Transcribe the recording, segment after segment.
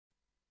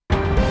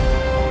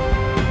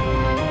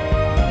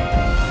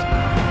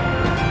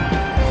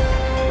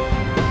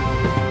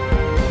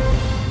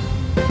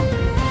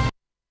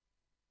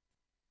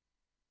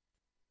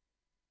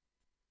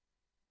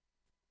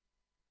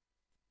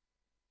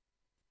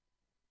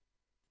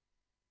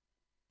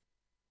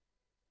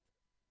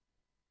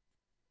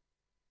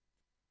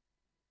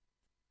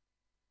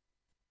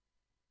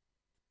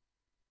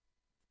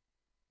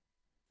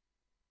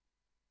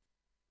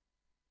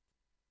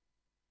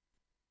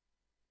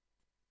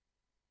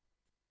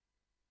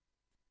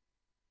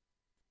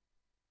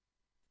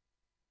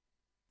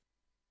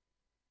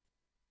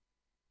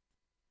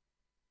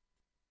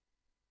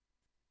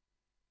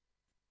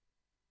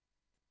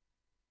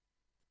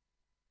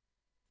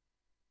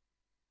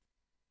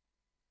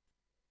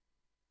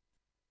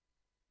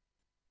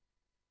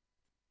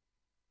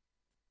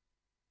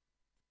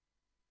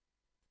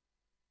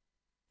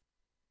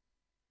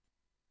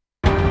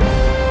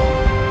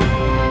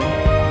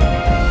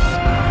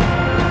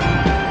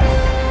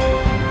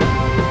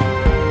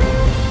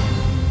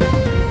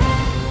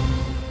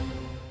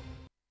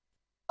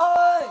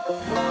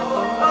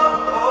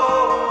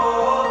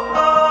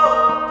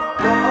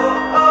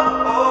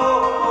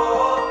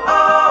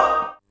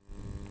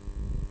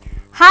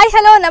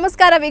Hello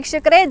ನಮಸ್ಕಾರ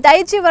ವೀಕ್ಷಕರೇ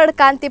ದೈಜಿವರ್ಲ್ಡ್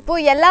ಕಾಂತಿಪು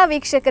ಎಲ್ಲ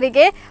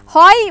ವೀಕ್ಷಕರಿಗೆ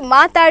ಹಾಯ್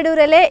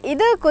ಮಾತಾಡೂರಲೆ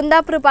ಇದು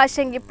ಕುಂದಾಪುರ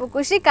ಭಾಷೆಂಗಿಪ್ಪು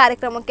ಖುಷಿ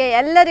ಕಾರ್ಯಕ್ರಮಕ್ಕೆ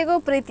ಎಲ್ಲರಿಗೂ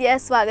ಪ್ರೀತಿಯ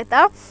ಸ್ವಾಗತ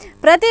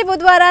ಪ್ರತಿ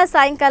ಬುಧವಾರ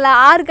ಸಾಯಂಕಾಲ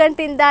 6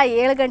 ಗಂಟೆಯಿಂದ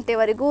 7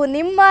 ಗಂಟೆವರೆಗೂ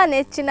ನಿಮ್ಮ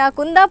ನೆಚ್ಚಿನ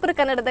ಕುಂದಾಪುರ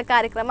ಕನ್ನಡದ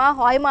ಕಾರ್ಯಕ್ರಮ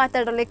ಹಾಯ್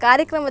ಮಾತಾಡೂರಲೆ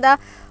ಕಾರ್ಯಕ್ರಮದ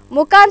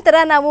ಮುಖಾಂತರ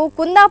ನಾವು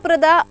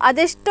ಕುಂದಾಪುರದ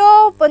ಅದೆಷ್ಟೋ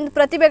ಒಂದು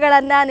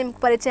ಪ್ರತಿಭೆಗಳನ್ನು ನಿಮ್ಗೆ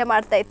ಪರಿಚಯ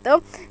ಮಾಡ್ತಾ ಇತ್ತು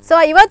ಸೊ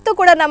ಇವತ್ತು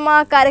ಕೂಡ ನಮ್ಮ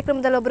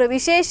ಕಾರ್ಯಕ್ರಮದಲ್ಲಿ ಒಬ್ಬರು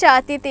ವಿಶೇಷ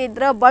ಅತಿಥಿ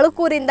ಇದ್ರು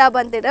ಬಳಕೂರಿಂದ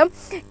ಬಂದಿದ್ರು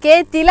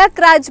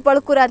ತಿಲಕ್ರಾಜ್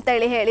ಬಳಕೂರು ಅಂತ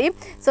ಹೇಳಿ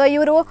ಸೊ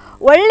ಇವರು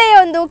ಒಳ್ಳೆಯ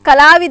ಒಂದು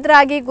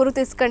ಕಲಾವಿದರಾಗಿ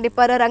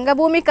ಗುರುತಿಸ್ಕೊಂಡಿದ್ದಾರೆ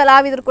ರಂಗಭೂಮಿ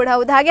ಕಲಾವಿದರು ಕೂಡ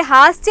ಹೌದು ಹಾಗೆ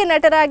ಹಾಸ್ಯ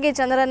ನಟರಾಗಿ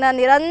ಜನರನ್ನು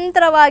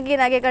ನಿರಂತರವಾಗಿ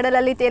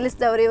ನಗೆಗಡಲಲ್ಲಿ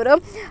ತೇಲಿಸಿದವರು ಇವರು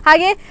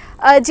ಹಾಗೆ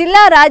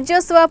ಜಿಲ್ಲಾ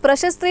ರಾಜ್ಯೋತ್ಸವ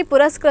ಪ್ರಶಸ್ತಿ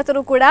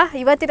ಪುರಸ್ಕೃತರು ಕೂಡ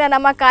ಇವತ್ತಿನ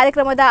ನಮ್ಮ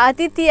ಕಾರ್ಯಕ್ರಮದ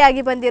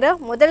ಅತಿಥಿಯಾಗಿ ಬಂದಿರೋ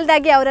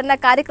ಮೊದಲದಾಗಿ ಅವರನ್ನ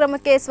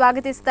ಕಾರ್ಯಕ್ರಮಕ್ಕೆ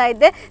ಸ್ವಾಗತಿಸ್ತಾ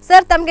ಇದ್ದೆ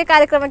ಸರ್ ತಮಗೆ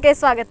ಕಾರ್ಯಕ್ರಮಕ್ಕೆ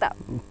ಸ್ವಾಗತ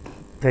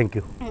ಥ್ಯಾಂಕ್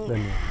ಯು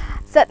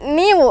ಸರ್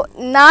ನೀವು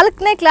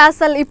 4ನೇ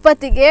ಕ್ಲಾಸಲ್ಲಿ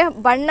 20ಗೆ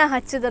ಬಣ್ಣ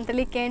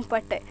ಹಚ್ಚದಂತೇಳಿ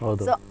ಕೇಳ್ಪಟ್ಟೆ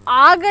ಸೊ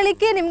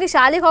ಆಗಳಿಕೆ ನಿಮ್ಗೆ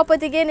ಶಾಲೆಗೆ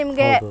ಹೋಗೋತಿಗೆ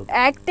ನಿಮ್ಗೆ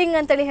ಆಕ್ಟಿಂಗ್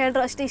ಅಂತೇಳಿ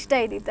ಹೇಳಿದ್ರು ಅಷ್ಟು ಇಷ್ಟ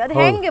ಇದ್ದಿತ್ತು ಅದು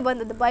ಹೆಂಗೆ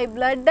ಬಂದದ್ದು ಬೈ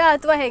ಬ್ಲಡ್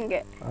ಅಥವಾ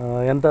ಹೆಂಗೆ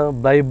ಎಂತ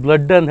ಬೈ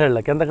ಬ್ಲಡ್ ಅಂತ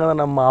ಹೇಳಕ್ಕೆ ಯಾಕಂದ್ರೆ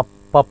ನಮ್ಮ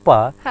ಪಪ್ಪ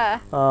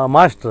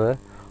ಮಾಸ್ಟರ್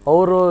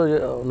ಅವರು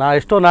ನಾ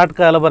ಎಷ್ಟೋ ನಾಟಕ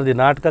ಎಲ್ಲ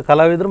ನಾಟಕ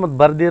ಕಲಾವಿದರು ಮತ್ತು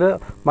ಬರ್ದಿರೋ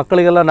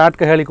ಮಕ್ಕಳಿಗೆಲ್ಲ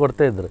ನಾಟಕ ಹೇಳಿ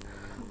ಕೊಡ್ತಾ ಇದ್ರು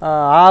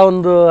ಆ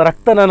ಒಂದು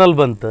ರಕ್ತ ನನ್ನಲ್ಲಿ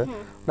ಬಂತು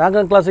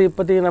 4ನೇ ಕ್ಲಾಸ್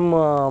 20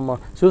 ನಮ್ಮ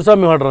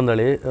ಶಿವಸ್ವಾಮಿ ಹೊಡ್ರು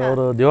ಅಂದೇಳಿ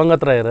ಅವರು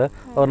ದಿವಂಗತರಾಯರು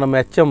ಅವ್ರು ನಮ್ಮ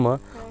ಎಚ್.ಎಮ್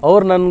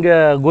ಅವ್ರು ನನಗೆ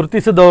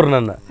ಗುರುತಿಸಿದವ್ರು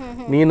ನನ್ನ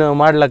ನೀನು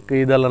ಮಾಡ್ಲಕ್ಕೆ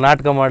ಇದೆಲ್ಲ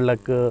ನಾಟಕ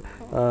ಮಾಡ್ಲಕ್ಕೆ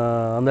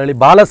ಅಂದೇಳಿ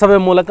ಬಾಲಸಭೆ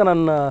ಮೂಲಕ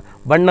ನನ್ನ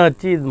ಬಣ್ಣ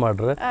ಹಚ್ಚಿ ಇದು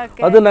ಮಾಡ್ರೆ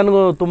ಅದು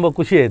ನನಗೂ ತುಂಬ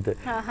ಖುಷಿ ಆಯ್ತು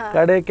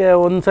ಕಡೆಗೆ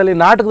ಒಂದ್ಸಲಿ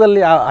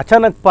ನಾಟಕದಲ್ಲಿ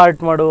ಅಚಾನಕ್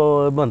ಪಾರ್ಟ್ ಮಾಡೋ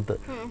ಬಂತು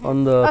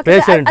ಒಂದು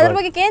ಪೇಷಂಟ್ ಅದ್ರ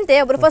ಬಗ್ಗೆ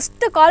ಕೇಂತೆ ಒಬ್ರು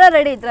ಫಸ್ಟ್ ಕಾಲರ್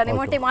ರೆಡಿ ಇದ್ರ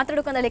ನಿಮ್ಮ ಒಟ್ಟಿಗೆ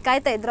ಮಾತಾಡ್ಕೊಂಡಲ್ಲಿ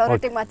ಕಾಯ್ತಾ ಇದ್ರು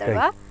ಅವರೊಟ್ಟಿಗೆ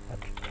ಮಾತಾಡುವ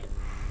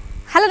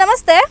ಹಲೋ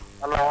ನಮಸ್ತೆ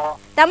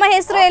ತಮ್ಮ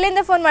ಹೆಸರು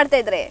ಎಲ್ಲಿಂದ ಫೋನ್ ಮಾಡ್ತಾ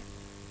ಇದ್ರಿ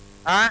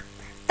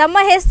ತಮ್ಮ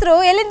ಹೆಸರು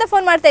ಎಲ್ಲಿಂದ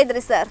ಫೋನ್ ಮಾಡ್ತಾ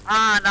ಇದ್ರಿ ಸರ್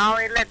ನಾವು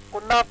ಇಲ್ಲೇ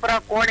ಕುಂದಾಪುರ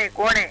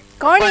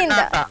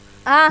ಕೋಣಿಯಿಂದ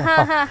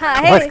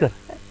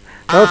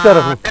ನಮಸ್ಕಾರ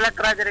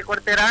ತಿಲಕ್ರಾಜರಿಗೆ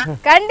ಕೊಡ್ತೀರಾ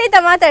ಖಂಡಿತ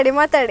ಮಾತಾಡಿ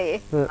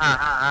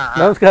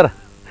ನಮಸ್ಕಾರ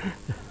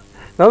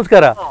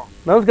ನಮಸ್ಕಾರ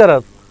ನಮಸ್ಕಾರ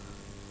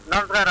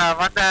ನಮಸ್ಕಾರ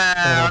ಮತ್ತೆ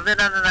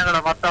ಅಭಿನಂದನೆಗಳು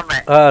ಮತ್ತೊಮ್ಮೆ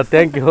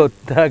ಥ್ಯಾಂಕ್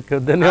ಯು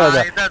ಧನ್ಯವಾದ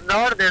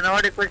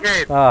ನೋಡಿ ಖುಷಿ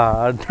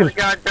ಆಯ್ತು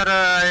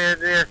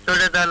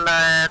ಸ್ಟುಡಿಯೋದಲ್ಲ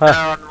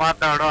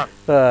ಮಾತಾಡೋ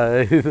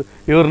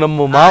ಇವ್ರು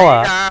ನಮ್ಮ ಮಾವ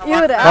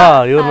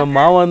ಇವ್ರು ನಮ್ಮ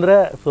ಮಾವ ಅಂದ್ರೆ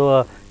ಸೊ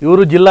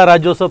ಇವರು ಜಿಲ್ಲಾ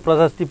ರಾಜ್ಯೋತ್ಸವ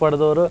ಪ್ರಶಸ್ತಿ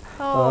ಪಡೆದವರು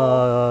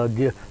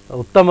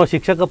ಉತ್ತಮ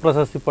ಶಿಕ್ಷಕ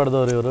ಪ್ರಶಸ್ತಿ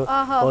ಪಡೆದವರು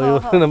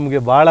ಇವರು ನಮ್ಗೆ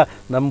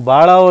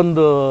ಬಹಳ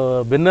ಒಂದು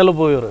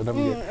ಬೆನ್ನೆಲುಬು ಇವರು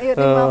ನಮ್ಗೆ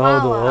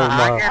ಹೌದು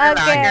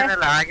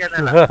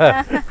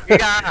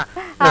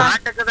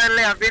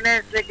ನಾಟಕದಲ್ಲಿ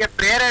ಅಭಿನಯಿಸಲಿಕ್ಕೆ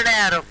ಪ್ರೇರಣೆ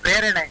ಯಾರು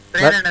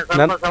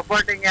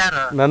ಸಪೋರ್ಟಿಂಗ್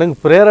ಯಾರು ನನಗೆ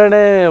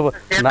ಪ್ರೇರಣೆ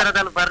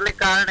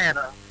ಬರ್ಲಿಕ್ಕೆ ಕಾರಣ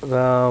ಯಾರು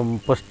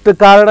ಫಸ್ಟ್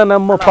ಕಾರಣ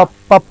ನಮ್ಮ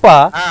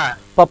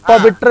ಪಪ್ಪ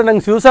ಬಿಟ್ರೆ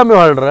ನಂಗೆ ಶಿವಸ್ವಾಮಿ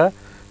ಹೊಳ್ರ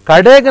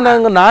ಕಡೆಗೆ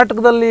ನಂಗೆ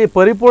ನಾಟಕದಲ್ಲಿ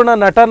ಪರಿಪೂರ್ಣ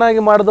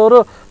ನಟನಾಗಿ ಮಾಡಿದವರು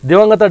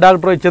ದಿವಂಗತ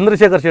ಡಾಕ್ಟರ್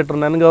ಚಂದ್ರಶೇಖರ್ ಶೆಟ್ಟರು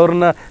ನನಗೆ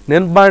ಅವ್ರನ್ನ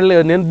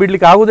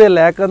ನೆನ್ಪಿಡ್ಲಿಕ್ಕೆ ಆಗೋದೇ ಇಲ್ಲ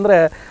ಯಾಕಂದರೆ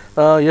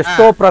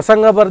ಎಷ್ಟೋ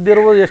ಪ್ರಸಂಗ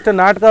ಬರ್ದಿರ್ಬೋದು ಎಷ್ಟೋ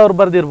ನಾಟಕ ಅವ್ರು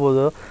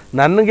ಬರ್ದಿರ್ಬೋದು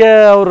ನನಗೆ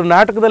ಅವರು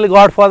ನಾಟಕದಲ್ಲಿ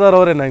ಗಾಡ್ ಫಾದರ್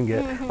ಅವರೇ ನನಗೆ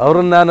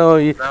ಅವ್ರನ್ನ ನಾನು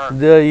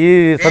ಈ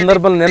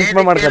ಸಂದರ್ಭದಲ್ಲಿ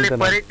ನೆನಪು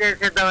ಮಾಡ್ಕೊಳ್ತೇನೆ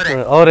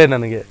ಅವರೇ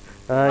ನನಗೆ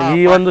ಈ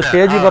ಒಂದು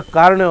ಸ್ಟೇಜ್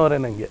ಕಾರಣ ಅವರೇ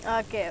ನಂಗೆ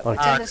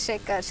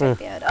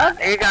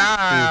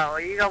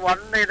ಈಗ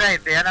ಒಂದು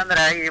ಇದೈತೆ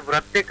ಏನಂದ್ರೆ ಈ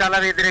ವೃತ್ತಿ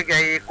ಕಲಾವಿದರಿಗೆ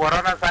ಈ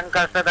ಕೊರೋನಾ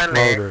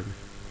ಸಂಕಷ್ಟದಲ್ಲಿ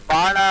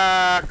ಬಹಳ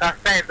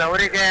ಕಷ್ಟ ಐತೆ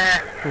ಅವರಿಗೆ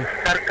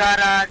ಸರ್ಕಾರ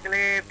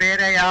ಆಗ್ಲಿ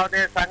ಬೇರೆ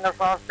ಯಾವುದೇ ಸಂಘ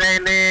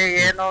ಸಂಸ್ಥೆಯಲ್ಲಿ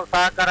ಏನು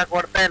ಸಹಕಾರ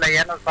ಕೊಡ್ತಾ ಇಲ್ಲ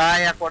ಏನು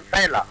ಸಹಾಯ ಕೊಡ್ತಾ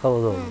ಇಲ್ಲ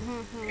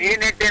ಈ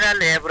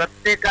ನಿಟ್ಟಿನಲ್ಲಿ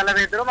ವೃತ್ತಿ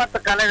ಕಲಾವಿದರು ಮತ್ತು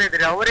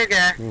ಕಲಾವಿದರು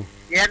ಅವರಿಗೆ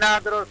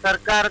ಏನಾದ್ರೂ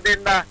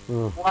ಸರ್ಕಾರದಿಂದ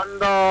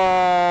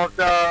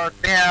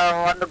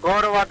ಒಂದು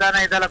ಗೌರವಧನ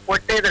ಇದೆಲ್ಲ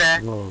ಕೊಟ್ಟಿದ್ರೆ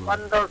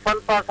ಒಂದು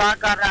ಸ್ವಲ್ಪ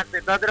ಸಹಕಾರ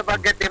ಆಗ್ತಿತ್ತು ಅದ್ರ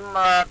ಬಗ್ಗೆ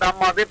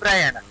ತಮ್ಮ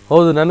ಅಭಿಪ್ರಾಯ ಏನು?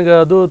 ಹೌದು ನನಗೆ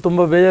ಅದು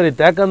ತುಂಬಾ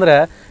ಬೇಜಾರಿತ್ತು ಯಾಕಂದ್ರೆ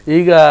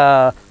ಈಗ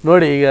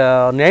ನೋಡಿ ಈಗ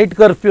ನೈಟ್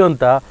ಕರ್ಫ್ಯೂ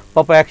ಅಂತ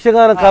ಪಾಪ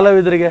ಯಕ್ಷಗಾನ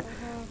ಕಲಾವಿದರಿಗೆ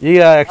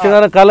ಈಗ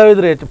ಯಕ್ಷಗಾನ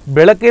ಕಲಾವಿದ್ರೆ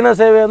ಬೆಳಕಿನ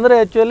ಸೇವೆ ಅಂದ್ರೆ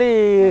ಆಕ್ಚುಲಿ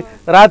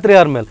ರಾತ್ರಿ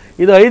ಆದ್ಮೇಲೆ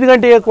ಇದು 5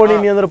 ಗಂಟೆಗೆ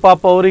ಕೊಣಿನಿ ಅಂದ್ರೆ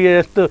ಪಾಪ ಅವರಿಗೆ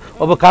ಎಷ್ಟು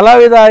ಒಬ್ಬ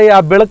ಕಲಾವಿದ ಆ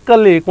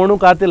ಬೆಳಕಲ್ಲಿ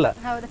ಕೊಣುಕಾತಿಲ್ಲ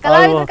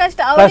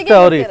ಕಷ್ಟ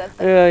ಅವ್ರಿಗೆ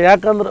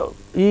ಯಾಕಂದ್ರೆ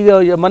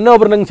ಈಗ ಮೊನ್ನೆ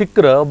ಒಬ್ರು ನಂಗೆ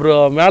ಸಿಕ್ಕರು ಒಬ್ರು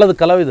ಮೇಳದ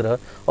ಕಲಾವಿದ್ರು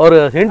ಅವ್ರು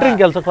ಸೆಂಟ್ರಿಂಗ್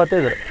ಕೆಲ್ಸಕ್ಕೆ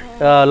ಹೋಗ್ತಿದ್ರು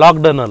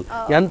ಲಾಕ್ಡೌನ್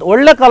ಅಲ್ಲಿ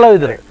ಒಳ್ಳೆ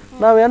ಕಲಾವಿದ್ರು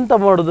ನಾವ್ ಎಂತ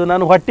ಮಾಡುದು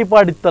ನಾನು ಹೊಟ್ಟಿ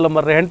ಪಾಡಿತ್ತಲ್ಲ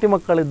ಮರ್ರೆ ಹೆಂಡತಿ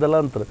ಮಕ್ಕಳಿದ್ದಲ್ಲ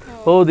ಅಂತ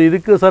ಹೌದು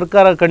ಇದಕ್ಕೆ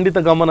ಸರ್ಕಾರ ಖಂಡಿತ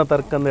ಗಮನ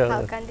ತರ್ಕಂದ್ರೆ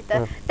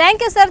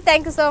thank you sir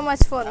thank you so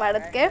much phone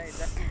ಮಾಡೋದಕ್ಕೆ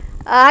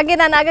ಹಾಗೆ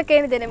ನಾನು ಆಗ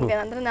ಕೇಳಿದೆ ನಿಮ್ಗೆ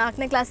ಅಂದ್ರೆ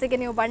 4ನೇ ಕ್ಲಾಸಿಗೆ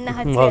ನೀವು ಬಣ್ಣ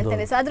ಹಚ್ಚಿ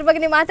ಅಂತೇಳಿ ಸೊ ಅದ್ರ ಬಗ್ಗೆ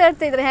ನೀವು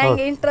ಮಾತಾಡ್ತಿದ್ರೆ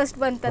ಹೆಂಗೆ ಇಂಟ್ರೆಸ್ಟ್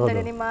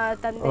ಬಂತಂತೇಳಿ ನಿಮ್ಮ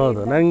ತಂದೆ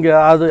ಹೌದು ನಂಗೆ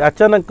ಅದು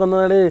ಅಚಾನಕ್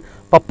ನೋಡಿ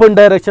ಪಪ್ಪನ್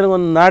ಡೈರೆಕ್ಷನ್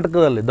ಒಂದು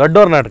ನಾಟಕದಲ್ಲಿ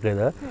ದೊಡ್ಡವ್ರ ನಾಟಕ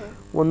ಇದೆ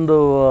ಒಂದು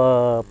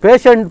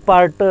ಪೇಷಂಟ್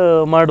ಪಾರ್ಟ್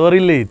ಮಾಡುವವರು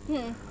ಇಲ್ಲಿ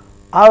ಇತ್ತು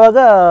ಆವಾಗ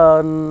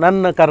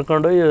ನನ್ನ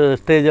ಕರ್ಕೊಂಡು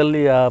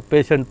ಸ್ಟೇಜಲ್ಲಿ ಆ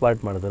ಪೇಷಂಟ್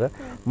ಪಾರ್ಟ್ ಮಾಡಿದ್ರೆ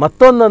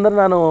ಮತ್ತೊಂದು ಅಂದ್ರೆ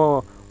ನಾನು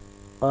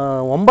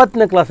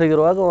 9ನೇ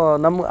ಕ್ಲಾಸಾಗಿರುವಾಗ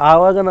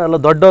ಆವಾಗ ಎಲ್ಲ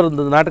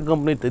ದೊಡ್ಡವ್ರದ್ದು ನಾಟಕ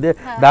ಕಂಪ್ನಿ ಇತ್ತು ಇದೆ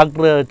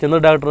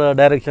ಡಾಕ್ಟರ್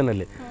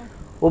ಡೈರೆಕ್ಷನಲ್ಲಿ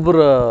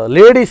ಒಬ್ಬರು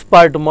ಲೇಡೀಸ್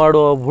ಪಾರ್ಟ್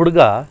ಮಾಡುವ ಹುಡುಗ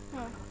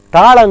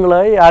ತಾಳಂಗಳ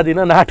ಆ ದಿನ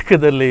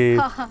ನಾಟಕದಲ್ಲಿ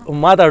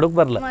ಮಾತಾಡೋಕೆ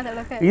ಬರಲ್ಲ.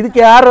 ಇದಕ್ಕೆ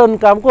ಯಾರು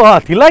ಅನ್ಕಾಮ್ಕೋ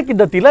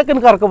ತಿಲಕನ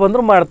ಕರ್ಕೊ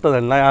ಬಂದ್ರು ಮಾಡ್ತದೆ.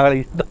 ನಾ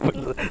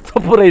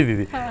ಸಪೂರ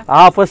ಇದ್ದೀವಿ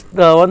ಆ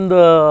ಫಸ್ಟ್ ಒಂದು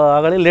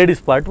ಆಗಲೇ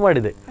ಲೇಡೀಸ್ ಪಾರ್ಟ್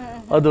ಮಾಡಿದೆ.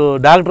 ಅದು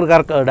ಡಾಕ್ಟ್ರ್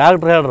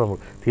ಹೇಳ್ರ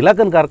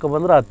ತಿಲಕನ್ ಕರ್ಕೊ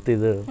ಬಂದ್ರೆ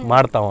ಇದು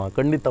ಮಾಡ್ತಾವ,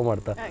 ಖಂಡಿತ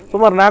ಮಾಡ್ತಾ.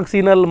 ಸುಮಾರು 4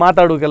 ಸೀನಲ್ಲಿ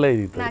ಮಾತಾಡೋಕೆಲ್ಲ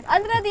ಇದ್ದಿತ್ತು.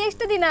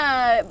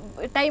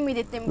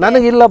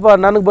 ನನಗಿಲ್ಲಪ್ಪ,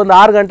 ನನಗೆ ಬಂದು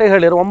 6 ಗಂಟೆಗೆ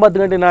ಹೇಳಿರು,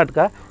 9 ಗಂಟೆ ನಾಟಕ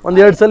ಒಂದು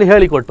 2 ಸಲ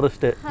ಹೇಳಿಕೊಟ್ರು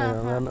ಅಷ್ಟೇ.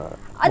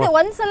 ಅದೇ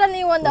ಒಂದ್ಸಲ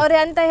ನೀವು ಅವ್ರೆ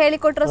ಅಂತ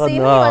ಹೇಳಿಕೊಟ್ರು.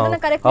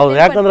 ಹೌದು,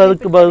 ಯಾಕಂದ್ರೆ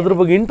ಅದಕ್ಕೆ ಅದ್ರ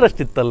ಬಗ್ಗೆ ಇಂಟ್ರೆಸ್ಟ್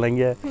ಇತ್ತಲ್ಲ,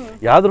 ನಂಗೆ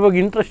ಯಾವ್ದ್ರ ಬಗ್ಗೆ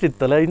ಇಂಟ್ರೆಸ್ಟ್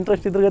ಇತ್ತಲ್ಲ,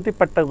 ಇಂಟ್ರೆಸ್ಟ್ ಇದ್ರ ಗತಿ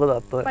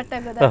ಪಟ್ಟಾಗೋದಾಗ್ತದೆ.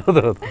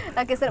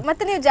 ಓಕೆ ಸರ್,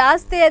 ಮತ್ತೆ ನೀವು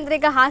ಜಾಸ್ತಿ ಅಂದ್ರೆ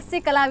ಈಗ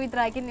ಹಾಸ್ಯ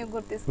ಕಲಾವಿದರಾಗಿ ನೀವು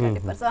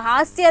ಗುರುತಿಸ್ಕೊಂಡಿದ್ದೀರಿ. ಸೊ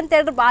ಹಾಸ್ಯ ಅಂತ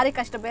ಹೇಳಿದ್ರೆ ಬಾರಿ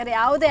ಕಷ್ಟ. ಬೇರೆ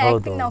ಯಾವುದೇ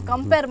ಆಕ್ಟಿಂಗ್ ನಾವು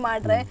ಕಂಪೇರ್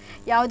ಮಾಡ್ರೆ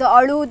ಯಾವ್ದೋ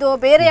ಅಳುವುದೋ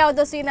ಬೇರೆ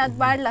ಯಾವ್ದೋ ಸೀನ್ ಅದ್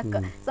ಮಾಡ್ಲಕ್ಕ.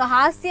 ಸೊ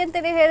ಹಾಸ್ಯ ಅಂತ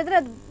ಹೇಳಿದ್ರೆ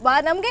ಅದು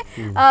ನಮ್ಗೆ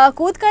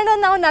ಕೂತ್ಕೊಂಡು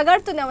ನಾವು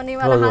ನಗಾಡ್ತು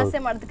ನೀವೆಲ್ಲ ಹಾಸ್ಯ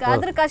ಮಾಡೋದಕ್ಕೆ.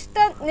 ಅದ್ರ ಕಷ್ಟ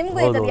ನಿಮ್ಗೂ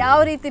ಇರ್ತದೆ, ಯಾವ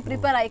ರೀತಿ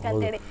ಪ್ರಿಪೇರ್ ಆಯ್ಕೆ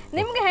ಅಂತ ಹೇಳಿ.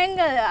 ನಿಮ್ಗೆ ಹೆಂಗ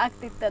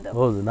ಆಗ್ತಿತ್ತದು?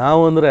 ಹೌದು,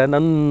 ನಾವು ಅಂದರೆ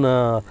ನನ್ನ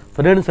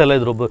ಫ್ರೆಂಡ್ಸ್ ಎಲ್ಲ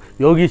ಇದ್ರು. ಒಬ್ಬ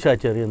ಯೋಗೀಶ್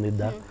ಆಚಾರ್ಯ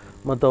ಅಂದಿದ್ದ,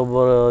 ಮತ್ತೊಬ್ಬ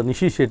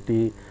ನಿಶೀಶ್ ಶೆಟ್ಟಿ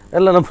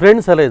ಎಲ್ಲ ನಮ್ಮ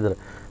ಫ್ರೆಂಡ್ಸ್ ಎಲ್ಲ ಇದ್ರು.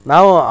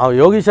 ನಾವು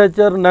ಯೋಗೀಶ್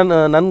ಆಚಾರ್ಯ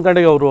ನನ್ನ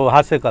ಕಡೆಗೆ ಅವರು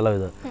ಹಾಸ್ಯ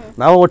ಕಲಾವಿದರು.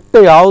 ನಾವು ಒಟ್ಟೆ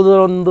ಯಾವುದೋ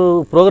ಒಂದು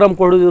ಪ್ರೋಗ್ರಾಮ್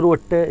ಕೊಡೋದಿದ್ರು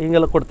ಒಟ್ಟೆ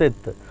ಹಿಂಗೆಲ್ಲ ಕೊಡ್ತಾ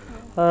ಇತ್ತು.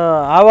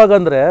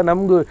 ಆವಾಗಂದರೆ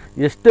ನಮಗೂ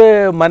ಎಷ್ಟೇ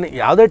ಮನೆ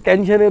ಯಾವುದೇ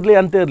ಟೆನ್ಷನ್ ಇರಲಿ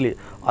ಅಂತ ಇರಲಿ,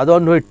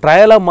 ಅದೊಂದು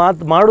ಟ್ರಯಲ್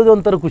ಮಾಡೋದೇ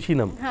ಒಂಥರ ಖುಷಿ.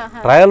 ನಮ್ಗೆ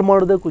ಟ್ರಯಲ್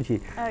ಮಾಡೋದೇ ಖುಷಿ.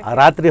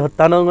 ರಾತ್ರಿ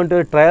 10-11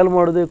 ಗಂಟೆ ಟ್ರಯಲ್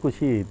ಮಾಡೋದೇ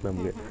ಖುಷಿ ಇತ್ತು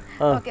ನಮಗೆ.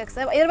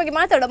 ಇದ್ರ ಬಗ್ಗೆ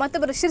ಮಾತಾಡುವ.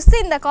 ಮತ್ತೊಬ್ಬರು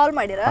ಶಿರ್ಸಿಯಿಂದ ಕಾಲ್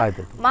ಮಾಡಿರ,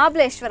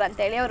 ಮಹಾಬಲೇಶ್ವರ್ ಅಂತ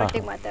ಹೇಳಿ,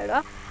 ಅವರೊಟ್ಟಿಗೆ ಮಾತಾಡುವ.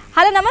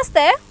 ಹಲೋ,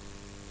 ನಮಸ್ತೆ.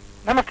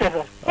 ನಮಸ್ತೆ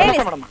ಸರ್.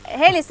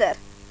 ಹೇಳಿ ಸರ್.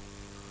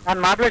 ನಾನು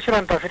ಮಹಾಬಲೇಶ್ವರ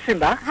ಅಂತ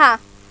ಶಿರ್ಸಿಯಿಂದ.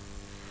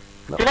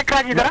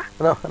 ತಿಲಕ್ರಾಜ್ ಇದ್ದಾರಾ?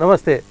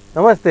 ನಮಸ್ತೆ.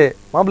 ನಮಸ್ತೆ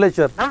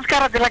ಮಹಾಬಲೇಶ್ವರ್.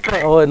 ನಮಸ್ಕಾರ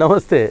ತಿಲಕ್ರಾಜ್. ಓ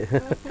ನಮಸ್ತೆ.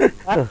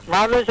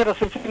 ಮಹಾಬಲೇಶ್ವರ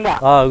ಶಿರ್ಸಿಯಿಂದ.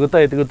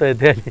 ಗೊತ್ತಾಯ್ತು.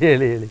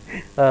 ಹೇಳಿ.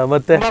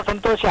 ಮತ್ತೆ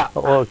ಸಂತೋಷ.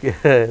 ಓಕೆ,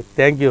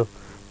 ಥ್ಯಾಂಕ್ ಯು,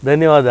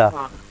 ಧನ್ಯವಾದ.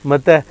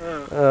 ಮತ್ತೆ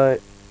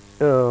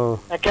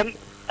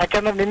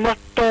ಯಾಕಂದ್ರೆ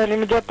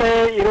ನಿಮ್ಮ ಜೊತೆ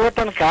ಇರುವ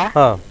ತನಕ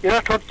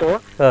ಇರೋಷ್ಟು ಹೊತ್ತು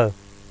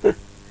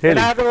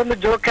ಏನಾದ್ರೂ ಒಂದು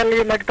ಜೋಕಲ್ಲಿ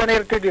ನಗ್ತಾನೆ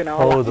ಇರ್ತಿದ್ವಿ ನಾವು.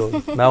 ಹೌದು,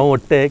 ನಾವು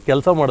ಒಟ್ಟೆ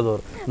ಕೆಲಸ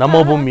ಮಾಡಿದವರು ನಮ್ಮ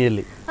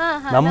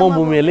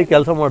ಭೂಮಿಯಲ್ಲಿ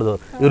ಕೆಲಸ ಮಾಡಿದವರು.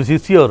 ಇವ್ರು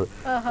ಶಿಷ್ಯವರು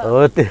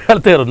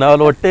ಹೇಳ್ತಾ ಇರು,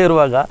 ನಾವೆಲ್ಲ ಒಟ್ಟೆ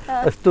ಇರುವಾಗ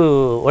ಅಷ್ಟು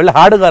ಒಳ್ಳೆ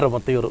ಹಾಡುಗಾರ.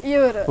 ಮತ್ತೆ ಇವರು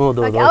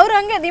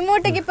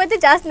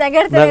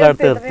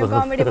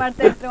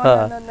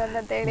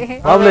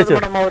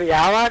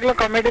ಯಾವಾಗ್ಲೂ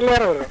ಕಾಮಿಡಿಲೇ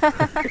ಇರೋರು.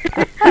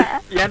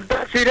 ಎಂತ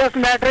ಸೀರಿಯಸ್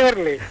ಮ್ಯಾಟ್ರೇ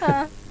ಇರ್ಲಿ,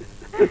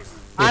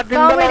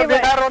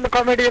 ಒಂದು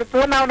ಕಾಮಿಡಿ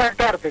ಇರ್ತದೆ, ನಾವು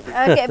ನಗ್ತಾ ಇರ್ತೀವಿ,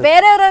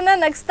 ಬೇರೆಯವರನ್ನ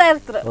ನಗಿಸ್ತಾ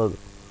ಇರ್ತಾರೆ.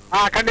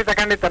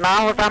 ಖಂಡಿತ.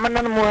 ನಾವು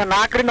ಸಾಮಾನ್ಯ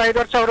 4-5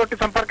 ವರ್ಷ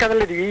ಅವರೊಟ್ಟಿಗೆ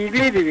ಸಂಪರ್ಕದಲ್ಲಿ ಇದೀವಿ,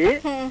 ಈಗಲೂ ಇದೀವಿ.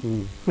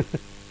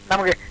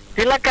 ನಮಗೆ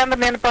ತಿಲಕ್ ಅಂದ್ರೆ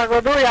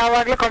ನೆನಪಾಗೋದು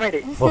ಯಾವಾಗ್ಲೂ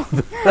ಕಾಮಿಡಿ.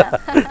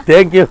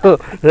 ಥ್ಯಾಂಕ್ ಯು,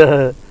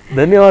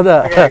 ಧನ್ಯವಾದ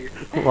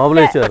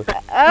ಮಹಾಬಲೇಶ್ವರ್.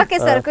 ಓಕೆ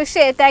ಸರ್,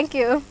 ಖುಷಿ, thank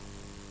you.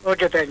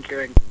 Okay, thank you.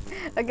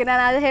 Okay,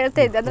 ನಾನು ಅದು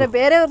ಹೇಳ್ತಾ ಇದ್ದೆ, ಅಂದ್ರೆ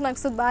ಬೇರೆಯವ್ರು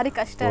ನಗ್ಸೋದು ಭಾರಿ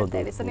ಕಷ್ಟ ಅಂತ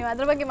ಹೇಳಿ. ಸೊ ನೀವು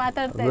ಅದ್ರ ಬಗ್ಗೆ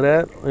ಮಾತಾಡ್ತಾ ಇದ್ರೆ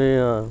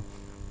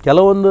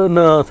ಕೆಲವೊಂದು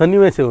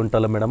ಸನ್ನಿವೇಶ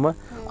ಉಂಟಲ್ಲ ಮೇಡಮ್,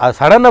 ಆ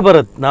ಸಡನ್ನ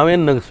ಬರುತ್ತೆ.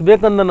 ನಾವೇನು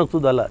ನಗಿಸ್ಬೇಕಂದ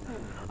ನಗಿಸೋದಲ್ಲ,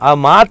 ಆ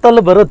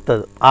ಮಾತಲ್ಲಿ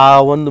ಬರುತ್ತದು. ಆ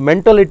ಒಂದು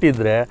ಮೆಂಟಾಲಿಟಿ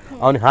ಇದ್ರೆ,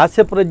 ಅವನಿಗೆ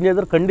ಹಾಸ್ಯ ಪ್ರಜ್ಞೆ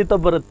ಇದ್ರೆ ಖಂಡಿತ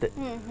ಬರುತ್ತೆ.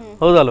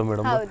 ಹೌದಲ್ಲ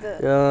ಮೇಡಮ್?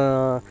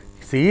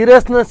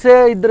 ಸೀರಿಯಸ್ನೆಸ್ಸೇ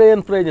ಇದ್ರೆ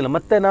ಏನು ಪ್ರಯೋಜನ.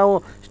 ಮತ್ತೆ ನಾವು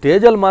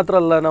ಸ್ಟೇಜಲ್ಲಿ ಮಾತ್ರ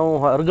ಅಲ್ಲ, ನಾವು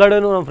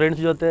ಹೊರಗಡೆನೂ ನಮ್ಮ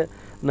ಫ್ರೆಂಡ್ಸ್ ಜೊತೆ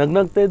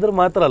ನಗ್ನಗ್ತಾ ಇದ್ರೆ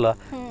ಮಾತ್ರ ಅಲ್ಲ,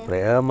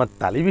 ಮತ್ತೆ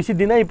ತಲೆ ಬಿಸಿ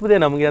ದಿನ ಇಪ್ಪದೆ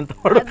ನಮಗೆ ಅಂತ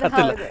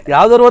ಮಾಡೋಕ್ಕಾಗ್ತಿಲ್ಲ.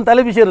 ಯಾವ್ದಾದ್ರು ಒಂದು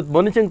ತಲೆ ಬಿಸಿ ಇರುತ್ತೆ,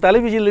 ಮನುಷ್ಯಂಗೆ ತಲೆ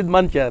ಬಿಸಿ ಇಲ್ಲಿದ್ದು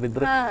ಮನುಷ್ಯ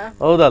ಯಾರಿದ್ರೆ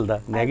ಹೌದಲ್ದ,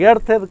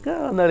 ನೆಗಾಡ್ತಾ ಇದಕ್ಕೆ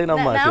ಅಂದೇಳಿ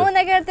ನಮ್ಮ ಅಷ್ಟೇ.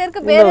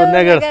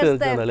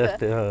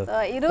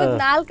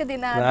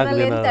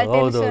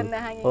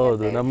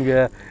 ಹೌದು, ನಮಗೆ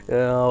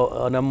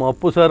ನಮ್ಮ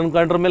ಅಪ್ಪು ಸರ್ನ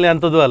ಕಂಡ್ರ ಮೇಲೆ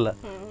ಅಂಥದ್ದು ಅಲ್ಲ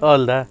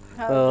ಅಲ್ದ.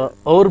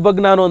 ಅವ್ರ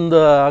ಬಗ್ಗೆ ನಾನು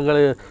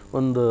ಆಗಲೇ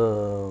ಒಂದು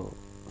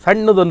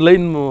ಸಣ್ಣದೊಂದು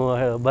ಲೈನ್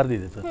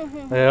ಬರ್ದಿದೆ ಸರ್,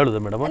 ಹೇಳುದು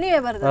ಮೇಡಮ್?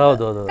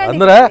 ಹೌದೌದು,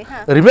 ಅಂದ್ರೆ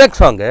ರಿಮೇಕ್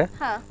ಸಾಂಗ್.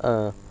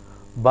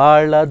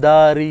 ಬಾಳ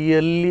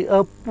ದಾರಿಯಲ್ಲಿ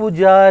ಅಪ್ಪು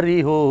ಜಾರಿ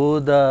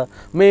ಹೋದ,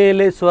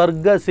 ಮೇಲೆ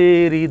ಸ್ವರ್ಗ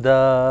ಸೇರಿದ,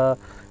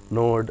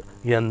 ನೋಡ್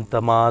ಎಂತ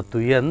ಮಾತು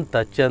ಎಂತ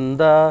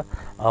ಚಂದ,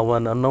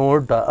 ಅವನ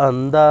ನೋಟ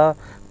ಅಂದ,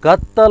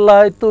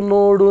 ಕತ್ತಲಾಯ್ತು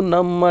ನೋಡು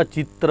ನಮ್ಮ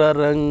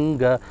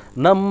ಚಿತ್ರರಂಗ,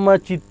 ನಮ್ಮ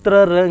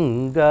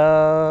ಚಿತ್ರರಂಗ.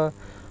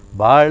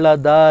 ಬಾಳ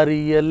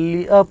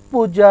ದಾರಿಯಲ್ಲಿ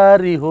ಅಪ್ಪು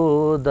ಜಾರಿ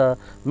ಹೋದ,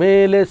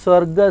 ಮೇಲೆ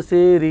ಸ್ವರ್ಗ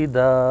ಸೇರಿದ,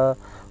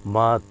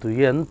 ಮಾತು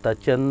ಎಂತ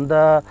ಚಂದ,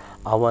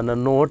 ಅವನ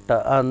ನೋಟ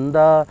ಅಂದ,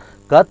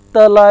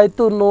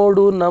 ಕತ್ತಲಾಯ್ತು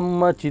ನೋಡು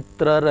ನಮ್ಮ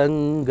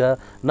ಚಿತ್ರರಂಗ,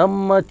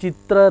 ನಮ್ಮ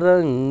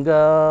ಚಿತ್ರರಂಗ.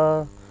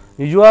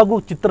 ನಿಜವಾಗೂ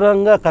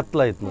ಚಿತ್ರರಂಗ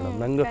ಕತ್ತಲಾಯ್ತು ಮೇಡಮ್.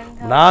 ನಂಗೆ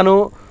ನಾನು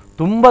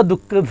ತುಂಬ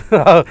ದುಃಖದ,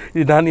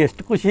 ನಾನು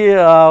ಎಷ್ಟು ಖುಷಿ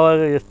ಆವಾಗ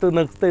ಎಷ್ಟು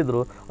ನಗಿಸ್ತಾ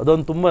ಇದ್ರು,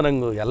 ಅದೊಂದು ತುಂಬ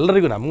ನಂಗೆ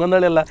ಎಲ್ಲರಿಗೂ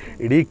ನಮ್ಗೊಂದಳೆಲ್ಲ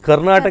ಇಡೀ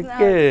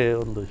ಕರ್ನಾಟಕಕ್ಕೆ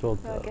ಒಂದು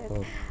ಶೋಕ.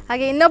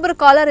 ಹಾಗೆ ಇನ್ನೊಬ್ರು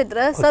ಕಾಲರ್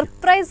ಇದ್ರು,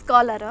 ಸರ್ಪ್ರೈಸ್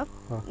ಕಾಲರ್,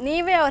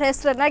 ನೀವೇ ಅವ್ರ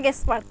ಹೆಸರನ್ನ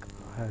ಗೆಸ್ ಮಾಡ್ಕೊ.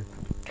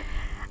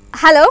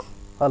 Hello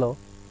hello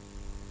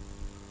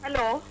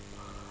hello.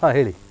 ಹಾಂ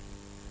ಹೇಳಿ.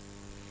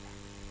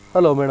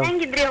 Hello madam.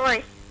 ಹೆಂಗಿದ್ರಿ?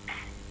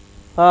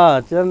 ಹಾಂ,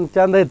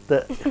 ಚಂದ ಇತ್ತು.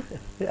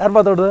 ಯಾರು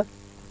ಮಾತಾಡೋದು?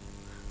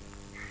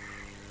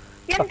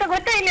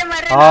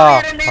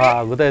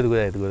 ಗೊತ್ತಾಯ್ತು.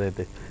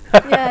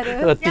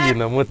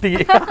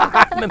 ಒತ್ತಿಗೆ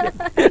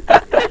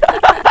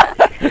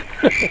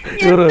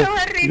ಇವರು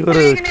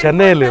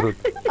ಚೆನ್ನೈಯಲ್ಲಿ ಇರೋದು.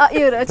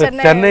 ಇವರು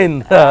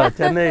ಚೆನ್ನೈಯಿಂದ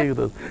ಚೆನ್ನೈ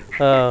ಇರೋದು.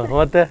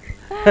 ಮತ್ತೆ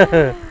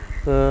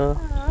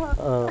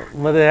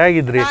ಮತ್ತೆ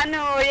ಹೇಗಿದ್ರಿ? ನಾನು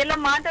ಎಲ್ಲ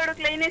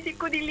ಮಾತಾಡೋಕ್ ಲೈನೇ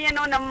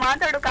ಸಿಕ್ಕುದಿಲ್ಲೇನೋ, ನಮ್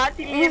ಮಾತಾಡೋಕ್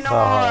ಆತಿಲ್ಲೇನೋ,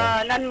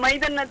 ನನ್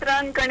ಮೈದನ್ ಹತ್ರ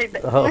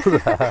ಅನ್ಕೊಂಡಿದ್ದೆ.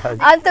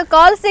 ಅಂತ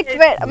ಕಾಲ್ ಸಿಕ್.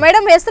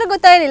 ಮೇಡಮ್ ಹೆಸರು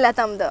ಗೊತ್ತಾಗಿಲ್ಲ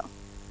ತಮ್ದು?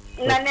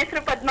 ನನ್ನ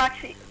ಹೆಸರು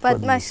ಪದ್ಮಾಕ್ಷಿ.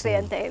 ಪದ್ಮಶ್ರೀ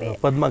ಅಂತ ಹೇಳಿ.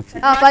 Padmakshi.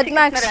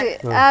 Padmakshi.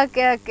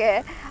 Okay okay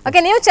okay.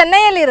 ನೀವು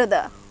ಚೆನ್ನೈಯಲ್ಲಿ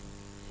ಇರೋದು?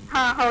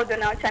 ಹಾ ಹೌದು,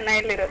 ನಾವು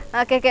ಚೆನ್ನೈಯಲ್ಲಿರೋದು.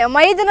 Okay okay.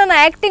 ಮೈದುನನ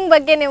ಆಕ್ಟಿಂಗ್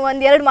ಬಗ್ಗೆ ನೀವು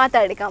ಒಂದೆರಡು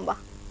ಮಾತಾಡಿ ಕಂಬ.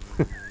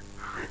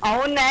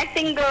 ಅವನ್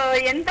ಆಕ್ಟಿಂಗ್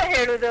ಎಂತ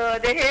ಹೇಳುದು,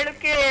 ಅದೇ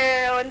ಹೇಳಕ್ಕೆ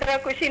ಒಂಥರ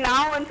ಖುಷಿ.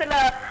 ನಾವು ಒಂದ್ಸಲ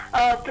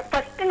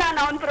ಫಸ್ಟ್ ನಾನು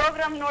ಅವನ್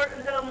ಪ್ರೋಗ್ರಾಮ್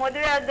ನೋಡಿದ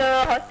ಮದುವೆ ಆದ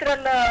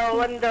ಹತ್ರಲ್ಲ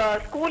ಒಂದು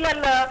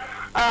ಸ್ಕೂಲಲ್ಲ,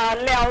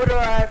 ಅಲ್ಲೇ ಅವ್ರು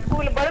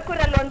ಸ್ಕೂಲ್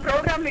ಬಳಕೂರಲ್ಲಿ ಒಂದ್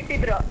ಪ್ರೋಗ್ರಾಮ್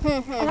ಇಟ್ಟಿದ್ರು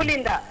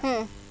ಸ್ಕೂಲಿಂದ.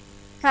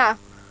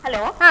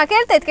 ಹಲೋ,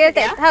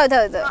 ಕೇಳ್ತೈತೆ.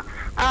 ಹೌದೌದು.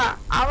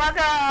 ಅವಾಗ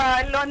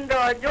ಅಲ್ಲೊಂದು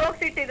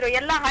ಜೋಕ್ಸ್ ಇಟ್ಟಿದ್ರು,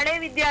 ಎಲ್ಲ ಹಳೆ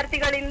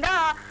ವಿದ್ಯಾರ್ಥಿಗಳಿಂದ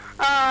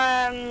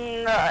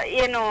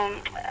ಏನು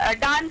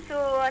ಡಾನ್ಸ್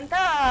ಅಂತ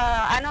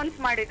ಅನೌನ್ಸ್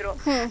ಮಾಡಿದ್ರು.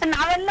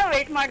 ನಾವೆಲ್ಲ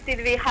ವೇಟ್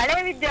ಮಾಡ್ತಿದ್ವಿ,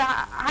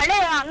 ಹಳೆ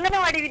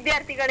ಅಂಗನವಾಡಿ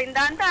ವಿದ್ಯಾರ್ಥಿಗಳಿಂದ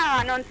ಅಂತ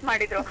ಅನೌನ್ಸ್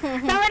ಮಾಡಿದ್ರು.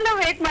 ನಾವೆಲ್ಲ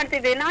ವೇಟ್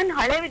ಮಾಡ್ತಿದ್ವಿ. ನಾನ್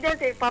ಹಳೆ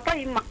ವಿದ್ಯಾರ್ಥಿ, ಪಾಪ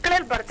ಈ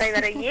ಮಕ್ಕಳಲ್ಲಿ ಬರ್ತಾ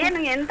ಇದಾರೆ, ಏನು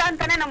ಎಂತ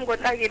ಅಂತಾನೆ ನಮ್ಗೆ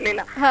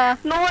ಗೊತ್ತಾಗಿರ್ಲಿಲ್ಲ.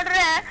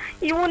 ನೋಡ್ರೆ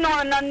ಇವನು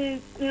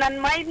ನನ್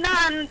ಮೈದ್ನ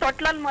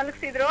ತೊಟ್ಲಲ್ಲಿ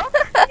ಮಲಗಿಸಿದ್ರು.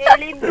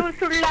 ಹೇಳಿದ್ದು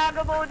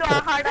ಸುಳ್ಳಾಗಬಹುದು ಆ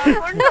ಹಾಡು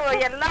ಹಾಕೊಂಡು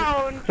ಎಲ್ಲ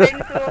ಅವ್ನ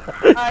ಫ್ರೆಂಡ್ಸ್,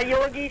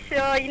 ಯೋಗೀಶ್,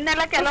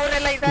 ಇನ್ನೆಲ್ಲ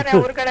ಕೆಲವರೆಲ್ಲ ಇದಾರೆ,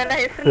 ಅವ್ರಗಳೆಲ್ಲ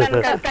ಹೆಸರು ನನ್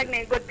ಕರೆಕ್ಟಾಗಿ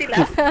ಗೊತ್ತಿಲ್ಲ.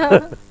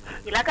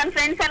 ಇಲಾಖನ್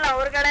ಫ್ರೆಂಡ್ಸ್ ಎಲ್ಲ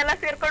ಅವ್ರಗಳೆಲ್ಲ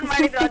ಸೇರ್ಕೊಂಡ್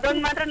ಮಾಡಿದ್ರು.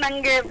 ಅದೊಂದ್ ಮಾತ್ರ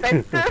ನಂಗೆ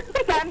ಬೆಸ್ಟ್.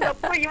 ನಾನ್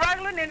ತಪ್ಪು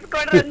ಇವಾಗ್ಲೂ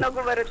ನೆನ್ಸ್ಕೊಂಡ್ರೆ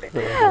ನಗು ಬರುತ್ತೆ.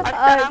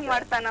 ಅಷ್ಟ್ ಚೆನ್ನಾಗ್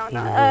ಮಾಡ್ತಾನ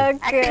ಅವನು.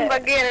 ಆಕ್ಟಿಂಗ್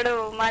ಬಗ್ಗೆ ಎರಡು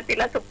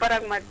ಮಾತಿಲ್ಲ, ಸೂಪರ್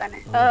ಆಗಿ ಮಾಡ್ತಾನೆ.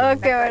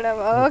 ಓಕೆ ಮೇಡಮ್,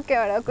 ಓಕೆ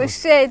ಮೇಡಮ್,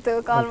 ಖುಷಿ ಆಯ್ತು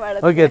ಕಾಲ್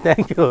ಮಾಡೋದು. Okay,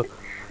 thank you.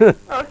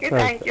 Okay,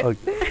 thank you.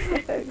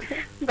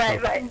 ಬಾಯ್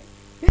ಬಾಯ್.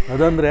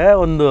 ಅದಂದ್ರೆ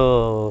ಒಂದು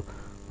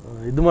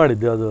ಇದು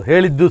ಮಾಡಿದ್ದೆ, ಅದು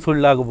ಹೇಳಿದ್ದು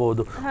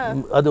ಸುಳ್ಳಾಗಬಹುದು.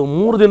 ಅದು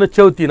 3 ದಿನ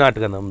ಚೌತಿ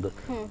ನಾಟಕ ನಮ್ದು.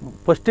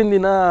 ಫಸ್ಟಿನ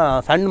ದಿನ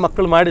ಸಣ್ಣ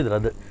ಮಕ್ಕಳು ಮಾಡಿದ್ರು.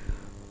 ಅದು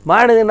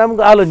ಮಾಡಿದ್ರೆ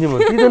ನಮ್ಗೆ ಆಲೋಚನೆ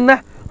ಬಂತು, ಇದನ್ನ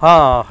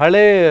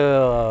ಹಳೆ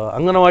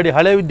ಅಂಗನವಾಡಿ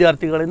ಹಳೆ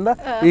ವಿದ್ಯಾರ್ಥಿಗಳಿಂದ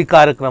ಈ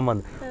ಕಾರ್ಯಕ್ರಮ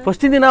ಅಂತ.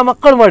 ಫಸ್ಟಿನ ದಿನ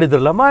ಮಕ್ಕಳು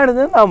ಮಾಡಿದ್ರಲ್ಲ,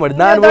 ಮಾಡಿದ್ರೆ ನಾವು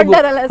ಮಾಡಿದ್ದು. ನಾನು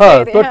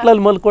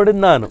ತೊಟ್ಲಲ್ಲಿ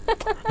ಮಲ್ಕೊಂಡಿದ್ದು ನಾನು.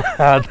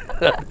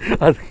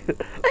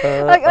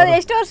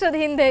 ಎಷ್ಟು ವರ್ಷದ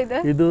ಹಿಂದೆ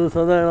ಇದು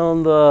ಸಾಧಾರಣ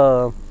ಒಂದು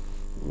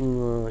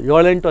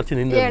 7-8 ವರ್ಷದ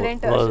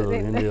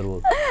ಹಿಂದೆ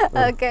ಇರ್ಬೋದು.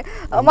 ಓಕೆ.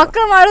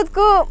 ಮಕ್ಕಳು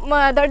ಮಾಡೋದಕ್ಕೂ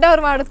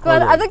ದೊಡ್ಡವ್ರು ಮಾಡೋದಕ್ಕೂ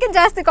ಅದಕ್ಕೆ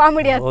ಜಾಸ್ತಿ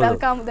ಕಾಮಿಡಿ ಆಗ್ತದೆ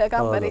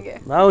ಕಾಂಬರಿಗೆ.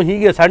 ನಾವು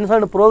ಹೀಗೆ ಸಣ್ಣ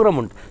ಸಣ್ಣ ಪ್ರೋಗ್ರಾಮ್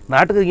ಉಂಟು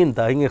ನಾಟಕಕ್ಕಿಂತ.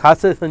 ಹಿಂಗೆ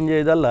ಹಾಸ್ಯ ಸಂಜೆ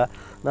ಇದೆಲ್ಲ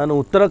ನಾನು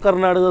ಉತ್ತರ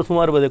ಕರ್ನಾಟಕದ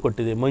ಸುಮಾರು ಬದೆ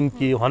ಕೊಟ್ಟಿದ್ದೆ.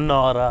 ಮಂಕಿ,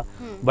 ಹೊನ್ನಾವರ,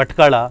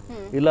 ಭಟ್ಕಳ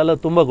ಇಲ್ಲೆಲ್ಲ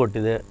ತುಂಬ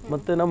ಕೊಟ್ಟಿದೆ.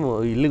 ಮತ್ತು ನಮ್ಮ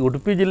ಇಲ್ಲಿ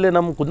ಉಡುಪಿ ಜಿಲ್ಲೆ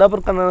ನಮ್ಮ ಕುಂದಾಪುರ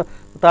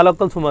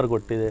ತಾಲೂಕಲ್ಲಿ ಸುಮಾರು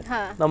ಕೊಟ್ಟಿದೆ.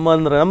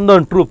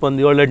 ನಮ್ದೊಂದು ಟ್ರೂಪ್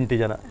ಒಂದು 7-8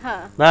 ಜನ.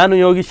 ನಾನು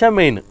ಯೋಗೀಶ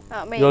ಮೇನ್.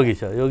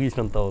 ಯೋಗೀಶ್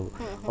ಅಂತ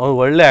ಅವ್ರು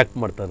ಒಳ್ಳೆ ಆಕ್ಟ್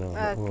ಮಾಡ್ತಾನೆ.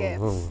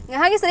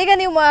 ಹಾಗೆ ಸರ್, ಈಗ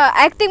ನೀವು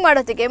ಆಕ್ಟಿಂಗ್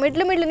ಮಾಡೋದಕ್ಕೆ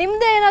ಮಿಡ್ಲು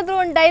ನಿಮ್ದೇ ಏನಾದ್ರು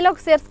ಒಂದು ಡೈಲಾಗ್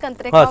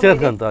ಸೇರ್ಸ್ಕಂತಾರೆ?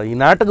 ಸೇರ್ಕಂತ ಈ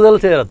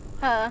ನಾಟಕದಲ್ಲಿ ಸೇರತ್ತೆ.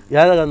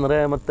 ಯಾಕಂದ್ರೆ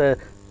ಮತ್ತೆ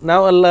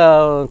ನಾವೆಲ್ಲ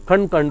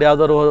ಕಂಡು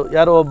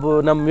ಯಾರೋ ಒಬ್ಬ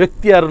ನಮ್ಮ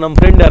ವ್ಯಕ್ತಿ ಯಾರು, ನಮ್ಮ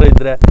ಫ್ರೆಂಡ್ ಯಾರು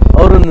ಇದ್ರೆ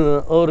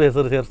ಅವ್ರ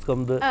ಹೆಸರು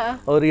ಸೇರಿಸ್ಕೊಂಡು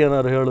ಅವ್ರಿಗೆ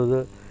ಏನಾದ್ರು ಹೇಳೋದು,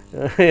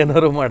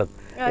 ಏನಾದ್ರು ಮಾಡೋದು.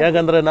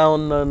 ಯಾಕಂದ್ರೆ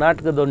ನಾವೊಂದು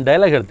ನಾಟಕದ ಒಂದು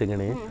ಡೈಲಾಗ್ ಹೇಳ್ತೀನಿ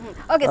ಗಣಿ.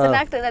 ಓಕೆ ಸರ್,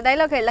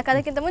 ಡೈಲಾಗ್ ಹೇಳಕ್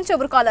ಅದಕ್ಕಿಂತ ಮುಂಚೆ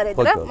ಒಬ್ರು ಕಾಲರ್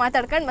ಇದ್ರೆ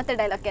ಮಾತಾಡ್ಕೊಂಡು ಮತ್ತೆ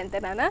ಡೈಲಾಗ್ ಅಂತ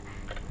ನಾನು.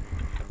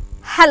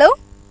 ಹಲೋ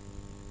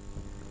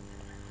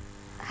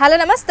ಹಲೋ,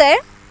 ನಮಸ್ತೆ.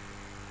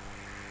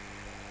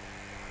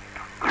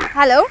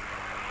 Hello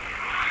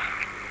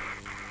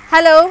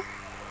hello.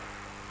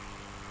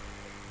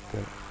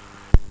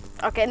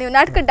 ಓಕೆ, ನೀವು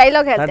ನಾಟಕ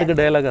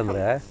ಡೈಲಾಗ್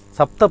ಅಂದ್ರೆ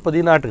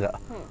ಸಪ್ತಪದಿ ನಾಟಕ,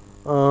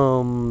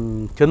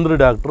 ಚಂದ್ರು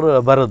ಡಾಕ್ಟ್ರು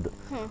ಬರದ್ದು.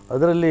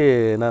 ಅದರಲ್ಲಿ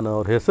ನಾನು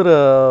ಅವ್ರ ಹೆಸರು,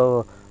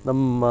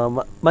 ನಮ್ಮ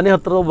ಮನೆ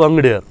ಹತ್ರ ಒಬ್ಬ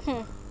ಅಂಗಡಿಯವರು,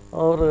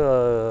 ಅವರು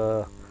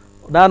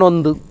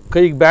ನಾನೊಂದು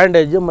ಕೈಗೆ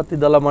ಬ್ಯಾಂಡೇಜ್ ಮತ್ತು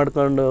ಇದೆಲ್ಲ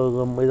ಮಾಡ್ಕೊಂಡು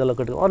ಇದೆಲ್ಲ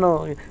ಕಟ್ಕೊಂಡು ಅವನು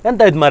ಎಂತ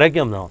ಆಯ್ತು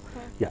ಮರಕ್ಕೆ ನಾವು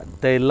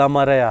ಎಂತ ಇಲ್ಲ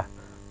ಮಾರಾಯ,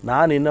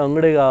 ನಾನು ಇನ್ನು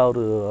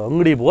ಅವ್ರು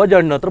ಅಂಗಡಿ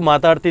ಭೋಜಣ್ಣ ಹತ್ರ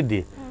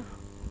ಮಾತಾಡ್ತಿದ್ದಿ.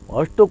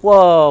 ಅಷ್ಟು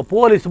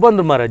ಪೊಲೀಸ್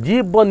ಬಂದ್ರು ಮಾರ,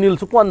 ಜೀಪ್ ಬಂದು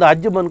ನಿಲ್ಸಕ್ಕೂ ಒಂದು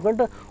ಅಜ್ಜಿ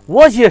ಬಂದ್ಕೊಂಡು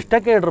ಓಸಿ ಎಷ್ಟ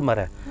ಕೇಳ್ರಿ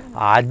ಮಾರ.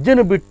 ಆ ಅಜ್ಜನ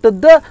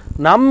ಬಿಟ್ಟದ್ದ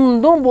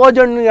ನಮ್ಮದು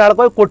ಭೋಜಣ್ಣಿಗೆ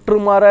ಎಳ್ಕೊಂಡು ಕೊಟ್ರು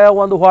ಮಾರ.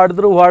 ಒಂದು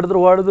ಹೊಡೆದ್ರು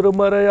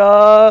ಮಾರಯ್ಯ,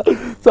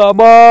 ಸಮ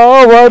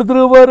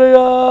ಹೊಡೆದ್ರು ಮಾರಯ್ಯ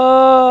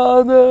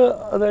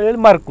ಅದು ಹೇಳಿ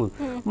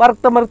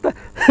ಮರ್ಕ್ತಾ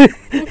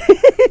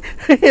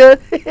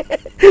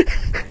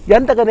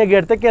ಎಂತ ಕನೆಗೆ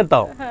ಎಡ್ತಕ್ಕೆ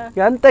ಅಂತಾವ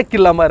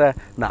ಎಂತಕ್ಕಿಲ್ಲ ಮಾರ.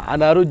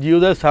 ನಾನಾರು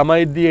ಜೀವದ ಸಮ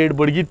ಇದ್ದಿ 2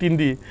 ಬಡ್ಗಿ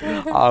ತಿಂದು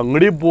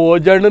ಅಂಗಡಿ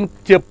ಭೋಜಣ್ಣನ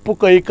ಚೆಪ್ಪು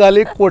ಕೈ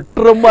ಕಾಲಿ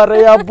ಕೊಟ್ರು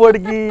ಮಾರಯ್ಯ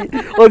ಬಡ್ಗಿ.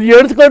 ಅದು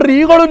ಎಡ್ಸ್ಕೊಂಡ್ರೆ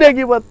ಈಗಳು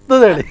ನೆಗಿ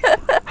ಬರ್ತದೆ ಹೇಳಿ.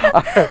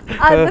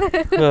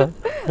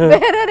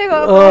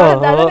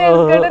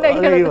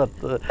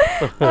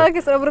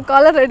 ಒಬ್ರು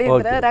ಕಾಲರ್ ರೆಡಿ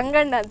ಇದ್ರ,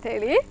 ರಂಗಣ್ಣ ಅಂತ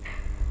ಹೇಳಿ.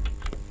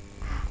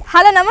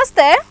 ಹಲೋ,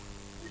 ನಮಸ್ತೆ.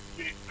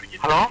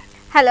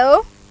 ಹಲೋ,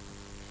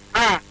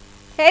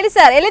 ಹೇಳಿ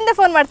ಸರ್, ಎಲ್ಲಿಂದ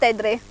ಫೋನ್ ಮಾಡ್ತಾ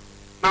ಇದ್ರಿ?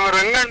 ನಾವು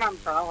ರಂಗಣ್ಣ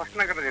ಅಂತ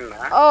ಹೊಸನಗರದಿಂದ.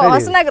 ಓ,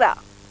 ಹೊಸನಗರ.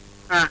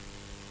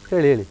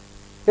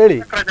 ಹೇಳಿ.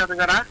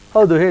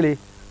 ಹೌದು, ಹೇಳಿ.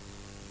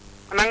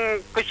 ನಂಗೆ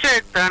ಖುಷಿ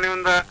ಆಯ್ತಾ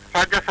ನೀವೊಂದು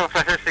ರಾಜ್ಯೋತ್ಸವ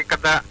ಪ್ರಶಸ್ತಿ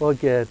ಸಿಕ್ಕದ.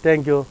 Okay,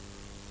 thank you.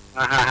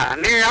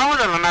 ನೀವು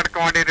ಯಾವುದಲ್ಲ ನಾಟಕ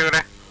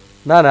ಮಾಡಿದ್ದೀವ್ರೆ?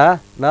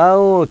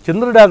 ನಾವು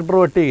ಚಂದ್ರ ಡಾಕ್ಟ್ರ್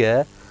ಒಟ್ಟಿಗೆ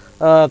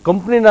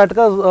ಕಂಪ್ನಿ ನಾಟಕ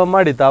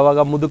ಮಾಡಿತ್ತು. ಆವಾಗ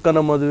ಮುದುಕನ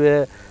ಮದುವೆ,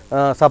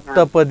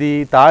 ಸಪ್ತಪದಿ,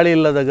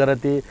 ತಾಳಿಲ್ಲದ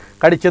ಗರತಿ,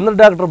 ಕಡೆ ಚಂದ್ರ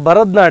ಡಾಕ್ಟರ್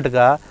ಬರದ ನಾಟಕ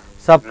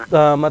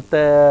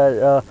ಮತ್ತೆ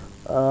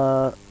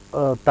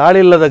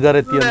ತಾಳಿಲ್ಲದ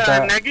ಗರತಿ ಅಂತ.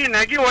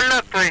 ನಗಿ ಒಳ್ಳೆ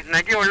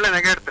ನಗಿ ಒಳ್ಳೆ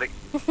ನಗಾಡ್ತ್ರಿ.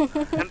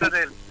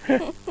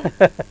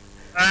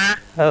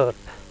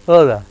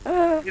 ಹೌದಾ?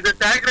 ಇದು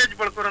ತ್ಯಾಗರಾಜ್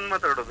ಬಳ್ಕೂರ್ ಅಂತ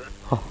ಮಾತಾಡೋದು.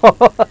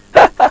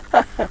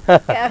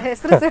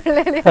 ಹೆಸರು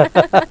ಸುಳ್ಳೆ.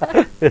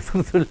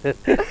 ಹೆಸರು ಸುಳ್ಳೆ.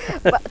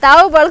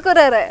 ತಾವು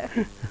ಬಳ್ಕೂರವ್ರೆ?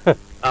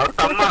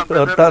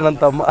 ನನ್ನ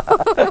ತಮ್ಮ.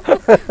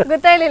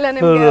 ಗೊತ್ತಾಗ್ಲಿಲ್ಲ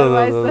ನಿಮ್ಗೆ?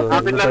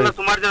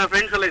 ಸುಮಾರು ಜನ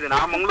ಫ್ರೆಂಡ್ಸ್ ಎಲ್ಲ ಇದೆ. ನಾ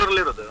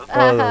ಮಂಗಳೂರಲ್ಲಿ ಇರೋದು,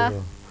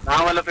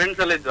 ನಾವೆಲ್ಲ ಫ್ರೆಂಡ್ಸ್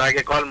ಎಲ್ಲ ಇದ್ವು,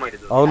 ಹಾಗೆ ಕಾಲ್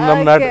ಮಾಡಿದ್ರು. ಅವ್ನು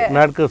ನಮ್ಮ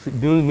ನಾಟಕ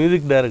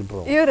ಮ್ಯೂಸಿಕ್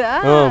ಡೈರೆಕ್ಟರ್. ಇವ್ರಾ?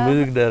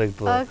 ಮ್ಯೂಸಿಕ್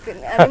ಡೈರೆಕ್ಟರ್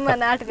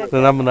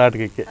ನಮ್ಮ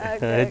ನಾಟಕಕ್ಕೆ,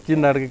 ಹೆಚ್ಚಿನ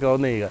ನಾಟಕಕ್ಕೆ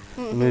ಅವನೇ ಈಗ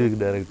ಮ್ಯೂಸಿಕ್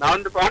ಡೈರೆಕ್ಟರ್.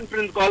 ನಾವೊಂದು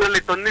ಕಾನ್ಫರೆನ್ಸ್ ಕಾಲ್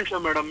ಅಲ್ಲಿ 1 ನಿಮಿಷ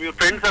ಮೇಡಮ್, ಇವ್ರು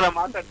ಫ್ರೆಂಡ್ಸ್ ಎಲ್ಲ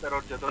ಮಾತಾಡ್ತಾರೆ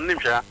ಅವ್ರ ಜೊತೆ. 1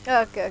 ನಿಮಿಷ.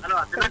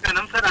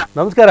 ನಮಸ್ಕಾರ.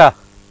 ನಮಸ್ಕಾರ.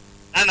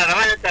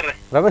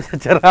 ರಮೇಶ್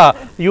ಆಚಾರ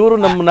ಇವರು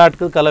ನಮ್ಮ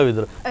ನಾಟಕದ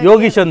ಕಲಾವಿದರು.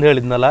 ಯೋಗೀಶ್ ಅಂತ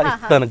ಹೇಳಿದ್ನಲ್ಲ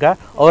ಇಷ್ಟ ತನಕ,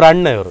 ಅವ್ರ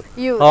ಅಣ್ಣ ಇವರು.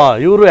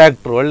 ಇವರು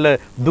ಆಕ್ಟರ್, ಒಳ್ಳೆ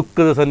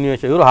ದುಃಖದ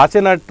ಸನ್ನಿವೇಶ. ಇವರು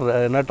ಹಾಸ್ಯ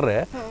ನಟರೆ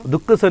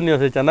ದುಃಖದ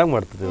ಸನ್ನಿವೇಶ ಚೆನ್ನಾಗಿ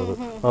ಮಾಡ್ತಾರೆ ಇವರು.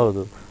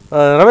 ಹೌದು.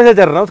 ರಮೇಶ್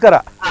ಆಚಾರ ನಮಸ್ಕಾರ.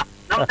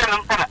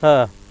 ಹಾ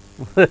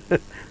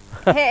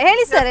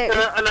ಹೇಳಿ ಸರ್.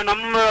 ಅಲ್ಲ,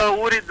 ನಮ್ಮ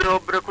ಊರಿದ್ರು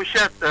ಒಬ್ರು ಖುಷಿ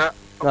ಆಯ್ತ.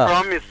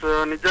 ಪ್ರಾಮಿಸ್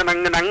ನಿಜ,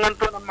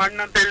 ನಂಗಂತೂ ನಮ್ಮ ಅಣ್ಣ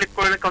ಅಂತ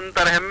ಹೇಳಿಕೊಳ್ಳಿಕ್ಕೆ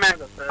ಒಂಥರ ಹೆಮ್ಮೆ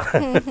ಆಗುತ್ತೆ.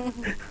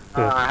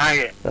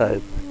 ಹಾಗೆ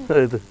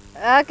ಆಯ್ತು.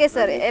 ಓಕೆ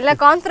ಸರ್, ಎಲ್ಲ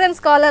ಕಾನ್ಫರೆನ್ಸ್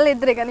ಕಾಲ್ ಅಲ್ಲಿ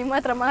ಇದ್ರಿ, ಈಗ ನಿಮ್ಮ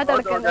ಹತ್ರ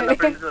ಮಾತಾಡ್ಕೊಂಡು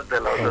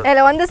ಎಲ್ಲ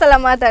ಒಂದೇ ಸಲ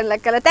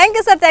ಮಾತಾಡ್ಲಕ್ಕಲ್ಲ. Thank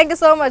you sir, thank you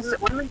so much.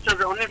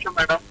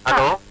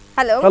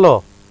 Hello hello.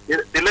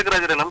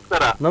 ತಿಲಕರಾಜ್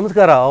ನಮಸ್ಕಾರ.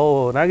 ನಮಸ್ಕಾರ. ಓ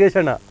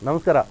ನಾಗೇಶಣ್ಣ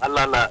ನಮಸ್ಕಾರ. ಅಲ್ಲ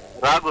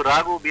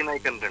ರಾಘು ಬಿ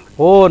ನಾಯ್ಕ ಅಂತ.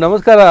 ಓ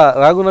ನಮಸ್ಕಾರ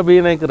ರಾಘುನ ಬಿ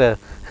ನಾಯ್ಕರೇ.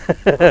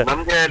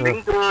 ನಮ್ಗೆ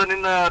ಲಿಂಕ್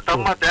ನಿನ್ನ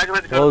ತಮ್ಮ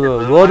ತ್ಯಾಗರಾಜ್. ಹೌದು,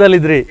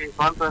 ಗೋದಲ್ಲಿದ್ರಿ.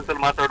 ಕಾನ್ಫರೆನ್ಸ್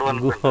ಅಲ್ಲಿ ಮಾತಾಡುವ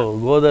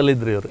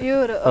ಗೋದಲ್ಲಿದ್ರಿ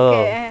ಇವರು.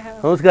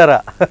 ನಮಸ್ಕಾರ.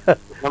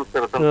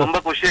 ನಮಸ್ಕಾರ. ತುಂಬಾ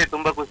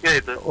ಖುಷಿ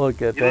ಆಯ್ತು.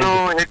 ಓಕೆ, ಇನ್ನು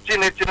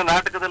ಹೆಚ್ಚಿನ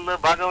ನಾಟಕದಲ್ಲಿ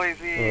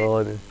ಭಾಗವಹಿಸಿ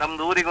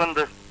ನಮ್ದು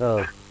ಊರಿಗೊಂದು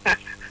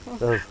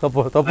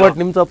ಸಪೋರ್ಟ್,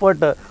 ನಿಮ್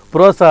ಸಪೋರ್ಟ್,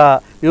 ಪ್ರೋತ್ಸಾಹ.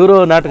 ಇವರು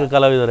ನಾಟಕ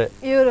ಕಲಾವಿದರೆ.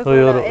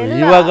 ಇವರು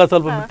ಇವಾಗ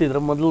ಸ್ವಲ್ಪ ಬಿಟ್ಟಿದ್ರು,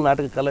 ಮೊದಲು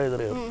ನಾಟಕ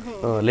ಕಲಾವಿದರು ಇವರು.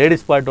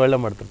 ಲೇಡೀಸ್ ಪಾರ್ಟ್ ಒಳ್ಳೆ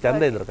ಮಾಡ್ತಾರೆ,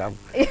 ಚಂದ ಇದ್ರು.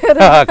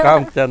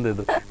 ಕಾಮ್ ಚಂದ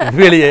ಇದ್ರು,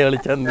 ಬಿಳಿ ಹೇಳಿ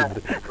ಚಂದ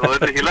ಇದ್ರು.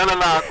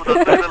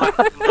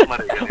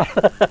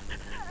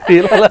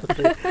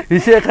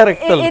 ವಿಷಯ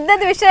ಕರೆಕ್ಟ್ ಅಲ್ಲ,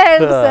 ಇದ್ದದ ವಿಷಯ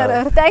ಹೇಳಿ sir.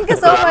 Thank you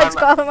so much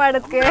ಕಾಲ್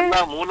ಮಾಡೋದಕ್ಕೆ.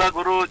 ಮೂಲ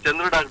ಗುರು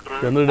ಚಂದ್ರ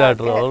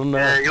ಡಾಕ್ಟರ್ ಅವ್ರನ್ನ,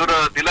 ಇವರು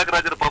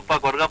ತಿಲಕರಾಜರ ಪಪ್ಪ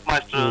ಕೊರ್ಗಪ್ಪ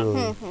ಮಾಸ್ಟರ್,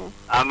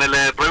 ಆಮೇಲೆ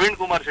ಪ್ರವೀಣ್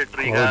ಕುಮಾರ್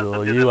ಶೆಟ್ಟಿ.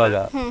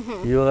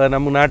 ಇವಾಗ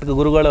ನಮ್ಮ ನಾಟಕ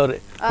ಗುರುಗಳವ್ರೆ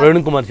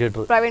ಪ್ರವೀಣ್ ಕುಮಾರ್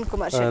ಶೆಟ್ರು.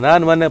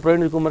 ನಾನು ಮೊನ್ನೆ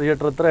ಪ್ರವೀಣ್ ಕುಮಾರ್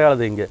ಶೆಟ್ರ ಹತ್ರ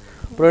ಹೇಳ್ದೆ ಹಿಂಗೆ,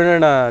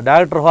 ಪ್ರವೀಣ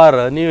ಡಾಕ್ಟರ್ ಹಾರ್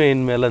ನೀವೇ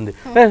ಇನ್ಮೇಲೆ ಅಂದಿ.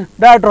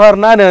 ಡಾಕ್ಟರ್ ಹಾರ್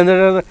ನಾನೇ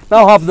ಅಂದ್ರೆ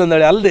ನಾವು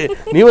ಹಾಪ್ದಂದಳಿ ಅಲ್ದೆ,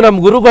 ನೀವು ನಮ್ಮ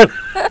ಗುರುಗಳು.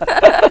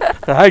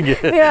 ಹಾಗೆ.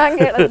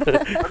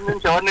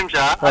 ಒಂದ್ ನಿಮಿಷ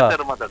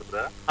ಆಚಾರ್ಯ ಮಾತಾಡಿದ್ರ.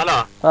 ಹಲೋ.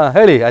 ಹಾ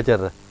ಹೇಳಿ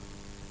ಆಚಾರ್ಯ.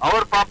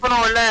 ಅವ್ರ ಪಾಪನ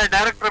ಒಳ್ಳೆ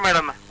ಡೈರೆಕ್ಟರ್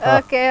ಮೇಡಮ್.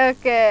 Okay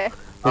okay.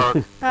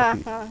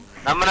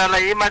 ನಮ್ಮನೆಲ್ಲ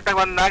ಈ ಮಟ್ಟಕ್ಕೆ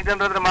ಒಂದ್ 4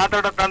 ಜನರ ಹತ್ರ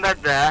ಮಾತಾಡೋ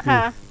ತಂದದ್ದೆ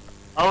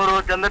ಅವರು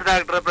ಚಂದ್ರ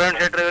ಡಾಕ್ಟರ್, ಪ್ರವೀಣ್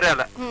ಶೆಟ್ಟಿ ಇವರೇ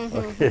ಅಲ್ಲ.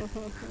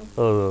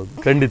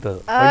 ಖಂಡಿತ.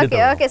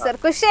 ಓಕೆ ಸರ್,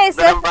 ಖುಷಿ ಆಯ್ತು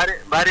ಸರ್.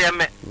 ಬಾರಿ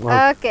ಹೆಮ್ಮೆ.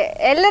 ಓಕೆ,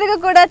 ಎಲ್ಲರಿಗೂ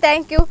ಕೂಡ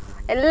ಥ್ಯಾಂಕ್ ಯು.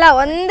 ಎಲ್ಲ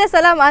ಒಂದೇ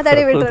ಸಲ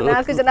ಮಾತಾಡಿ ಬಿಟ್ರು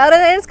 4 ಜನ.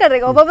 ಅವ್ರನ್ನ ಎಣಿಸ್ಕೊಡ್ರಿ,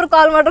 ಒಬ್ಬೊಬ್ರು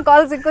ಕಾಲ್ ಮಾಡ್ರು,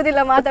 ಕಾಲ್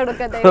ಸಿಕ್ಕುದಿಲ್ಲ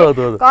ಮಾತಾಡೋಕಂತ.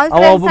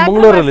 ಒಬ್ಬ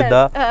ಮಂಗಳೂರಲ್ಲಿದ್ದ,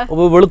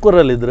 ಒಬ್ಬ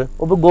ಬಳ್ಕೂರಲ್ಲಿದ್ರು,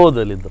 ಒಬ್ಬ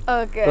ಗೋವಾದಲ್ಲಿದ್ರು.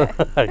 ಓಕೆ,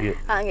 ಹಾಗೆ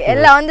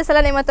ಎಲ್ಲ ಒಂದೇ ಸಲ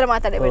ನಿಮ್ಮ ಹತ್ರ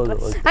ಮಾತಾಡಿ ಬಿಟ್ರು.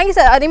 ಹಾಗೆ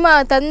ಸರ್, ನಿಮ್ಮ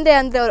ತಂದೆ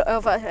ಅಂದ್ರೆ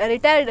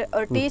ರಿಟೈರ್ಡ್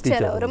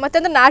ಟೀಚರ್ ಅವರು,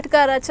 ಮತ್ತೆ ನಾಟಕ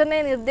ರಚನೆ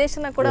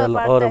ನಿರ್ದೇಶನ ಕೂಡ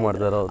ಅವರೇ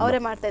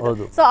ಮಾಡ್ತಾ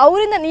ಇದ್ರು. ಸೊ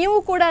ಅವರಿಂದ ನೀವು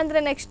ಕೂಡ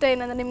ಅಂದ್ರೆ ನೆಕ್ಸ್ಟ್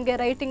ಏನಂದ್ರೆ ನಿಮ್ಗೆ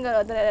ರೈಟಿಂಗ್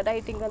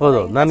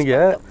ಹೌದು.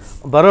 ನನಗೆ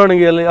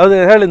ಬರವಣಿಗೆಯಲ್ಲಿ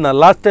ಅದೇ ಹೇಳಿದ್ನ,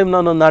 ಲಾಸ್ಟ್ ಟೈಮ್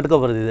ನಾನು ಒಂದು ನಾಟಕ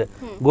ಬರೆದಿದ್ದೆ,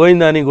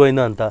 ಗೋವಿಂದಾನಿ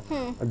ಗೋವಿಂದ ಅಂತ.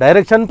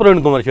 ಡೈರೆಕ್ಷನ್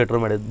ಪ್ರವೀಣ್ ಕುಮಾರ್ ಶೆಟ್ರು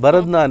ಮಾಡಿದ್ದು,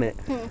 ಬರೋದು ನಾನೇ.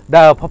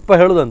 ಪಪ್ಪ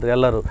ಹೇಳುದಂತೆ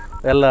ಎಲ್ಲರೂ,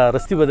 ಎಲ್ಲ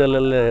ರಸ್ತೆ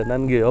ಬದಿಯಲ್ಲೇ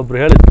ನನಗೆ ಒಬ್ರು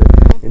ಹೇಳಿದ್ರು,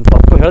 ಇನ್ನು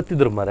ಪಪ್ಪ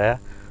ಹೇಳ್ತಿದ್ರು ಮರೆ,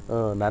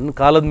 ನನ್ನ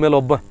ಕಾಲದ ಮೇಲೆ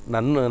ಒಬ್ಬ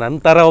ನನ್ನ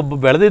ಥರ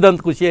ಒಬ್ಬ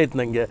ಬೆಳೆದಿದ್ದಂತ ಖುಷಿ ಆಯ್ತು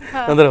ನನಗೆ.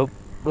 ಅಂದ್ರೆ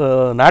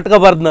ನಾಟಕ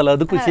ಬರ್ದ್ನಲ್ಲ,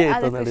 ಅದು ಖುಷಿ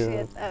ಆಯ್ತು ನೋಡಿ.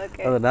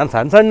 ನಾನು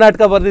ಸಣ್ಣ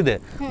ನಾಟಕ ಬರ್ದಿದ್ದೆ,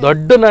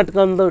 ದೊಡ್ಡ ನಾಟಕ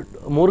ಒಂದು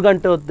 3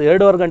 ಗಂಟೆ ಹೊತ್ತು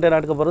 2.5 ಗಂಟೆ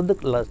ನಾಟಕ ಬರೋದು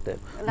ಲಾಸ್ಟ್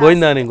ಟೈಮ್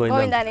ಗೋವಿಂದಾನಿ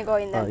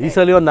ಗೋವಿಂದ. ಈ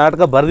ಸಲ ಒಂದು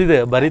ನಾಟಕ ಬರ್ದಿದೆ,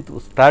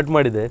 ಸ್ಟಾರ್ಟ್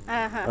ಮಾಡಿದೆ.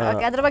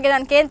 ಅದ್ರ ಬಗ್ಗೆ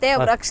ನಾನು ಕೇಳ್ತೆ.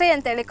 ಒಬ್ರು ಅಕ್ಷಯ್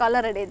ಅಂತ ಹೇಳಿ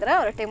ಕಾಲರ್ ರೆಡಿ ಇದ್ರ,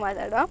 ಅವರೊಟ್ಟಿಗೆ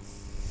ಮಾತಾಡುವ.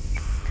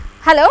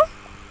 ಹಲೋ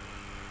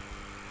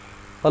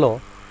ಹಲೋ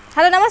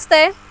ಹಲೋ,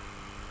 ನಮಸ್ತೆ.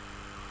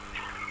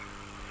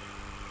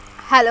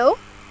 Hello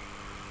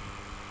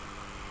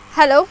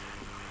hello.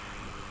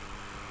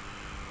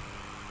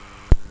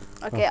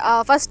 ಓಕೆ,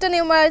 ಫಸ್ಟ್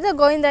ನೀವು ಮಾಡಿದ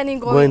ಗೋವಿಂದಾನಿ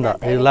ಗೋವಿಂದ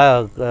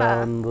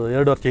ಒಂದು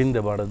 2 ವರ್ಷ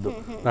ಹಿಂದೆ ಮಾಡೋದು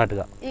ನಾಟಕ.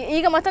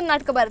 ಈಗ ಮತ್ತೊಂದು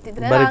ನಾಟಕ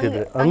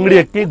ಬರೀತಿದ್ರೆ, ಅಂಗಡಿ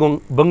ಅಕ್ಕಿ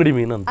ಬಂಗಡಿ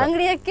ಮೀನು ಅಂತ.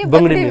 ಅಂಗಡಿ ಅಕ್ಕಿ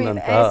ಬಂಗಡಿ ಮೀನು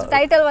ಅಂತ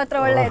ಟೈಟಲ್ ಮಾತ್ರ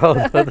ಒಳ್ಳೆ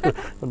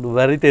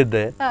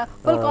ಬರೀತಿದ್ದೆ.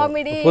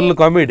 ಫುಲ್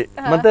ಕಾಮಿಡಿ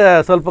ಮತ್ತೆ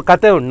ಸ್ವಲ್ಪ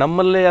ಕತೆ ಉಂಟು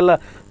ನಮ್ಮಲ್ಲಿ. ಎಲ್ಲ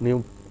ನೀವು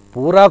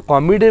ಪೂರಾ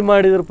ಕಾಮಿಡಿ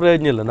ಮಾಡಿದ್ರೆ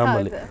ಪ್ರಯೋಜನ ಇಲ್ಲ.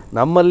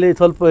 ನಮ್ಮಲ್ಲಿ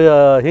ಸ್ವಲ್ಪ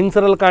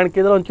ಹಿಂಸರಲ್ಲಿ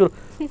ಕಾಣಿಕಿದ್ರೆ ಒಂಚೂರು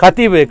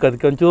ಕತಿ ಬೇಕು,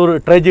 ಅದಕ್ಕೆ ಒಂಚೂರು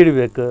ಟ್ರೆಜಿಡಿ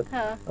ಬೇಕು.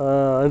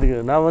 ಅದಕ್ಕೆ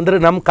ನಾವಂದ್ರೆ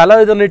ನಮ್ಮ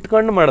ಕಲಾವಿದರನ್ನ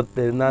ಇಟ್ಕೊಂಡು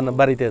ಮಾಡುತ್ತೆ. ನಾನು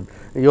ಬರಿತಾ ಇದ್ದೆ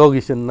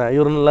ಯೋಗೀಶನ್ನ,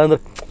 ಇವ್ರನ್ನೆಲ್ಲ ಅಂದ್ರೆ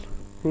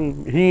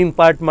ಹಿಂಗಿನ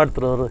ಪಾರ್ಟ್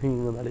ಮಾಡ್ತಾರೆ ಅವರು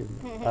ಹಿಂಗೆ.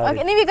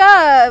 ನೀವೀಗ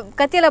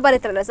ಕಥೆಯೆಲ್ಲ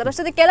ಬರೀತಾರಲ್ಲ ಸರ್,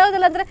 ಅಷ್ಟೊಂದು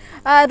ಕೆಲವುದೆಲ್ಲ ಅಂದ್ರೆ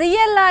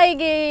ರಿಯಲ್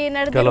ಆಗಿ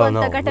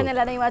ನಡೆದಿರುವಂತ ಘಟನೆ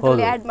ಎಲ್ಲ ನೀವು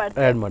ಅದರಲ್ಲಿ ಆ್ಯಡ್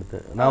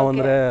ಮಾಡ್ತೇವೆ ನಾವು.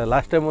 ಅಂದರೆ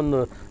ಲಾಸ್ಟ್ ಟೈಮ್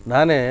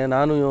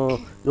ನಾನು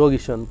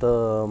ಯೋಗೀಶ್ ಅಂತ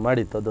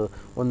ಮಾಡಿತ್ತು, ಅದು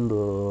ಒಂದು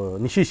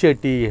ನಿಶಿ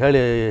ಶೆಟ್ಟಿ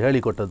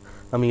ಹೇಳಿಕೊಟ್ಟದ್ದು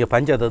ನಮಗೆ,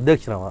 ಪಂಚಾಯತ್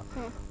ಅಧ್ಯಕ್ಷನವ.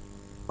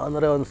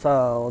 ಅಂದರೆ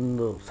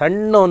ಒಂದು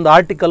ಸಣ್ಣ ಒಂದು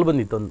ಆರ್ಟಿಕಲ್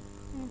ಬಂದಿತ್ತು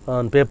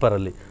ಒಂದು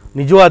ಪೇಪರಲ್ಲಿ,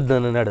 ನಿಜವಾದ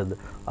ನಡೆದು.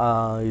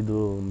 ಇದು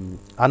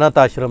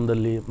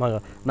ಅನಾಥಾಶ್ರಮದಲ್ಲಿ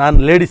ನಾನು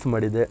ಲೇಡೀಸ್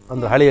ಮಾಡಿದ್ದೆ,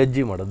 ಅಂದರೆ ಹಳೆ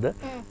ಅಜ್ಜಿ ಮಾಡಿದ್ದೆ,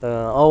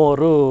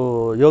 ಅವರು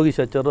ಯೋಗೀಶ್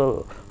ಅಚ್ಚರು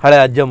ಹಳೆ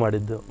ಅಜ್ಜ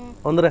ಮಾಡಿದ್ದು.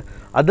 ಅಂದರೆ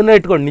ಅದನ್ನೇ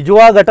ಇಟ್ಕೊಂಡು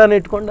ನಿಜವಾದ ಘಟನೆ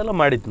ಇಟ್ಕೊಂಡೆಲ್ಲ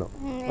ಮಾಡಿದ್ದು ನಾವು.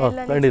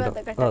 ಖಂಡಿತ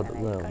ಹೌದು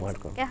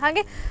ಮಾಡ್ಕೊಂಡು.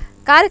 ಹಾಗೆ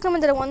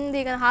ಕಾರ್ಯಕ್ರಮದಲ್ಲಿ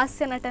ಒಂದೀಗ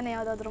ಹಾಸ್ಯ ನಟನೆ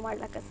ಯಾವುದಾದ್ರು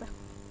ಮಾಡ್ಲಕ್ಕ ಸರ್?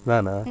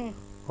 ನಾನು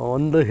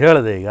ಒಂದು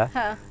ಹೇಳಿದೆ ಈಗ,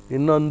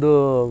 ಇನ್ನೊಂದು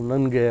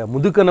ನನಗೆ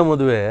ಮುದುಕನ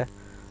ಮದುವೆ,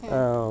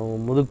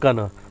 ಮುದುಕನ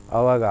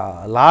ಆವಾಗ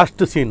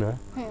ಲಾಸ್ಟ್ ಸೀನ್,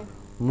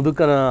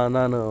 ಮುದುಕನ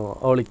ನಾನು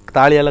ಅವಳಿಗೆ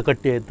ತಾಳಿ ಎಲ್ಲ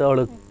ಕಟ್ಟಿ ಆಯ್ತು,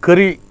 ಅವಳು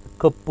ಕರಿ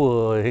ಕಪ್ಪು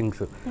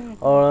ಹೆಂಗಸು,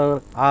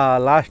 ಆ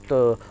ಲಾಸ್ಟ್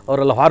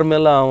ಅವರೆಲ್ಲ ಹೊರ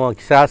ಮೇಲೆ ಅವ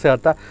ಶಾಸೆ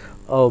ಆತ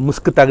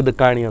ಮುಸ್ಕು ತೆಗ್ದು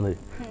ಕಾಣಿ ಅಂದ್ರಿ,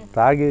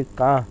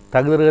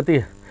 ತೆಗ್ದ್ರ ಗತಿ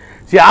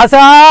ಶಾಸ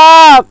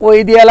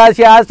ಕೊಯ್ದಿಯಲ್ಲ,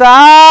 ಶಾಸ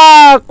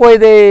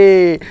ಕೊಯ್ದೆ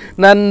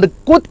ನಂದು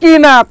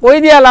ಕುತ್ಕಿನ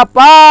ಕೊಯ್ದಿಯಲ್ಲಪ್ಪ,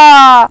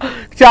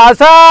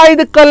 ಶಾಸ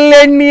ಇದು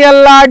ಕಲ್ಲೆಣ್ಣಿ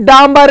ಅಲ್ಲ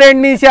ಡಾಂಬರ್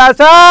ಎಣ್ಣಿ,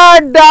 ಶಾಸ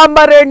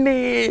ಡಾಂಬರ್ ಎಣ್ಣಿ,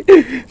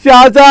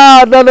 ಶಾಸ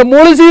ನಾನು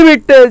ಮುಳಿಸಿ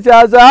ಬಿಟ್ಟೆ,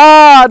 ಶಾಸ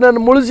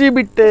ನಾನು ಮುಳಿಸಿ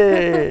ಬಿಟ್ಟೆ.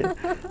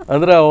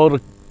 ಅಂದ್ರೆ ಅವ್ರು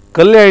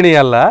ಕಲ್ಲೆಣ್ಣಿ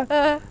ಅಲ್ಲ,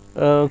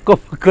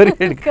 ಕರಿ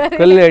ಎಣ್ಣೆ,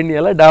 ಕಲ್ಲೆಣ್ಣೆ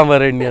ಅಲ್ಲ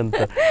ಡಾಂಬರ್ ಎಣ್ಣೆ ಅಂತ.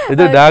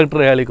 ಇದು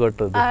ಡಾಕ್ಟರ್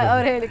ಹೇಳಿಕೊಟ್ಟದ್ದು,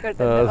 ಅವ್ರು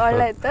ಹೇಳಿಕೊಟ್ಟದ್ದು.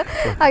 ಒಳ್ಳೆ ಇತ್ತು.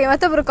 ಹಾಗೆ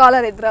ಮತ್ತೊಬ್ರು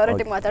ಕಾಲರ್ ಇದ್ರು,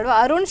 ಅವರೊಟ್ಟಿಗೆ ಮಾತಾಡುವ.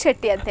 ಅರುಣ್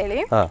ಶೆಟ್ಟಿ ಅಂತ ಹೇಳಿ.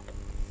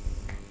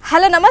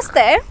 ಹಲೋ,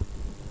 ನಮಸ್ತೆ.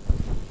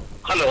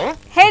 ಹಲೋ,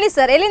 ಹೇಳಿ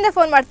ಸರ್, ಎಲ್ಲಿಂದ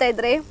ಫೋನ್ ಮಾಡ್ತಾ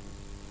ಇದ್ರಿ?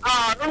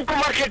 ಅರುಣ್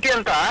ಕುಮಾರ್ ಶೆಟ್ಟಿ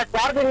ಅಂತ,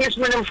 ಚಾರ್ಜ್ ಇಂಗ್ಲಿಷ್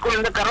ಮೀಡಿಯಂ ಸ್ಕೂಲ್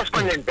ಇಂದ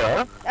ಕರೆಸ್ಪಾಂಡೆಂಟ್.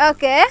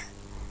 ಓಕೆ,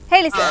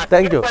 ಹೇಳಿ ಸರ್.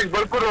 Thank you.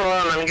 ಬಲ್ಕೂರು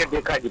ನನಗೆ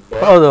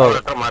ಬೇಕಾಗಿತ್ತು. ಹೌದು,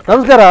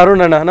 ನಮಸ್ಕಾರ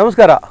ಅರುಣ್ ಅಣ್ಣ.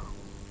 ನಮಸ್ಕಾರ.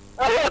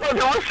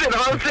 ನಮಸ್ತೆ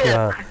ನಮಸ್ತೆ.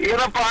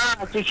 ಏನಪ್ಪ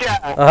ಶಿಷ್ಯ,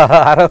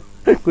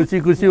 ಖುಷಿ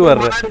ಖುಷಿ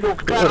ಬರ್ರ.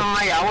 ಉಪಕಾರನ್ನ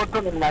ಯಾವತ್ತೂ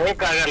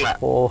ಮರೆಯಕ್ಕಾಗಲ್ಲ.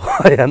 ಓ,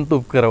 ಎಂತ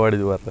ಉಪಕಾರ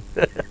ಮಾಡಿದ್ವಿ ಬರ್ರ.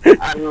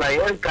 ಅಲ್ಲ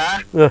ಹೇಳ್ಕ,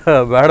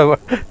 ಬೇಡ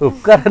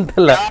ಉಪಕಾರ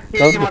ಅಂತಲ್ಲ,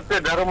 ಮತ್ತೆ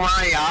ಧರ್ಮ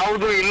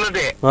ಯಾವುದು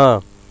ಇಲ್ಲದೆ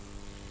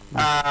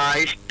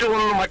ಇಷ್ಟು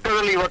ಒಂದು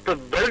ಮಟ್ಟದಲ್ಲಿ ಇವತ್ತು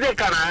ಬೆಳೆದೆ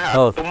ಕಾಣ,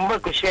 ತುಂಬಾ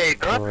ಖುಷಿ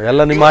ಆಯ್ತು.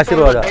 ಎಲ್ಲ ನಿಮ್ಮ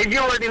ಆಶೀರ್ವಾದ.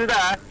 ದೈಜಿವರ್ಲ್ಡ್ ಇಂದ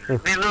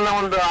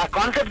ಒಂದು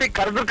ಕಾನ್ಸೆಪ್ಟ್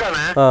ಕರೆದು ಕಾಣ,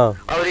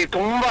 ಅವ್ರಿಗೆ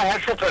ತುಂಬಾ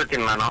ಹ್ಯಾಟ್ಸ್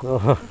ಹೇಳ್ತೀನಿ ನಾನು.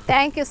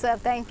 Thank you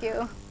sir, thank you.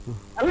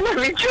 ಅಲ್ಲ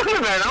ನಿಜವಾಗ್ಲು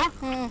ಮೇಡಮ್,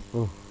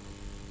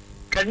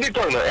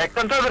 ಖಂಡಿತವಾಗ್ಲು.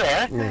 ಯಾಕಂತಂದ್ರೆ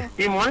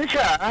ಈ ಮನುಷ್ಯ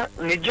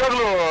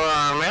ನಿಜವಾಗ್ಲು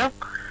ಮೇಡಮ್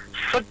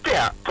ಸತ್ಯ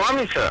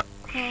ಪ್ರಾಮಿಸ್,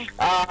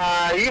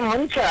 ಈ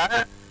ಮನುಷ್ಯ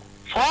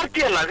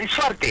ಸ್ವಾರ್ಥಿ ಅಲ್ಲ,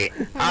 ನಿಸ್ವಾರ್ಥಿ.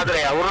 ಆದ್ರೆ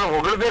ಅವ್ರನ್ನ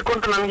ಹೊಗಳ್ಬೇಕು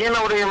ಅಂತ ನನ್ಗೇನು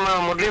ಅವ್ರಿಗೆ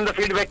ಮೊದ್ಲಿಂದ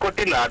ಫೀಡ್ಬ್ಯಾಕ್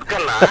ಕೊಟ್ಟಿಲ್ಲ,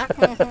 ಅದಕ್ಕಲ್ಲ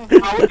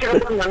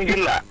ಅವಶ್ಯಕತೆ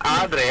ನನ್ಗಿಲ್ಲ.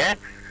 ಆದ್ರೆ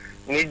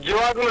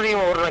ನಿಜವಾಗ್ಲೂ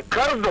ನೀವು ಅವ್ರನ್ನ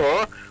ಕರೆದು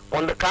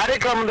ಒಂದು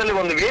ಕಾರ್ಯಕ್ರಮದಲ್ಲಿ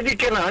ಒಂದು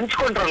ವೇದಿಕೆಯನ್ನ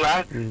ಹಂಚ್ಕೊಂಡ್ರಲ್ಲ,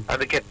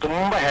 ಅದಕ್ಕೆ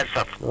ತುಂಬಾ ಹ್ಯಾಟ್ಸ್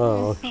ಆಫ್.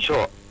 ಶೋ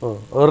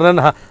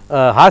ಅವ್ರನ್ನ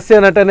ಹಾಸ್ಯ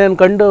ನಟನೆಯನ್ನು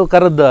ಕಂಡು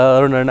ಕರೆದ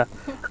ಅರುಣಣ್ಣ.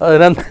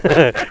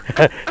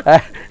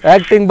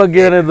 ಆಕ್ಟಿಂಗ್ ಬಗ್ಗೆ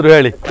ಏನಾದ್ರು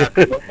ಹೇಳಿ.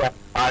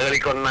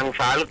 ಆಗಲಿಕ್ಕೊಂದು ನಂಗೆ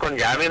ಸಾಲಕ್ಕೊಂದು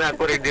ಜಾಮೀನ್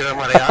ಹಾಕೋರಿದ್ದೀರ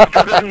ಮರ,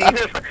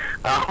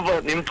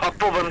 ನಿಮ್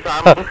ಪಪ್ಪ ಬಂದು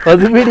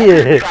ಅದು ಬಿಡಿ,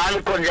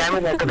 ಸಾಲಕ್ಕೊಂದು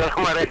ಜಾಮೀನ್ ಹಾಕಿದ್ರ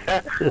ಮರ.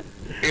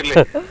 ಇರ್ಲಿ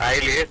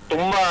ಇಲ್ಲಿ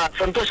ತುಂಬಾ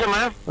ಸಂತೋಷ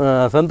ಮ್ಯಾಮ್.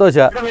 ಸಂತೋಷ.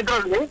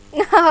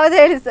 ಹೌದು,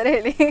 ಹೇಳಿ ಸರ್,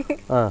 ಹೇಳಿ.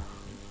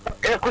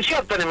 ಖುಷಿ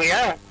ಆಗ್ತಾ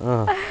ನಿಮಗೆ?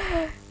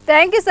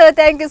 Thank you sir,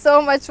 thank you so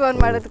much phone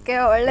ಮಾಡೋದಕ್ಕೆ.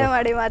 ಒಳ್ಳೆ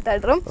ಮಾಡಿ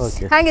ಮಾತಾಡ್ರು.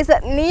 ಹಾಗೆ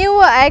ಸರ್, ನೀವು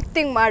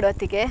ಆಕ್ಟಿಂಗ್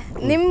ಮಾಡೋತ್ತಿಗೆ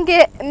ನಿಮ್ಗೆ,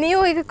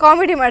 ನೀವು ಈಗ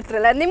ಕಾಮಿಡಿ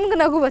ಮಾಡ್ತಿರಲ್ಲ, ನಿಮ್ಗೆ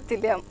ನಗು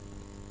ಗೊತ್ತಿಲ್ಲ,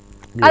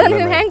 ಅದನ್ನ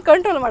ನೀವು ಹೆಂಗ್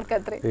ಕಂಟ್ರೋಲ್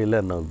ಮಾಡ್ಕತ್ರಿ? ಇಲ್ಲ,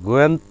 ನಗು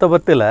ಅಂತ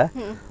ಗೊತ್ತಿಲ್ಲ.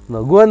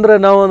 ನಗು ಅಂದ್ರೆ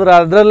ನಾವು ಅಂದ್ರೆ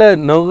ಅದ್ರಲ್ಲೇ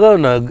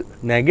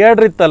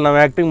ನೆಗೆಯಾಡ್ರಿತ್ತಲ್ಲ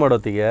ನಾವು ಆಕ್ಟಿಂಗ್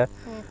ಮಾಡೋತ್ತಿಗೆ.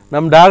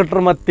 ನಮ್ಮ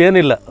ಡಾಕ್ಟ್ರ್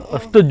ಮತ್ತೇನಿಲ್ಲ,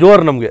 ಅಷ್ಟು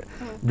ಜೋರು ನಮಗೆ,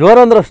 ಜೋರು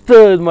ಅಂದ್ರೆ ಅಷ್ಟು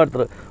ಇದು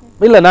ಮಾಡ್ತಾರೆ.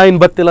 ಇಲ್ಲ ನಾ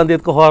ಇನ್ನು ಬತ್ತಿಲ್ಲ ಅಂತ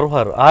ಎತ್ಕೊ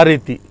ಹೊರ ಆ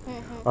ರೀತಿ.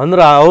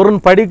 ಅಂದ್ರೆ ಅವ್ರನ್ನ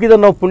ಪಡೀಕಿದ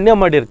ನಾವು ಪುಣ್ಯ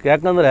ಮಾಡಿರ್ಕ.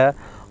 ಯಾಕಂದರೆ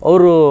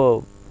ಅವರು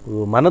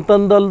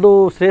ಮನತಂದಲ್ದು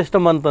ಶ್ರೇಷ್ಠ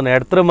ಮನ್ತನ,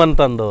 ಎಡ್ತರ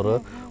ಮನ್ತಂದವರು,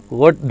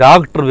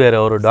 ಡಾಕ್ಟ್ರು ಬೇರೆ.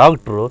 ಅವರು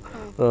ಡಾಕ್ಟ್ರು,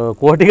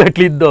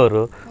 ಕೋಟಿಗಟ್ಲೆ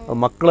ಇದ್ದವರು,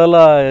 ಮಕ್ಕಳೆಲ್ಲ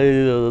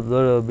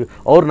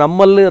ಅವ್ರು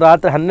ನಮ್ಮಲ್ಲಿ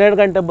ರಾತ್ರಿ 12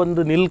 ಗಂಟೆ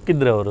ಬಂದು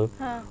ನಿಲ್ಕಿದ್ರೆ ಅವರು.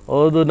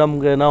 ಹೌದು,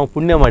 ನಮಗೆ ನಾವು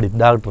ಪುಣ್ಯ ಮಾಡಿದ್ದು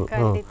ಡಾಕ್ಟ್ರು.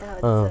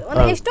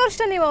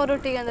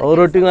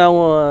 ಅವರೊಟ್ಟಿಗೆ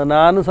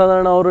ನಾನು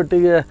ಸಾಧಾರಣ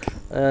ಅವರೊಟ್ಟಿಗೆ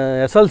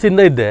SLC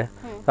ಇಂದ ಇದ್ದೆ.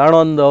 ಕಾರಣ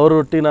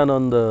ಅವರೊಟ್ಟಿಗೆ ನಾನು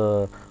ಒಂದು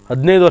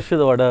 15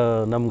 ವರ್ಷದ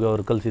ನಮ್ಗೆ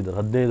ಅವ್ರು ಕಲಿಸಿದ್ರು,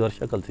 15 ವರ್ಷ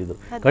ಕಲಿಸಿದ್ರು.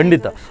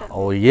 ಖಂಡಿತ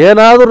ಅವು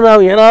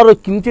ನಾವು ಏನಾದ್ರು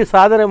ಕಿಂಚಿ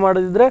ಸಾಧನೆ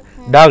ಮಾಡಿದ್ರೆ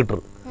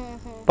ಡಾಕ್ಟ್ರು,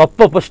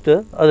 ಪಪ್ಪ ಫಸ್ಟ್,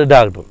 ಅದು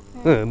ಡಾಕ್ಟ್ರು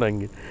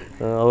ನನಗೆ.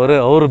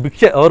 ಅವರು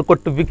ಭಿಕ್ಷೆ, ಅವ್ರು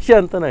ಕೊಟ್ಟು ಭಿಕ್ಷೆ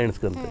ಅಂತ ನಾನು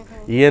ಎಣಿಸ್ಕೊಂತೆ.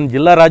 ಏನು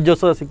ಜಿಲ್ಲಾ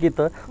ರಾಜ್ಯೋತ್ಸವ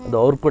ಸಿಕ್ಕಿತ್ತು, ಅದು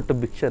ಅವ್ರು ಕೊಟ್ಟ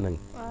ಭಿಕ್ಷೆ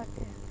ನಂಗೆ.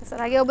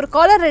 ಹಾಗೆ ಒಬ್ರು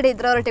ಕಾಲರ್ ರೆಡಿ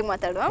ಇದ್ರು, ಅವರೊಟ್ಟಿಗೆ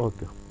ಮಾತಾಡುವ.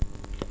 ಓಕೆ.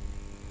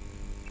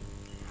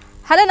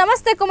 ಹಲೋ,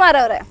 ನಮಸ್ತೆ ಕುಮಾರ್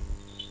ಅವರೇ.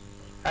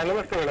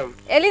 ನಮಸ್ತೆ ಮೇಡಮ್.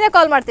 ಎಲ್ಲಿಂದ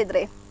ಕಾಲ್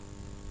ಮಾಡ್ತಿದ್ರಿ?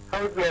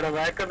 ಹೌದು ಮೇಡಮ್,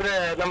 ಯಾಕಂದ್ರೆ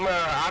ನಮ್ಮ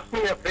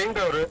ಆತ್ಮೀಯ ಫ್ರೆಂಡ್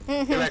ಅವರು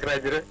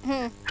ತಿಲಕ್ರಾಜರು.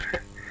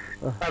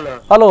 ಹಲೋ.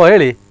 ಹಲೋ,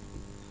 ಹೇಳಿ.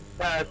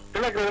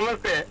 ತಿಲಕ್ರಾಜ್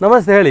ನಮಸ್ತೆ.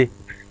 ನಮಸ್ತೆ, ಹೇಳಿ.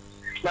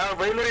 ನಾವು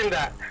ಬೈಲೂರಿಂದ.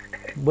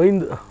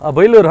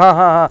 ಬೈಲೂರು? ಹಾ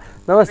ಹಾ ಹಾ,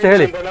 ನಮಸ್ತೆ,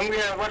 ಹೇಳಿ.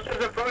 ನಮ್ಗೆ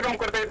ವರ್ಷದ ಪ್ರೋಗ್ರಾಮ್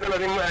ಕೊಡ್ತಾ ಇದ್ದಲ್ಲ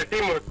ನಿಮ್ಮ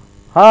ಟೀಮ್.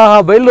 ಹಾಂ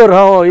ಬೈಲೂರು.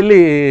 ಹಾಂ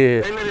ಇಲ್ಲಿ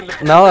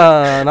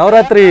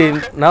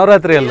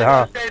ನವರಾತ್ರಿ ಅಲ್ಲ.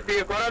 ಹಾಂ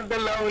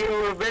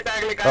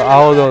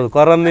ಹೌದೌದು,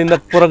 ಕೊರೋನಾದಿಂದ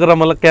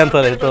ಪ್ರೋಗ್ರಾಮ್ ಎಲ್ಲ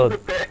ಕ್ಯಾನ್ಸಲ್ ಆಯ್ತು.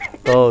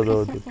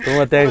 ಹೌದೌದು, ತುಂಬ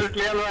ಥ್ಯಾಂಕ್ಸ್.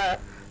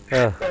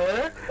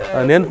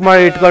 ನೆನ್ಪು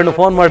ಮಾಡಿ ಇಟ್ಕೊಂಡು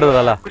ಫೋನ್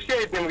ಮಾಡಿದ್ರಲ್ಲ.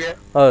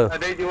 ಹೌದು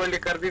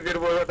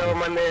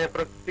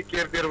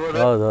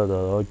ಹೌದೌದು,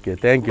 ಓಕೆ,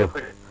 ಥ್ಯಾಂಕ್ ಯು.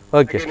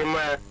 ಓಕೆ,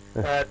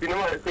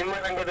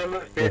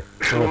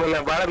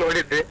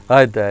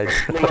 ಆಯ್ತು ಆಯ್ತು.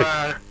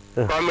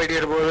 ಕಾಮಿಡಿ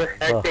ಇರ್ಬೋದು,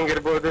 ಆಕ್ಟಿಂಗ್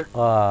ಇರ್ಬೋದು,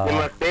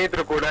 ನಿಮ್ಮ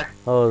ಸ್ನೇಹಿತರು ಕೂಡ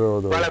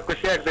ಹೌದೌದು ಬಹಳ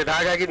ಖುಷಿ ಆಗ್ತದೆ.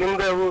 ಹಾಗಾಗಿ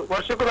ನಿಮ್ಗೆ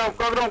ವರ್ಷಕ್ಕೂ ನಾವು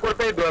ಪ್ರೋಗ್ರಾಮ್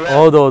ಕೊಡ್ತಾ ಇದ್ವಲ್ಲ.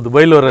 ಹೌದೌದು,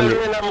 ಬೈಲೂರಲ್ಲಿ.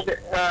 ನಮ್ಗೆ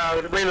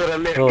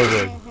ಬೈಲೂರಲ್ಲಿ.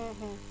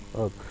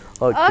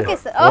 Okay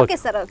sir, okay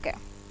sir, okay,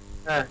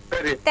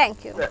 ಸರಿ,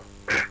 ಥ್ಯಾಂಕ್ ಯು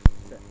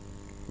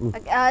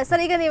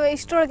ಸರ್. ಈಗ ನೀವು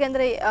ಇಷ್ಟರೊಳಗೆ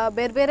ಅಂದ್ರೆ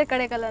ಬೇರೆ ಬೇರೆ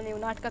ಕಡೆಗೆಲ್ಲ ನೀವು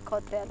ನಾಟಕಕ್ಕೆ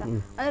ಹೋಗ್ತೀರಿ ಅಲ್ಲ,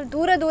 ಅಂದ್ರೆ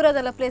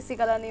ದೂರದೆಲ್ಲ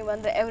ಪ್ಲೇಸಿಗೆಲ್ಲ ನೀವು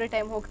ಅಂದ್ರೆ ಎವ್ರಿ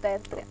ಟೈಮ್ ಹೋಗ್ತಾ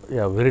ಇರ್ತೀರಿ?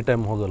 ಎವ್ರಿ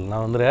ಟೈಮ್ ಹೋಗಲ್ಲ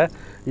ನಾವು. ಅಂದರೆ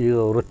ಈಗ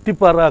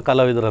ವೃತ್ತಿಪರ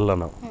ಕಲಾವಿದರಲ್ಲ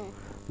ನಾವು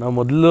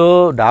ಮೊದಲು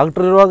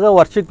ಡಾಕ್ಟ್ರ್ ಇರುವಾಗ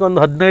ವರ್ಷಕ್ಕೆ ಒಂದು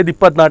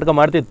 15-20 ನಾಟಕ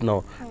ಮಾಡ್ತಿತ್ತು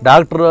ನಾವು.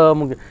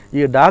 ಈ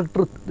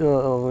ಡಾಕ್ಟ್ರ್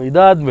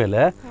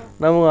ಇದಾದಮೇಲೆ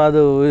ನಮಗೆ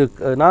ಅದು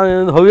ನಾವು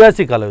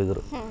ಹವ್ಯಾಸಿ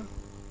ಕಲಾವಿದರು.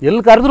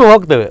 ಎಲ್ಲಿ ಕರೆದ್ರೂ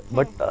ಹೋಗ್ತೇವೆ,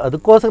 ಬಟ್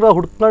ಅದಕ್ಕೋಸ್ಕರ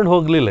ಹುಡ್ಕೊಂಡು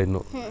ಹೋಗಲಿಲ್ಲ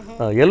ಇನ್ನು.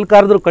 ಎಲ್ಲಿ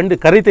ಕರೆದ್ರೂ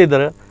ಕರಿತಾ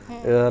ಇದ್ದಾರೆ.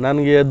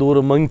 ನನಗೆ ದೂರ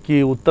ಮಂಕಿ,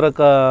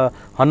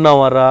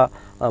 ಹೊನ್ನಾವರ,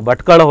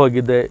 ಭಟ್ಕಳ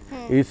ಹೋಗಿದ್ದೆ.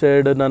 ಈ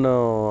ಸೈಡ್ ನಾನು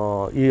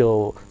ಈ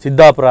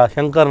ಸಿದ್ದಾಪುರ,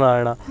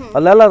 ಶಂಕರನಾರಾಯಣ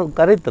ಅಲ್ಲೆಲ್ಲ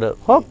ಕರೀತಾರೆ,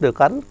 ಹೋಗ್ತೇವೆ.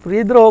 ಫ್ರೀ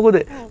ಇದ್ರೆ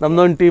ಹೋಗೋದೆ.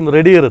 ನಮ್ದೊಂದು ಟೀಮ್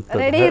ರೆಡಿ ಇರುತ್ತೆ.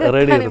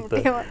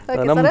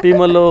 ನಮ್ಮ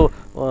ಟೀಮಲ್ಲೂ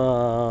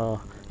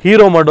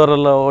ಹೀರೋ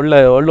ಮಾಡೋರೆಲ್ಲ ಒಳ್ಳೆ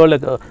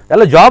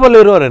ಎಲ್ಲ ಜಾಬಲ್ಲಿ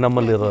ಇರೋರೆ.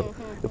 ನಮ್ಮಲ್ಲಿ ಇರೋರು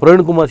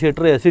Praveen Kumar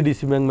Shetty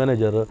SCDC bank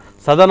manager,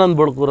 Sadanand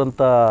ಬಳ್ಕೂರ್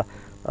ಅಂತ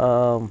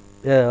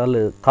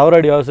ಅಲ್ಲಿ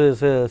ಕಾವರಾಡಿ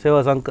ಸೇವಾ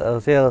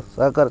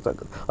ಸಹಕಾರ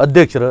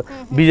ಅಧ್ಯಕ್ಷರು,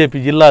 BJP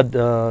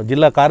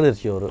ಜಿಲ್ಲಾ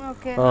ಕಾರ್ಯದರ್ಶಿ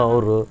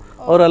ಅವರು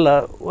ಅವರೆಲ್ಲ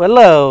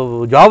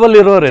ಜಾಬಲ್ಲಿ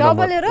ಇರೋರೆ.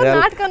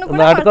 ನಾಟಕ.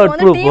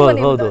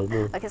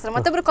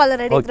 ಮತ್ತೊಬ್ರು ಕಾಲರ್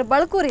ರೆಡಿ ಇದ್ರು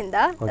ಬಳ್ಕೂರಿಂದ,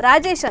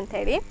 ರಾಜೇಶ್ ಅಂತ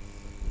ಹೇಳಿ.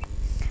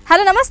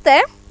 ಹಲೋ, ನಮಸ್ತೆ.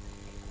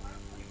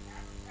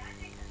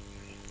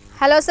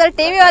 ಹಲೋ ಸರ್,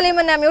 ಟಿವಿ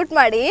ವಾಲ್ಯೂಮನ್ನ ಮ್ಯೂಟ್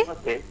ಮಾಡಿ.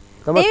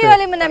 ಟಿವಿ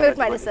ವಾಲ್ಯೂಮನ್ನ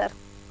ಮ್ಯೂಟ್ ಮಾಡಿ ಸರ್.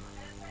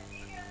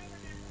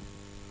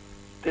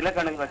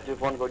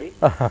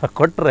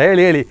 ಕೊಟ್ರೆ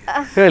ಹೇಳಿ.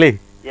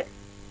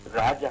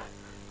 ರಾಜ.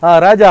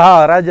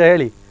 ರಾಜ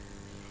ಹೇಳಿ.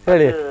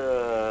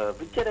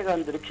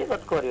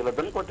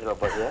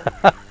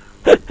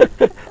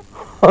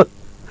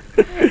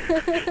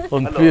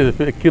 ಒಂದು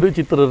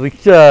ಕಿರುಚಿತ್ರ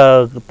ರಿಕ್ಷಾ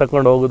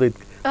ತಕೊಂಡು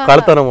ಹೋಗೋದೈತಿ,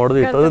 ಕಳ್ತನ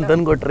ಮಾಡೋದೈತಿ, ಅದನ್ನ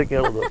ತಂದು ಕೊಟ್ರೆ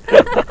ಕೇಳೋದು.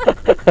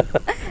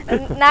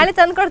 ನಾಳೆ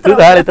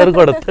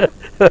ತಂದ್ಕೊಡುತ್ತೆ.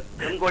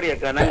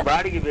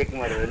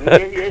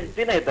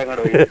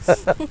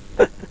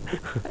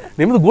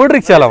 ನಿಮ್ದು ಗೂಡ್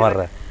ರಿಕ್ಷಾ ಅಲ್ಲ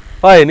ಮಾರ್ರೆ?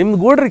 ನಿಮ್ದು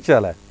ಗೂಡ್ ರಿಕ್ಷಾ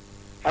ಅಲ್ಲ?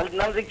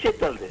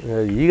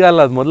 ಈಗ ಅಲ್ಲ,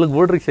 ಅದು ಮೊದಲು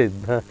ಗೂಡ್ ರಿಕ್ಷಾ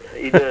ಇದ್ದು.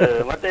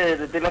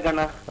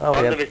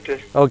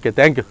 ಓಕೆ,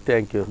 ಥ್ಯಾಂಕ್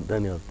ಯು,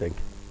 ಧನ್ಯವಾದ, ಥ್ಯಾಂಕ್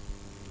ಯು.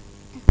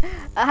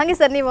 ಹಾಗೆ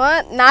ಸರ್, ನೀವು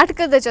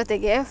ನಾಟಕದ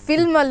ಜೊತೆಗೆ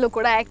ಫಿಲ್ಮ್ ಅಲ್ಲೂ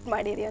ಕೂಡ ಆಕ್ಟ್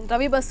ಮಾಡಿರಿ.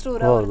 ರವಿ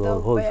ಬಸ್ರೂರ್ ಅವರದ್ದು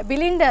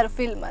ಬಿಲಿಂಡರ್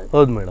ಫಿಲ್ಮ್ ಅಲ್ಲಿ.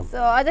 ಹೌದು ಮೇಡಮ್. ಸೊ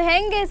ಅದು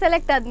ಹೆಂಗೆ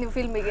ಸೆಲೆಕ್ಟ್ ಆದ್ ನೀವು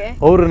ಫಿಲ್ಮಿಗೆ?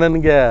 ಅವರು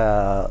ನನಗೆ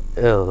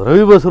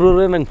ರವಿ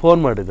ಬಸ್ರೂರೇ ನಂಗೆ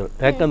ಫೋನ್ ಮಾಡಿದ್ರು.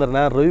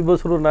 ಯಾಕಂದ್ರೆ ರವಿ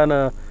ಬಸ್ರೂರ್ ನಾನು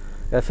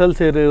SLC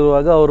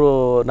ಇರುವಾಗ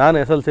ನಾನು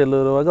SLC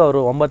ಇರುವಾಗ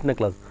ಅವರು 9ನೇ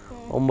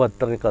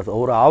ಕ್ಲಾಸ್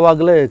ಅವರು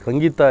ಆವಾಗಲೇ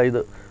ಸಂಗೀತ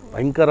ಇದು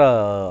ಭಯಂಕರ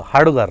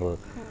ಹಾಡುಗಾರರು.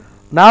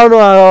 ನಾನು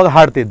ಆವಾಗ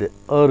ಹಾಡ್ತಿದ್ದೆ.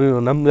 ಅವರು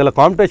ನಮಗೆಲ್ಲ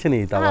ಕಾಂಪಿಟೇಷನ್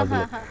ಇತ್ತು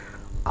ಆವಾಗಲೇ.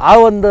 ಆ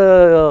ಒಂದು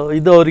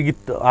ಇದು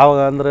ಅವ್ರಿಗಿತ್ತು ಆವಾಗ.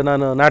 ಅಂದರೆ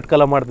ನಾನು ನಾಟಕ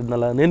ಎಲ್ಲ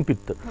ಮಾಡ್ತಿದ್ನಲ್ಲ,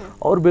 ನೆನಪಿತ್ತು.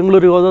 ಅವ್ರು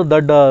ಬೆಂಗಳೂರಿಗೆ ಹೋದೋ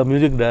ದೊಡ್ಡ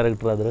ಮ್ಯೂಸಿಕ್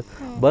ಡೈರೆಕ್ಟರ್ ಆದರು.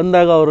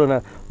 ಬಂದಾಗ ಅವರು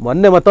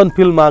ಮೊನ್ನೆ ಮತ್ತೊಂದು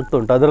ಫಿಲ್ಮ್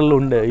ಆಗ್ತುಂಟು, ಅದರಲ್ಲೂ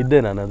ಇದ್ದೆ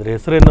ನಾನು. ಅದ್ರ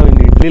ಹೆಸರೇನೋ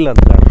ಇನ್ನು ಇಡ್ಲಿಲ್ಲ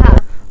ಅಂತ ಕಾಣುತ್ತೆ.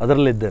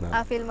 ಅದರಲ್ಲಿದ್ದೆ ನಾನು,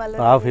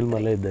 ಆ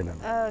ಫಿಲ್ಮಲ್ಲೇ ಇದ್ದೆ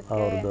ನಾನು.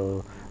 ಅವ್ರದ್ದು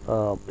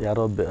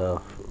ಯಾರೋ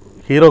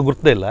ಹೀರೋ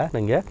ಗುರ್ತಿಲ್ಲ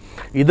ನನಗೆ.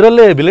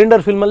 ಇದರಲ್ಲೇ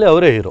ಬಿಲಿಂಡರ್ ಫಿಲ್ಮಲ್ಲಿ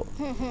ಅವರೇ ಹೀರೋ.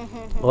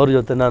 ಅವ್ರ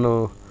ಜೊತೆ ನಾನು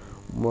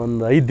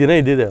ಒಂದು 5 ದಿನ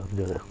ಇದ್ದಿದೆ ಅವ್ರ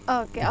ಜೊತೆ.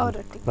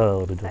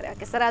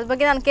 ಸರ್, ಅದ್ರ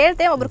ಬಗ್ಗೆ ನಾನು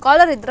ಕೇಳ್ತೆ. ಒಬ್ರು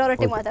ಕಾಲರ್ ಇದ್ರು,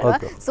 ಅವರೊಟ್ಟಿಗೆ ಮಾತಾಡುವ.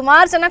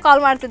 ಸುಮಾರು ಜನ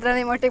ಕಾಲ್ ಮಾಡ್ತಿದ್ರ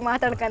ನಿಮ್ಮೊಟ್ಟಿಗೆ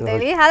ಮಾತಾಡ್ಕಂತ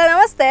ಹೇಳಿ. ಹಲೋ,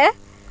 ನಮಸ್ತೆ.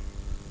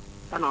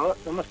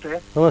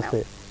 ನಮಸ್ತೆ.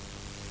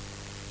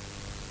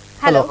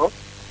 ಹಲೋ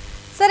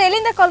ಸರ್,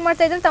 ಎಲ್ಲಿಂದ ಕಾಲ್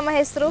ಮಾಡ್ತಾ ಇದ್ರು? ತಮ್ಮ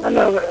ಹೆಸರು?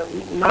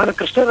 ನಾನು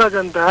ಕೃಷ್ಣರಾಜ್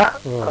ಅಂತ,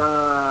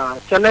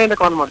 ಚೆನ್ನೈಯಿಂದ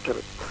ಕಾಲ್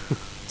ಮಾಡ್ತಾರೆ.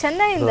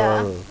 ಚೆನ್ನೈಯಿಂದ?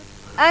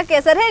 ಓಕೆ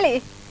ಸರ್, ಹೇಳಿ.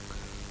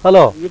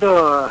 ಹಲೋ, ಇದು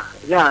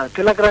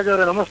ತಿಲಕರಾಜ್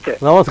ಅವರೇ, ನಮಸ್ತೆ.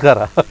 ನಮಸ್ಕಾರ.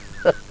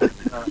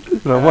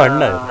 ನಮ್ಮ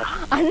ಅಣ್ಣ.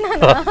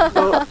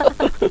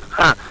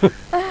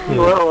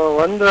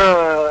 ಒಂದು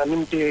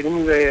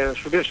ನಿಮ್ಗೆ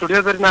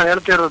ಸ್ಟುಡಿಯೋದಲ್ಲಿ ನಾನು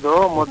ಹೇಳ್ತಾ ಇರೋದು,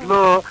 ಮೊದ್ಲು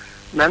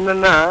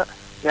ನನ್ನನ್ನ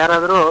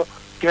ಯಾರಾದ್ರೂ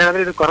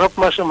ಕೇಳಿದ್ರೆ ಇದು ಕೊರಪ್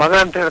ಮಾಸ್ಟರ್ ಮಗ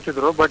ಅಂತ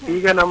ಹೇಳ್ತಿದ್ರು. ಬಟ್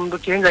ಈಗ ನಮ್ದು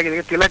ಚೇಂಜ್ ಆಗಿದೆ,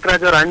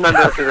 ತಿಲಕರಾಜ್ ಅವ್ರ ಅಣ್ಣ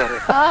ಅಂತ ಹೇಳ್ತಿದ್ದಾರೆ.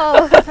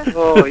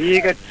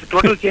 ಈಗ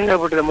ಟೋಟಲ್ ಚೇಂಜ್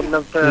ಆಗ್ಬಿಟ್ಟಿದೆ.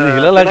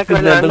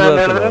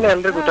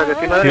 ಎಲ್ರಿಗೂ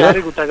ಗೊತ್ತಾಗುತ್ತೆ,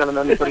 ಯಾರಿಗೂ ಗೊತ್ತಾಗಲ್ಲ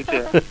ನನ್ನ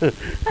ಪರಿಚಯ.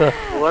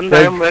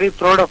 I am very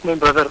proud of my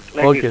brother.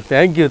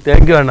 Thank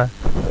you ಅಣ್ಣ.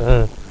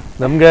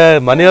 ನಮ್ಗೆ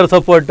ಮನೆಯವ್ರ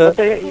ಸಪೋರ್ಟ್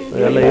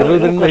ಎಲ್ಲ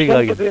ಇರೋದ್ರಿಂದ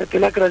ಹೀಗಾಗಿ.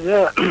 ತಿಲಕರಾಜ್,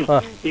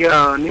 ಈಗ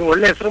ನೀವು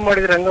ಒಳ್ಳೆ ಹೆಸರು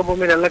ಮಾಡಿದ್ರೆ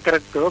ರಂಗಭೂಮಿ ಎಲ್ಲ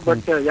correct.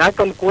 But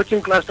ಯಾಕೊಂದು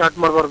coaching class start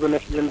ಮಾಡಬಾರ್ದು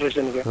ನೆಕ್ಸ್ಟ್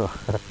ಜನರೇಷನ್ಗೆ?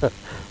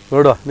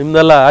 ನೋಡುವ,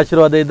 ನಿಮ್ದೆಲ್ಲ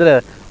ಆಶೀರ್ವಾದ ಇದ್ರೆ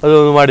ಅದು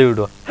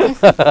ಮಾಡಿಬಿಡುವ.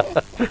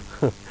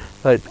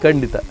 ಆಯ್ತು,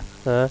 ಖಂಡಿತ.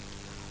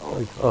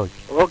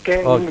 ಓಕೆ. ಓಕೆ,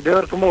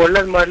 ದೇವ್ರು ತುಂಬಾ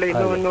ಒಳ್ಳೇದ್ ಮಾಡ್ಲಿ,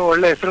 ಇನ್ನೂ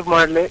ಒಳ್ಳೆ ಹೆಸರು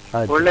ಮಾಡ್ಲಿ,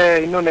 ಒಳ್ಳೆ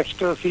ಇನ್ನು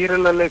ನೆಕ್ಸ್ಟ್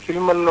ಸೀರಿಯಲ್ ಅಲ್ಲಿ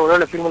ಫಿಲ್ಮ್ ಅಲ್ಲಿ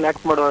ಒಳ್ಳೊಳ್ಳೆ ಫಿಲ್ಮ್ ಅಲ್ಲಿ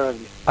ಆಕ್ಟ್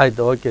ಮಾಡುವಾಗಲಿ.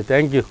 ಆಯ್ತು, ಓಕೆ,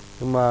 ಥ್ಯಾಂಕ್ ಯು,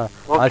 ನಿಮ್ಮ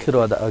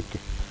ಆಶೀರ್ವಾದ. ಓಕೆ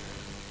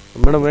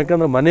ಮೇಡಮ್,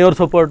 ಯಾಕಂದ್ರೆ ಮನೆಯವ್ರ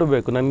ಸಪೋರ್ಟು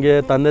ಬೇಕು ನನಗೆ,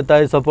 ತಂದೆ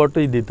ತಾಯಿ ಸಪೋರ್ಟು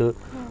ಇದ್ದಿತ್ತು,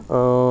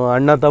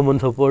 ಅಣ್ಣ ತಮ್ಮನ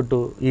ಸಪೋರ್ಟು,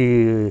 ಈ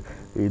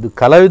ಇದು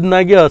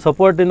ಕಲಾವಿದನಾಗಿ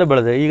ಸಪೋರ್ಟಿಂದ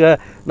ಬೆಳೆದೆ. ಈಗ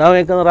ನಾವು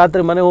ಯಾಕಂದ್ರೆ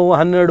ರಾತ್ರಿ ಮನೆಗೆ ಹೋಗುವ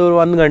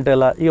 12-1 ಗಂಟೆ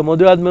ಅಲ್ಲ, ಈಗ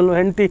ಮದುವೆ ಆದಮೇಲೆ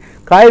ಹೆಂಡತಿ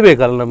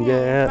ಕಾಯಬೇಕಲ್ಲ ನಮಗೆ,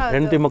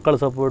 ಹೆಂಡತಿ ಮಕ್ಕಳ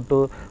ಸಪೋರ್ಟು,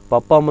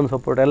 ಪಪ್ಪ ಅಮ್ಮನ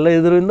ಸಪೋರ್ಟ್ ಎಲ್ಲ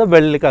ಇದರಿಂದ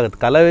ಬೆಳಲಿಕ್ಕಾಗತ್ತೆ.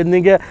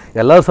 ಕಲಾವಿದನಿಗೆ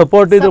ಎಲ್ಲ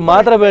ಸಪೋರ್ಟ್ ಇದ್ರೆ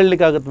ಮಾತ್ರ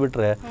ಬೆಳಲಿಕ್ಕಾಗತ್ತೆ,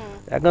 ಬಿಟ್ಟರೆ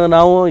ಯಾಕಂದ್ರೆ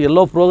ನಾವು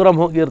ಎಲ್ಲೋ ಪ್ರೋಗ್ರಾಮ್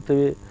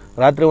ಹೋಗಿರ್ತೀವಿ,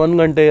 ರಾತ್ರಿ 1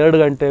 ಗಂಟೆ 2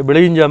 ಗಂಟೆ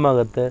ಬೆಳಗಿನ ಜಾಮ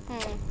ಆಗುತ್ತೆ,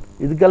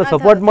 ಇದಕ್ಕೆಲ್ಲ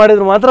ಸಪೋರ್ಟ್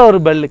ಮಾಡಿದ್ರೆ ಮಾತ್ರ ಅವ್ರು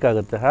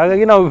ಬೆಳಲಿಕ್ಕಾಗುತ್ತೆ.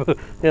 ಹಾಗಾಗಿ ನಾವು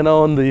ಏನೋ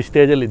ಒಂದು ಈ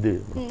ಸ್ಟೇಜಲ್ಲಿ ಇದ್ದೀವಿ.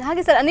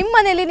 ಹಾಗೆ ಸರ್, ನಿಮ್ಮ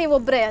ಮನೇಲಿ ನೀವು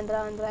ಒಬ್ಬರೇ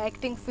ಅಂದ್ರೆ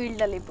ಆ್ಯಕ್ಟಿಂಗ್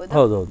ಫೀಲ್ಡಲ್ಲಿ ಇರ್ಬೋದು?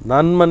 ಹೌದೌದು,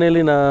 ನನ್ನ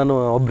ಮನೇಲಿ ನಾನು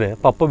ಒಬ್ಬರೇ,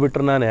 ಪಪ್ಪ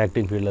ಬಿಟ್ಟರೆ ನಾನು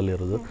ಆ್ಯಕ್ಟಿಂಗ್ ಫೀಲ್ಡಲ್ಲಿ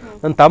ಇರೋದು.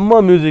 ನನ್ನ ತಮ್ಮ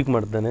ಮ್ಯೂಸಿಕ್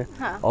ಮಾಡ್ತಾನೆ,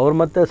 ಅವ್ರು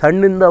ಮತ್ತೆ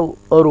ಸಣ್ಣಿಂದ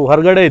ಅವರು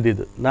ಹೊರಗಡೆ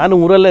ಇದ್ದಿದ್ದು, ನಾನು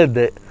ಊರಲ್ಲೇ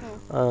ಇದ್ದೆ.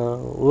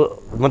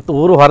 ಮತ್ತು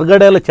ಊರು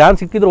ಹೊರಗಡೆ ಎಲ್ಲ ಚಾನ್ಸ್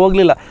ಸಿಕ್ಕಿದ್ರು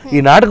ಹೋಗಲಿಲ್ಲ, ಈ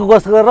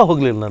ನಾಟಕಕ್ಕೋಸ್ಕರ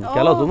ಹೋಗಲಿಲ್ಲ ನಾನು.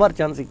 ಕೆಲವು ಸುಮಾರು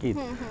ಚಾನ್ಸ್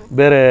ಸಿಕ್ಕಿದ್ದು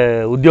ಬೇರೆ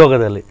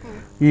ಉದ್ಯೋಗದಲ್ಲಿ.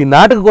 ಈ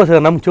ನಾಟಕಕ್ಕೋಸ್ಕರ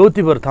ನಮ್ಗೆ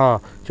ಚೌತಿ ಬರುತ್ತೆ,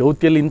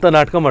 ಚೌತಿಯಲ್ಲಿ ಇಂಥ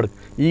ನಾಟಕ ಮಾಡಕ್ಕೆ,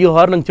 ಈಗ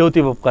ಹೊರ ನಂಗೆ ಚೌತಿ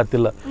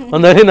ಬಪ್ಪಾತಿಲ್ಲ,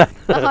 ಒಂದೇ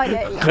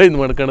ಕೈದು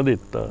ಮಾಡ್ಕೊಳ್ಳೋದು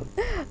ಇತ್ತು.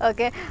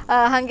 ಓಕೆ,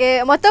 ಹಾಗೆ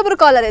ಮತ್ತೊಬ್ರು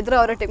ಕಾಲರ್ ಇದ್ರು,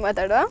 ಅವರೊಟ್ಟಿಗೆ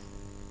ಮಾತಾಡುವ.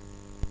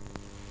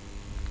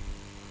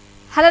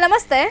 ಹಲೋ,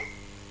 ನಮಸ್ತೆ.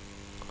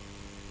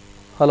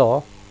 ಹಲೋ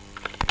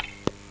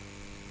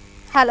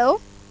ಹಲೋ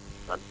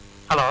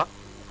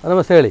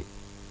ನಮಸ್ತೆ, ಹೇಳಿ.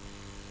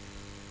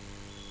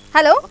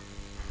 Hello,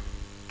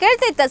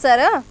 ಕೇಳ್ತಿತ್ತ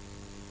sir?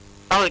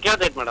 ಹೌದು,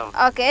 ಕೇಳ್ತೈತೆ ಮೇಡಮ್.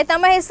 ಓಕೆ,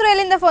 ತಮ್ಮ ಹೆಸರು,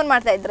 ಎಲ್ಲಿಂದ ಫೋನ್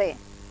ಮಾಡ್ತಾ ಇದ್ರಿ?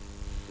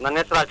 ನನ್ನ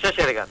ಹೆಸರು ಅಕ್ಷಯ್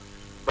ಶೇರಿಗಾರ್,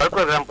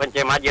 ಬಳ್ಕೂರು ಗ್ರಾಮ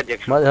ಪಂಚಾಯತ್ ಮಾಜಿ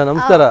ಅಧ್ಯಕ್ಷ.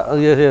 ನಮಸ್ಕಾರ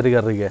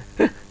ಶೇರಿಗಾರರಿಗೆ.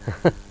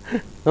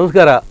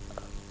 ನಮಸ್ಕಾರ.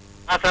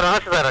 ಸರ್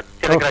ನಮಸ್ತೆ ಸರ್,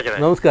 ತಿಲಕರಾಜ್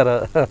ಅವರೇ. ನಮಸ್ಕಾರ.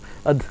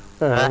 ಅದು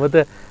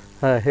ಮತ್ತೆ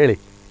ಹೇಳಿ.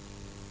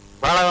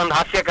 ಬಹಳ ಒಂದು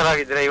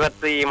ಹಾಸ್ಯಕರವಾಗಿದ್ರೆ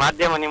ಇವತ್ತು ಈ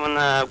ಮಾಧ್ಯಮ ನಿಮ್ಮನ್ನ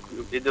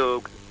ಇದು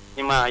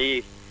ನಿಮ್ಮ ಈ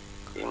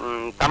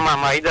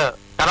ತಮ್ಮ ಇದು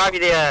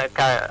ಕಲಾವಿದೆಯ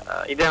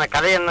ಇದನ್ನ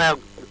ಕಲೆಯನ್ನ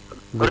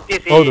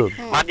ಗುರುತಿಸಿ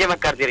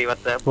ಮಾಧ್ಯಮಕ್ಕೆ ಕರ್ದಿರಿ,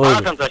 ಇವತ್ತು ಬಹಳ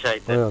ಸಂತೋಷ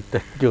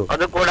ಆಯ್ತು.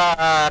 ಅದು ಕೂಡ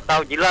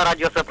ತಾವು ಜಿಲ್ಲಾ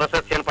ರಾಜ್ಯೋತ್ಸವ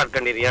ಪ್ರಶಸ್ತಿಯನ್ನು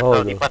ಪಡ್ಕೊಂಡಿರಿ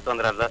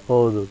 2021ರಲ್ಲಿ.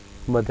 ಹೌದು,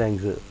 ತುಂಬಾ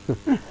ಥ್ಯಾಂಕ್ಸ್.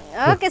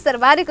 ಓಕೆ ಸರ್,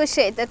 ಭಾರಿ ಖುಷಿ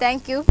ಆಯ್ತು,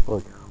 ಥ್ಯಾಂಕ್ ಯು.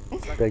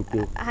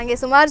 ಹಾಗೆ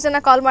ಸುಮಾರು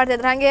ಜನ ಕಾಲ್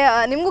ಮಾಡ್ತಿದ್ರು. ಹಾಗೆ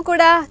ನಿಮಗೂ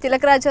ಕೂಡ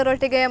ತಿಲಕರಾಜ್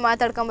ಅವರೊಟ್ಟಿಗೆ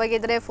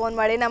ಮಾತಾಡ್ಕೊಂಬೋಗಿದ್ರೆ ಫೋನ್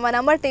ಮಾಡಿ, ನಮ್ಮ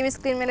ನಂಬರ್ ಟಿವಿ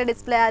ಸ್ಕ್ರೀನ್ ಮೇಲೆ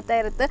ಡಿಸ್ಪ್ಲೇ ಆಗ್ತಾ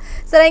ಇರುತ್ತೆ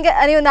ಸರ್. ಹಿಂಗೆ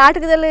ನೀವು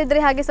ನಾಟಕದಲ್ಲೂ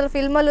ಇದ್ರಿ, ಹಾಗೆ ಸ್ವಲ್ಪ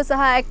ಫಿಲ್ಮಲ್ಲೂ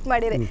ಸಹ ಆ್ಯಕ್ಟ್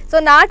ಮಾಡಿರಿ. ಸೊ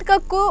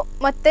ನಾಟಕಕ್ಕೂ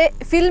ಮತ್ತು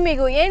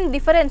ಫಿಲ್ಮಿಗೂ ಏನು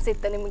ಡಿಫರೆನ್ಸ್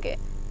ಇತ್ತು ನಿಮಗೆ?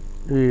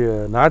 ಈ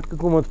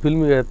ನಾಟಕಕ್ಕೂ ಮತ್ತು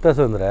ಫಿಲ್ಮಿಗೆ ವ್ಯತ್ಯಾಸ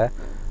ಅಂದರೆ,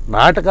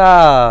 ನಾಟಕ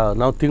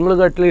ನಾವು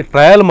ತಿಂಗಳುಗಟ್ಟಲೆ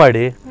ಟ್ರಯಲ್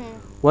ಮಾಡಿ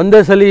ಒಂದೇ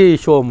ಸಲ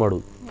ಶೋ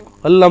ಮಾಡೋದು,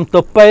 ಅಲ್ಲಿ ನಮ್ಮ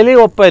ತಪ್ಪಾಯ್ಲಿ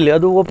ಒಪ್ಪಾಯ್ಲಿ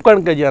ಅದು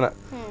ಒಪ್ಕೊಂಡ್ಕೆ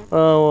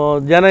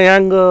ಜನ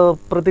ಹೆಂಗೆ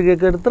ಪ್ರತಿಕ್ರಿಯೆ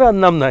ಕೊಡ್ತಾರೆ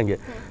ಅದು ನಮ್ದು. ಹಾಗೆ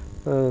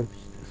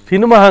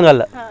ಸಿನಿಮಾ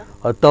ಹಂಗಲ್ಲ,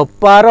 ಅದು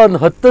ತಪ್ಪಾರ ಒಂದು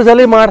 10 ಸಲ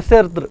ಮಾಡಿಸ್ತಾ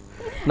ಇರ್ತಾರೆ.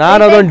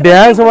 ನಾನು ಅದೊಂದು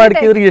ಡ್ಯಾನ್ಸ್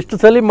ಮಾಡ್ಕಿದ್ರೆ ಎಷ್ಟು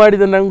ಸಲ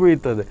ಮಾಡಿದೆ ನಂಗೂ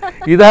ಇರ್ತದೆ.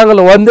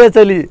 ಇದಾಗಲ್ಲ, ಒಂದೇ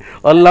ಸಲ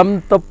ಅಲ್ಲಿ ನಮ್ಮ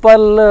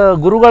ತಪ್ಪಲ್ಲ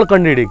ಗುರುಗಳು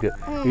ಕಂಡು ಹಿಡಿಕೆ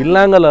ಇಲ್ಲ,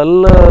 ಹಂಗಲ್ಲ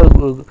ಅಲ್ಲ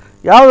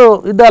ಯಾವುದು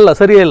ಇದಲ್ಲ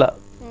ಸರಿಯಿಲ್ಲ,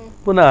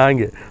 ಪುನಃ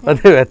ಹಾಗೆ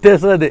ಅದೇ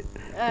ವ್ಯತ್ಯಾಸ ಅದೇ.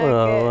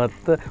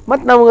 ಮತ್ತು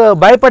ನಮ್ಗೆ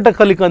ಬಾಯ್ಪಾಠ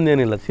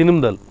ಕಲಿಕಂದೇನಿಲ್ಲ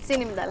ಸಿನಿಮಾದಲ್ಲಿ,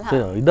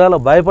 ಇದಲ್ಲ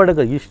ಬಾಯ್ಪಾಠ.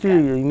 ಇಷ್ಟು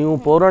ನೀವು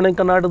ಪೌರಾಣಿಕ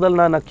ನಾಟಕದಲ್ಲಿ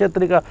ನಾನು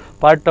ನಕ್ಷತ್ರಿಕ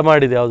ಪಾಠ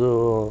ಮಾಡಿದೆ, ಯಾವುದು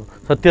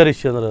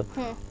ಸತ್ಯಹರಿಶ್ಚಂದ್ರ,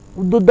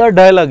 ಉದ್ದುದ್ದ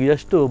ಡೈಲಾಗ್,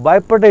 ಎಷ್ಟು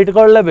ಬಾಯ್ಪಾಠ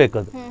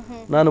ಇಟ್ಕೊಳ್ಳೇಬೇಕದು.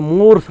 ನಾನು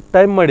 3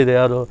 ಟೈಮ್ ಮಾಡಿದೆ,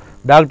 ಯಾರು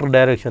ಡಾಕ್ಟರ್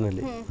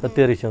ಡೈರೆಕ್ಷನಲ್ಲಿ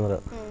ಸತ್ಯಹರಿಶ್ಚಂದ್ರ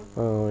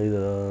ಇದು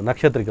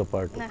ನಕ್ಷತ್ರಿಕ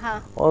ಪಾಠ.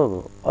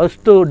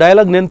 ಅಷ್ಟು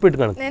ಡೈಲಾಗ್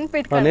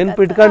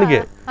ನೆನ್ಪಿಟ್ಕೊಂಡ್ಗೆ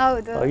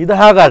ಇದು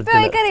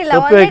ಹಾಗಾಗ್ತದೆ,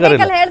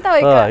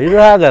 ಇದು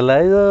ಹಾಗಲ್ಲ,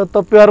 ಇದು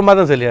ತಪ್ಪಿಯವ್ರ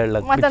ಮನಸ್ಸಲ್ಲಿ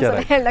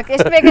ಹೇಳಕ್.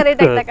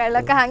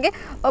 ಹಾಗೆ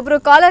ಒಬ್ರು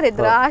ಕಾಲರ್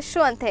ಇದ್ರು,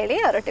 ಆಶು ಅಂತ ಹೇಳಿ,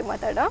 ಅವರೊಟ್ಟಿಗೆ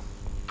ಮಾತಾಡೋ.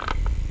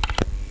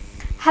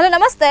 ಹಲೋ,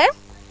 ನಮಸ್ತೆ.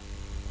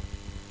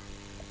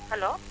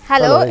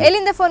 ಹಲೋ,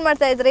 ಎಲ್ಲಿಂದ ಫೋನ್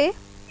ಮಾಡ್ತಾ ಇದ್ರಿ?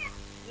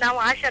 ನಾವು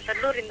ಆಶಾ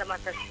ತಲ್ಲೂರಿಂದ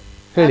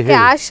ಮಾತಾಡ್ತೀವಿ.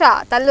 ಆಶಾ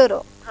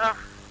ತಲ್ಲೂರು,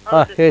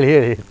 ಹೇಳಿ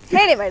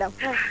ಹೇಳಿ ಮೇಡಮ್.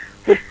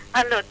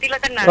 ಹಲೋ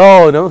ತಿಲಕಣ್ಣ. ಓ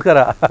ನಮಸ್ಕಾರ.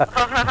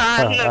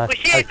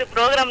 ಖುಷಿ ಆಯ್ತು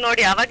ಪ್ರೋಗ್ರಾಮ್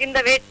ನೋಡಿ, ಅವಾಗಿಂದ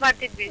ವೇಟ್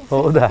ಮಾಡ್ತಿದ್ವಿ.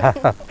 ಹೌದಾ?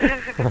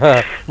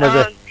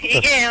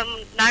 ಹೀಗೆ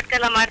ನಾಟಕ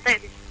ಎಲ್ಲ ಮಾಡ್ತಾ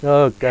ಇದ್ವಿ.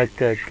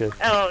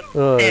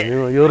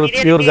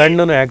 ಇವ್ರ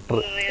ಗಂಡನು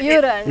ಆಕ್ಟರ್,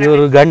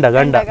 ಇವ್ರ ಗಂಡ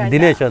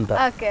ದಿನೇಶ್ ಅಂತ,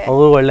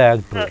 ಅವರು ಒಳ್ಳೆ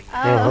ಆಕ್ಟರ್.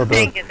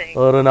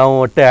 ಅವರು ನಾವು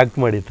ಒಟ್ಟೆ ಆಕ್ಟ್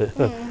ಮಾಡಿತ್ತು.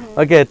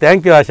 ಓಕೆ,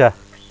 ಥ್ಯಾಂಕ್ ಯು ಆಶಾ.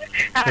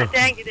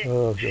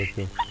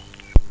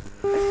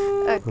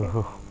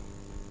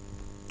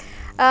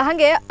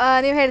 ಹಾಗೆ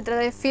ನೀವು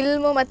ಹೇಳ್ತಿದ್ರೆ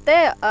ಫಿಲ್ಮು ಮತ್ತೆ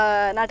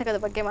ನಾಟಕದ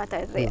ಬಗ್ಗೆ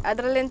ಮಾತಾಡಿದ್ರಿ.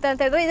 ಅದರಲ್ಲಿ ಎಂತ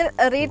ಅಂತ ಹೇಳಿದ್ರೆ ಇದ್ರ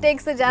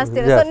ರೀಟೇಕ್ಸ್ ಜಾಸ್ತಿ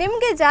ಇದೆ. ಸೊ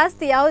ನಿಮ್ಗೆ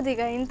ಜಾಸ್ತಿ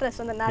ಯಾವ್ದೀಗ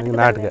ಇಂಟ್ರೆಸ್ಟ್ ಅಂದ್ರೆ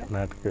ನಾಟಕ?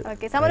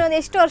 ಓಕೆ, ಸಾಮಾನ್ಯ ಒಂದು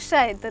ಎಷ್ಟು ವರ್ಷ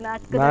ಆಯ್ತು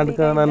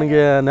ನಾಟಕ?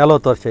 ನನಗೆ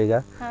 40 ವರ್ಷ. ಈಗ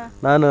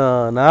ನಾನು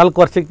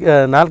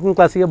 4ನೇ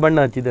ಕ್ಲಾಸಿಗೆ ಬಣ್ಣ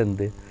ಹಚ್ಚಿದೆ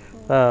ಅಂತೆ.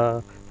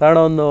 ಕಾರಣ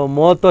ಒಂದು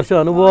 30 ವರ್ಷ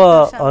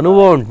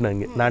ಅನುಭವ ಉಂಟು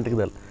ನನಗೆ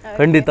ನಾಟಕದಲ್ಲಿ.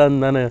 ಖಂಡಿತ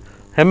ನಾನು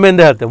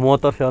ಹೆಮ್ಮೆಂದೇ ಹೇಳ್ತೆ,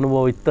 30 ವರ್ಷ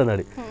ಅನುಭವ ಇತ್ತು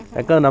ನಡಿ.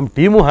 ಯಾಕಂದ್ರೆ ನಮ್ಮ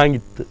ಟೀಮು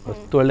ಹಾಗಿತ್ತು,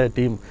 ಅಷ್ಟು ಒಳ್ಳೆ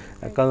ಟೀಮ್.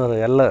 ಯಾಕಂದ್ರೆ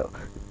ಎಲ್ಲ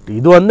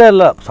ಇದು ಒಂದೇ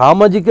ಅಲ್ಲ,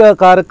 ಸಾಮಾಜಿಕ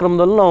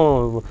ಕಾರ್ಯಕ್ರಮದಲ್ಲೂ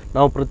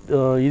ನಾವು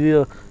ಇದು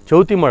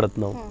ಚೌತಿ ಮಾಡುತ್ತೆ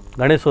ನಾವು,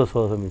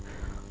 ಗಣೇಶೋತ್ಸವ ಸಮಯ.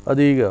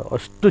 ಅದೀಗ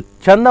ಅಷ್ಟು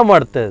ಚೆಂದ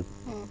ಮಾಡ್ತೇವೆ,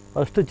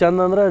 ಅಷ್ಟು ಚೆಂದ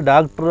ಅಂದರೆ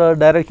ಡಾಕ್ಟ್ರ್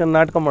ಡೈರೆಕ್ಷನ್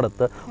ನಾಟಕ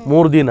ಮಾಡುತ್ತೆ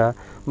 3 ದಿನ.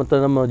 ಮತ್ತು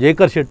ನಮ್ಮ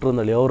ಜೇಕರ್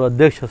ಶೆಟ್ರನಲ್ಲಿ ಅವರು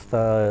ಅಧ್ಯಕ್ಷ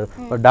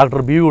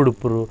ಡಾಕ್ಟರ್ ಬಿ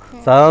ಉಡುಪರು,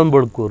 ಸದಾನಂದ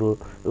ಬಡ್ಕೂರು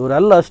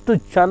ಇವರೆಲ್ಲ ಅಷ್ಟು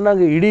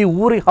ಚೆನ್ನಾಗಿ ಇಡೀ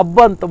ಊರಿಗೆ ಹಬ್ಬ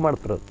ಅಂತ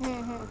ಮಾಡ್ತಾರೆ.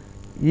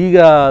 ಈಗ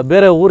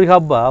ಬೇರೆ ಊರಿಗೆ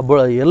ಹಬ್ಬ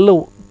ಎಲ್ಲ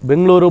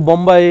ಬೆಂಗಳೂರು,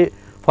 ಬೊಂಬಾಯಿ,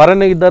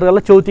 ಫಾರಿನಾಗ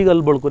ಇದ್ದಾರೆಲ್ಲ ಚೌತಿಗೆ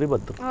ಅಲ್ಲಿ ಬಳ್ಕೂರಿ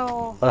ಬರ್ತಾರೆ,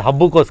 ಅದು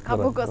ಹಬ್ಬಕ್ಕೋಸ್ಕರ.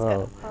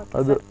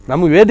 ಅದು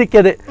ನಮ್ಗೆ ವೇದಿಕೆ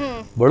ಅದೇ,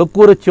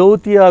 ಬಳ್ಕೂರು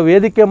ಚೌತಿಯ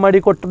ವೇದಿಕೆ ಮಾಡಿ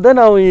ಕೊಟ್ಟದ್ದೇ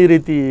ನಾವು ಈ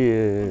ರೀತಿ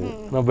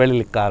ನಾವು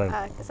ಬೆಳಿಲಿಕ್ಕೆ ಕಾರಣ.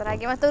 ಸರ್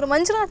ಹಾಗೆ ಮತ್ತವರು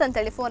ಮಂಜುನಾಥ್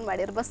ಅಂತೇಳಿ ಫೋನ್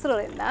ಮಾಡಿದ್ರು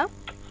ಬಸ್ರೂರಿಂದ.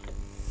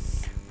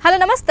 ಹಲೋ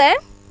ನಮಸ್ತೆ.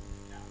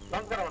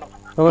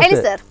 ಹೇಳಿ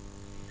ಸರ್.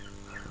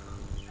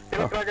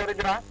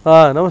 ಹಾ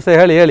ನಮಸ್ತೆ,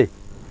 ಹೇಳಿ ಹೇಳಿ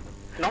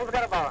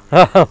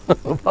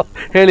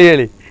ಹೇಳಿ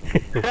ಹೇಳಿ.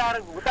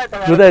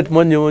 ಗೊತ್ತಾಯ್ತು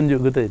ಮಂಜು, ಮಂಜು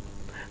ಗೊತ್ತಾಯ್ತು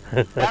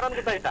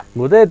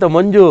ಗೊತ್ತಾಯ್ತು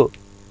ಮಂಜು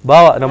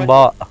ಭಾವ, ನಮ್ಮ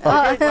ಭಾವ.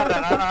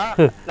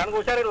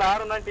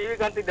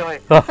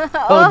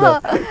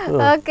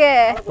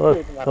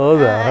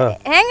 ಹೌದಾ,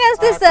 ಹೆಂಗ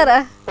ಅನ್ಸ್ತಿ ಸರ್?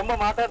 ತುಂಬಾ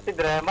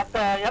ಮಾತಾಡ್ತಿದ್ರೆ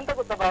ಮತ್ತೆ ಎಂತ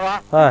ಗೊತ್ತಾ ಭಾವ?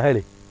 ಹಾ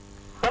ಹೇಳಿ.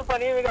 ಸ್ವಲ್ಪ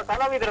ನೀವೀಗ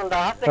ಕಲಾವಿದ್ರಲ್ದ,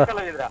 ಹಾಸ್ಯ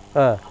ಕಲಾವಿದ್ರ,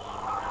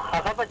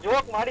 ಸ್ವಲ್ಪ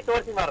ಜೋಕ್ ಮಾಡಿ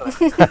ತೋರಿಸಿ ಮಾಡ್ರ.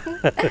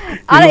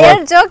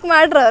 ಜೋಕ್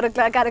ಮಾಡ್ರ ಅವರು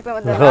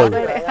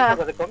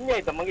ಕಾರ್ಯಕ್ರಮದಲ್ಲಿ. ಕಮ್ಮಿ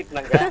ಆಯ್ತಾ ಮುಗಿತ್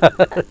ನಂಗೆ.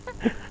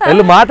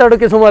 ಎಲ್ಲ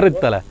ಮಾತಾಡೋಕೆ ಸುಮಾರು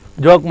ಇತ್ತಲ್ಲ,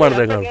 ಜೋಕ್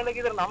ಮಾಡ್ದಾಗ.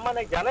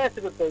 ನಮ್ಮನೆ ಜನ ಎಷ್ಟು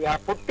ಗೊತ್ತು, ಈಗ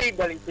ಪುಟ್ಟಿ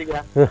ಇದ್ದಾಳೆ ಈಚೀಗ,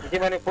 ಈ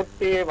ಮನೆ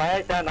ಪುಟ್ಟಿ,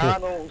 ಮಹೇಶ,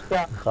 ನಾನು,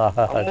 ಉಷಾ,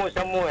 ಅಮ್ಮು,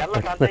 ಶಮ್ಮು ಎಲ್ಲ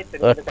ಕಾಣ್ತಾ ಇತ್ತು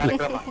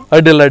ಕಾರ್ಯಕ್ರಮ.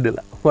 ಅಡ್ಡಿಲ್ಲ ಅಡ್ಡಿಲ್ಲ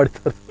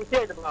ಮಾಡ್ತಾರೆ.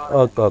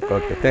 Okay okay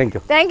okay, thank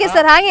you. Thank you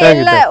sir. ಹಾಗೆ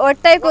ಎಲ್ಲ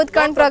ಒಟ್ಟಾಗಿ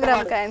ಕೂತ್ಕೊಂಡು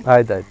ಪ್ರೋಗ್ರಾಮ್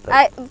ಆಯ್ತು ಆಯ್ತು.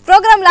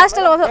 ಪ್ರೋಗ್ರಾಮ್ ಲಾಸ್ಟ್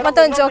ಅಲ್ಲಿ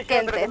ಮತ್ತೊಂದು ಜೋಕ್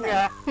ಅಂತ.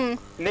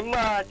 ನಿಮ್ಮ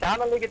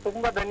ಚಾನಲ್ಗೆ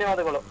ತುಂಬಾ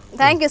ಧನ್ಯವಾದಗಳು.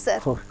 Thank you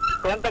sir.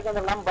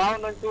 ಎಂತಕ್ಕಂದ್ರೆ ನಮ್ಮ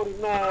ಭಾವನ ಒಂಚೂರು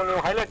ಇನ್ನೂ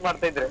ನೀವು ಹೈಲೈಟ್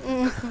ಮಾಡ್ತಾ ಇದ್ರೆ.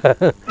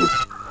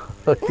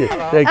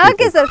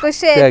 ಓಕೆ ಸರ್,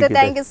 ಖುಷಿ ಆಯ್ತು.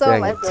 Thank you so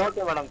much.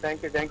 Okay madam,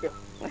 thank you thank you.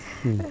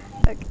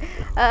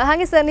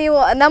 ಹಾಗೆ ಸರ್, ನೀವು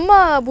ನಮ್ಮ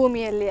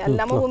ಭೂಮಿಯಲ್ಲಿ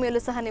ನಮ್ಮ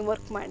ಭೂಮಿಯಲ್ಲೂ ಸಹ ನೀವು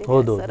ವರ್ಕ್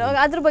ಮಾಡಿದ್ದೀರಿ ಸರ್,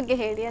 ಅದ್ರ ಬಗ್ಗೆ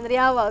ಹೇಳಿ. ಅಂದ್ರೆ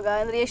ಯಾವಾಗ,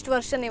 ಅಂದ್ರೆ ಎಷ್ಟು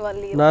ವರ್ಷ ನೀವು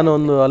ಅಲ್ಲಿ? ನಾನು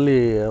ಒಂದು ಅಲ್ಲಿ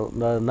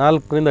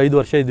 4 ರಿಂದ 5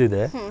 ವರ್ಷ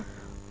ಇದ್ದಿದ್ದೆ.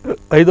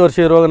 5 ವರ್ಷ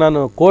ಇರುವಾಗ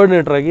ನಾನು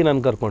ಕೋಆರ್ಡಿನೇಟರ್ ಆಗಿ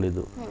ನಾನು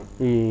ಕರ್ಕೊಂಡಿದ್ದು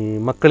ಈ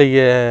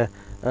ಮಕ್ಕಳಿಗೆ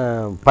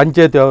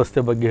ಪಂಚಾಯತ್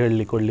ವ್ಯವಸ್ಥೆ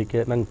ಬಗ್ಗೆ ಕೊಡಲಿಕ್ಕೆ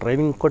ನಂಗೆ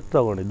ಟ್ರೈನಿಂಗ್ ಕೊಟ್ಟು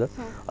ತಗೊಂಡಿದ್ದು.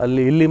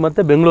 ಅಲ್ಲಿ ಇಲ್ಲಿ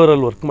ಮತ್ತು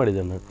ಬೆಂಗಳೂರಲ್ಲಿ ವರ್ಕ್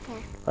ಮಾಡಿದ್ದೆ ನಾನು.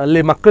 ಅಲ್ಲಿ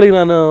ಮಕ್ಕಳಿಗೆ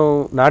ನಾನು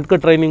ನಾಟಕ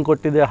ಟ್ರೈನಿಂಗ್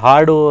ಕೊಟ್ಟಿದ್ದೆ,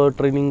 ಹಾಡು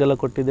ಟ್ರೈನಿಂಗ್ ಎಲ್ಲ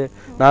ಕೊಟ್ಟಿದ್ದೆ.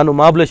 ನಾನು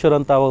ಮಹಾಬಲೇಶ್ವರ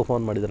ಅಂತ ಆವಾಗ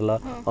ಫೋನ್ ಮಾಡಿದ್ರಲ್ಲ,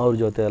 ಅವ್ರ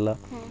ಜೊತೆ ಎಲ್ಲ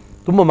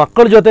ತುಂಬ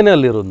ಮಕ್ಕಳ ಜೊತೆನೇ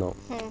ಅಲ್ಲಿರೋದು ನಾವು.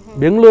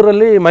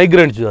 ಬೆಂಗಳೂರಲ್ಲಿ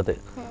ಮೈಗ್ರೆಂಟ್ಸ್ ಜೊತೆ,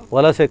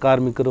 ವಲಸೆ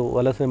ಕಾರ್ಮಿಕರು,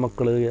 ವಲಸೆ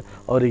ಮಕ್ಕಳಿಗೆ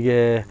ಅವರಿಗೆ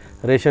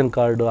ರೇಷನ್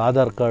ಕಾರ್ಡು,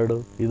 ಆಧಾರ್ ಕಾರ್ಡು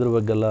ಇದ್ರ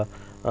ಬಗ್ಗೆಲ್ಲ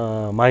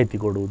ಮಾಹಿತಿ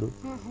ಕೊಡುವುದು.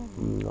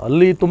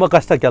 ಅಲ್ಲಿ ತುಂಬ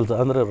ಕಷ್ಟ ಕೆಲಸ,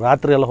 ಅಂದರೆ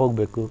ರಾತ್ರಿ ಎಲ್ಲ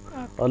ಹೋಗಬೇಕು.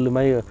 ಅಲ್ಲಿ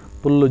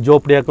ಫುಲ್ಲು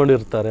ಜೋಪಡಿ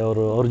ಹಾಕೊಂಡಿರ್ತಾರೆ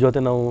ಅವರು, ಅವ್ರ ಜೊತೆ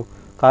ನಾವು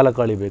ಕಾಲ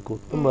ಕಳಿಬೇಕು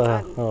ತುಂಬ.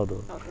 ಹೌದು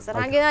ಸರ್.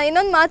 ಹಾಗೆ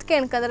ಇನ್ನೊಂದು ಮಾತು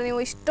ಕೇಳ್ಕಂದ್ರೆ, ನೀವು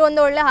ಇಷ್ಟೊಂದು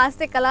ಒಳ್ಳೆ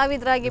ಹಾಸ್ಯ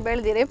ಕಲಾವಿದರಾಗಿ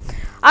ಬೆಳೆದಿರಿ,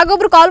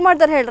 ಆಗೊಬ್ರು ಕಾಲ್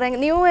ಮಾಡ್ತಾರೆ ಹೇಳ್ರಿ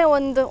ನೀವೇ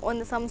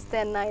ಒಂದು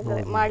ಸಂಸ್ಥೆಯನ್ನ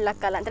ಇದ್ರೆ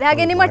ಮಾಡ್ಲಕ್ಕಲ್ಲ ಅಂತ.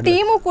 ಹಾಗೆ ನಿಮ್ಮ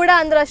ಟೀಮು ಕೂಡ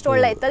ಅಂದ್ರೆ ಅಷ್ಟು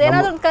ಒಳ್ಳೆ ಇತ್ತು,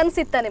 ಅದೇನಾದ್ರು ಒಂದು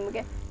ಕನಸಿತ್ತ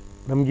ನಿಮಗೆ?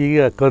 ನಮ್ಗೆ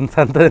ಈಗ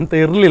ಕನ್ಸಂತ ಅಂತ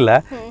ಇರಲಿಲ್ಲ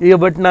ಈಗ,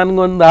 ಬಟ್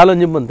ನನಗೊಂದು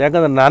ಆಲೋಚನೆ ಬಂತು.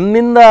 ಯಾಕಂದ್ರೆ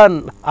ನನ್ನಿಂದ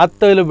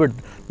ಆಗ್ತಾ ಬಿಟ್ಟು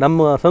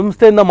ನಮ್ಮ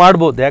ಸಂಸ್ಥೆಯಿಂದ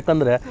ಮಾಡ್ಬೋದು.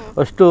 ಯಾಕಂದರೆ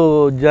ಅಷ್ಟು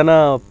ಜನ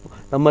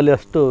ನಮ್ಮಲ್ಲಿ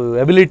ಅಷ್ಟು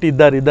ಎಬಿಲಿಟಿ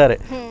ಇದ್ದಾರೆ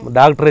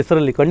ಡಾಕ್ಟರ್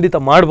ಹೆಸರಲ್ಲಿ ಖಂಡಿತ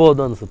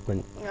ಮಾಡ್ಬೋದು ಅನ್ಸುತ್ತೆ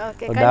ನನಗೆ.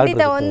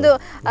 ಖಂಡಿತ ಒಂದು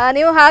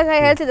ನೀವು ಹಾಗೆ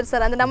ಹೇಳ್ತಿದ್ರು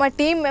ಸರ್, ಅಂದ್ರೆ ನಮ್ಮ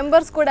ಟೀಮ್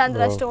ಮೆಂಬರ್ಸ್ ಕೂಡ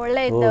ಅಂದ್ರೆ ಅಷ್ಟು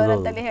ಒಳ್ಳೆ ಇದ್ದವರು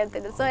ಅಂತಾನೆ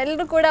ಹೇಳ್ತಿದ್ರು. ಸೊ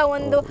ಎಲ್ಲರೂ ಕೂಡ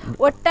ಒಂದು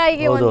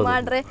ಒಟ್ಟಾಗಿ ಒಂದು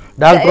ಮಾಡ್ರೆ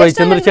ಡಾಕ್ಟರ್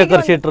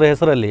ಚಂದ್ರಶೇಖರ್ ಶೆಟ್ಟರ್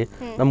ಹೆಸರಲ್ಲಿ,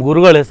 ನಮ್ಮ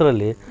ಗುರುಗಳ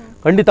ಹೆಸರಲ್ಲಿ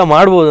ಖಂಡಿತ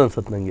ಮಾಡ್ಬೋದು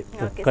ಅನ್ಸುತ್ತೆ ನನಗೆ.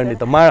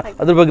 ಖಂಡಿತ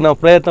ಅದ್ರ ಬಗ್ಗೆ ನಾವು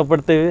ಪ್ರಯತ್ನ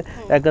ಪಡ್ತೇವೆ.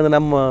 ಯಾಕಂದ್ರೆ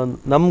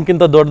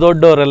ನಮ್ಗಿಂತ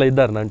ದೊಡ್ಡವರೆಲ್ಲ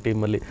ಇದ್ದಾರೆ ನನ್ನ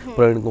ಟೀಮಲ್ಲಿ.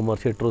 ಪ್ರವೀಣ್ ಕುಮಾರ್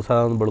ಶೆಟ್ಟರು,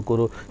 ಸದಾನಂದ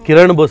ಬಳ್ಕೂರು,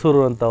 ಕಿರಣ್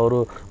ಬಸೂರು ಅಂತ ಅವರು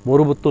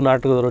ಮೂರುಬುತ್ತು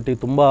ನಾಟಕದವರೊಟ್ಟಿಗೆ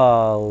ತುಂಬ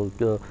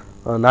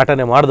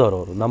ನಾಟನೆ ಮಾಡಿದವರು.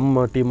 ಅವರು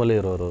ನಮ್ಮ ಟೀಮಲ್ಲೇ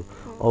ಇರೋರು.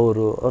 ಅವ್ರ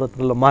ಹತ್ರ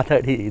ಎಲ್ಲ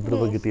ಮಾತಾಡಿ ಇದ್ರ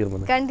ಬಗ್ಗೆ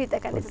ತೀರ್ಮಾನ. ಖಂಡಿತ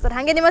ಸರ್.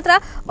 ಹಾಗೆ ನಿಮ್ಮ ಹತ್ರ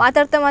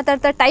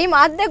ಮಾತಾಡ್ತಾ ಟೈಮ್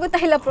ಆದ್ದೇ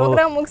ಗೊತ್ತಾಯಿಲ್ಲ,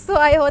 ಪ್ರೋಗ್ರಾಮ್ ಮುಗಿಸು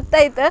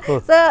ಹೊತ್ತಾಯ್ತು.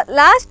 ಸೊ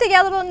ಲಾಸ್ಟಿಗೆ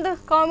ಯಾವ್ದಾದ್ರು ಒಂದು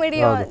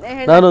ಕಾಮಿಡಿ,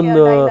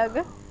 ನಾನೊಂದು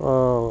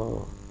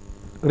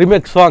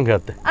ರಿಮೇಕ್ ಸಾಂಗ್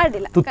ಹೇಳ್ತೆ,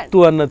 ತುತ್ತು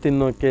ಅನ್ನ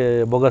ತಿನ್ನೋಕೆ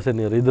ಬೊಗಸೆ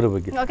ನೀರು, ಇದ್ರ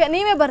ಬಗ್ಗೆ.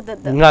 ನೀವೇ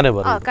ಬರ್ದದ್ದು? ನಾನೇ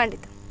ಬರ್ದ.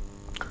 ಖಂಡಿತ.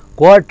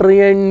 ಕ್ವಾರ್ಟರ್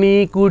ಎಣ್ಣೆ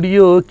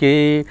ಕುಡಿಯೋಕೆ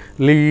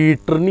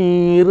ಲೀಟ್ರ್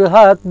ನೀರು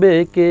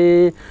ಹಾಕ್ಬೇಕೆ,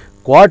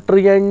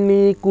 ಕ್ವಾರ್ಟರ್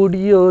ಎಣ್ಣೆ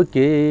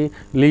ಕುಡಿಯೋಕೆ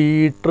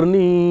ಲೀಟ್ರ್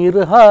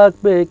ನೀರು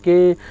ಹಾಕ್ಬೇಕೆ,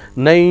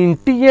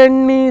 90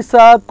 ಎಣ್ಣೆ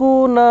ಸಾಕು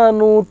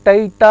ನಾನು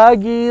ಟೈಟ್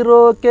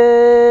ಆಗಿರೋಕೆ,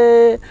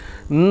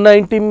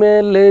 90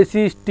 ಮೇಲೆ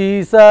 60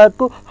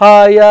 ಸಾಕು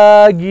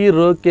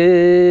ಹಾಯಾಗಿರೋಕೆ,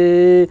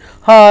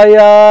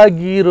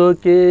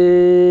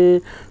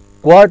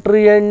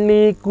 ಕ್ವಾರ್ಟರ್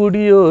ಎಣ್ಣೆ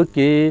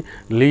ಕುಡಿಯೋಕೆ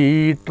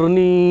ಲೀಟ್ರ್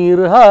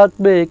ನೀರು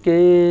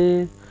ಹಾಕ್ಬೇಕೆ,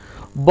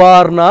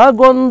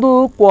 ಬಾರ್ನಾಗೊಂದು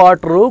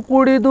ಕ್ವಾರ್ಟ್ರು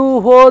ಕುಡಿದು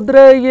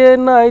ಹೋದ್ರೆ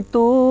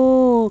ಏನಾಯ್ತು,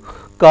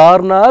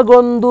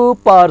 ಕಾರ್ನಾಗೊಂದು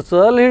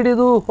ಪಾರ್ಸಲ್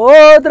ಹಿಡಿದು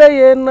ಹೋದ್ರೆ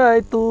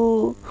ಏನಾಯ್ತು,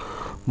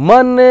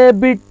 ಮನೆ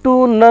ಬಿಟ್ಟು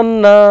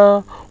ನನ್ನ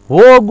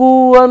ಹೋಗು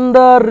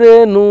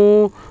ಅಂದರೇನು,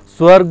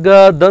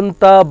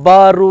 ಸ್ವರ್ಗದಂತ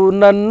ಬಾರು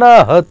ನನ್ನ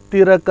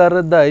ಹತ್ತಿರ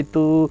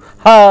ಕರೆದಾಯ್ತು.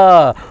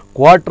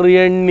 ಕ್ವಾರ್ಟರ್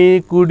ಎಣ್ಣೆ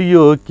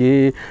ಕುಡಿಯೋಕೆ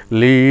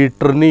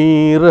ಲೀಟ್ರ್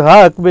ನೀರು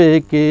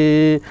ಹಾಕ್ಬೇಕೆ,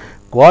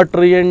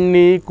 ಕ್ವಾರ್ಟರ್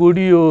ಎಣ್ಣೆ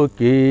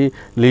ಕುಡಿಯೋಕೆ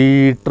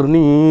ಲೀಟ್ರ್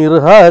ನೀರು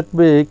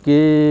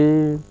ಹಾಕ್ಬೇಕೆ,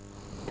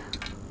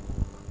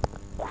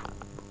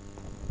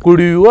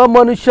 ಕುಡಿಯುವ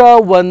ಮನುಷ್ಯ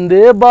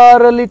ಒಂದೇ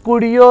ಬಾರಲ್ಲಿ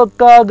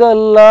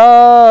ಕುಡಿಯೋಕ್ಕಾಗಲ್ಲ,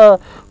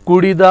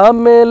 ಕುಡಿದ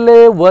ಮೇಲೆ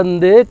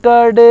ಒಂದೇ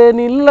ಕಡೆ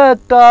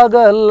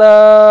ನಿಲ್ಲಕ್ಕಾಗಲ್ಲ,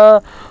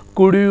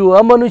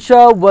 ಕುಡಿಯುವ ಮನುಷ್ಯ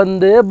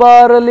ಒಂದೇ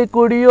ಬಾರಲ್ಲಿ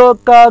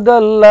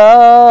ಕುಡಿಯೋಕ್ಕಾಗಲ್ಲ,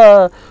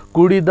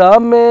 ಕುಡಿದ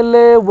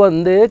ಮೇಲೆ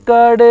ಒಂದೇ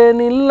ಕಡೆ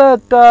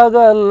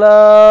ನಿಲ್ಲಕ್ಕಾಗಲ್ಲ,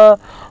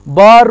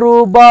 ಬಾರು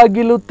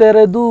ಬಾಗಿಲು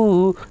ತೆರೆದು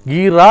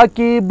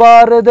ಗಿರಾಕಿ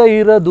ಬಾರದೆ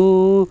ಇರದು,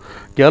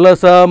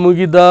 ಕೆಲಸ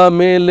ಮುಗಿದ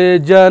ಮೇಲೆ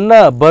ಜನ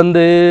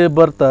ಬಂದೇ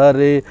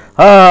ಬರ್ತಾರೆ,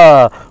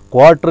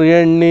 ಕ್ವಾರ್ಟರ್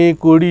ಎಣ್ಣೆ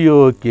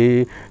ಕುಡಿಯೋಕೆ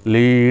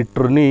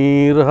ಲೀಟ್ರ್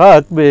ನೀರು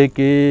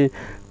ಹಾಕಬೇಕೆ,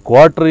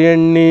 ಕ್ವಾರ್ಟರ್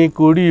ಎಣ್ಣೆ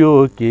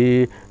ಕುಡಿಯೋಕೆ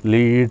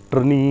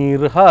ಲೀಟ್ರ್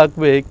ನೀರು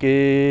ಹಾಕಬೇಕೆ.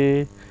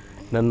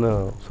 ನನ್ನ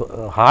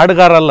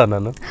ಹಾಡುಗಾರ ಅಲ್ಲ,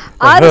 ನಾನು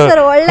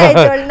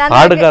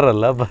ಹಾಡುಗಾರ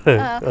ಅಲ್ಲ,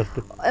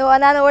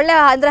 ನಾನು ಒಳ್ಳೆ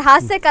ಅಂದ್ರೆ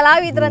ಹಾಸ್ಯ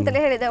ಕಲಾವಿದ್ರ ಅಂತ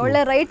ಹೇಳಿದೆ, ಒಳ್ಳೆ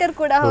ರೈಟರ್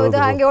ಕೂಡ ಹೌದು,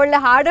 ಹಾಗೆ ಒಳ್ಳೆ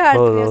ಹಾಡು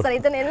ಹಾಡ್ತೀವಿ ಸರ್.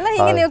 ಇದನ್ನೆಲ್ಲ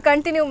ಹೀಗೆ ನೀವು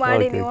ಕಂಟಿನ್ಯೂ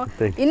ಮಾಡಿ, ನೀವು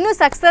ಇನ್ನೂ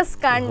ಸಕ್ಸಸ್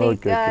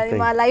ಕಾಣ್ಲಿಕ್ಕೆ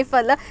ನಿಮ್ಮ ಲೈಫ್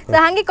ಅಲ್ಲ. ಸೊ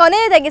ಹಾಗೆ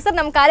ಕೊನೆಯದಾಗಿ ಸರ್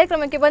ನಮ್ಮ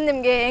ಕಾರ್ಯಕ್ರಮಕ್ಕೆ ಬಂದು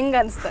ನಿಮ್ಗೆ ಹೆಂಗ್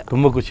ಅನ್ಸ್ತು?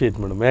 ತುಂಬಾ ಖುಷಿ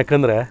ಆಯ್ತು ಮೇಡಮ್.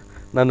 ಯಾಕಂದ್ರೆ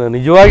ನಾನು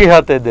ನಿಜವಾಗಿ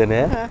ಹೇಳ್ತಾ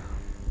ಇದ್ದೇನೆ,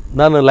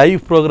 ನಾನು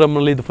ಲೈವ್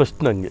ಪ್ರೋಗ್ರಾಮಲ್ಲಿ ಇದು ಫಸ್ಟ್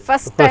ನನಗೆ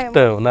ಫಸ್ಟ್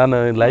ಟೈಮ್. ನಾನು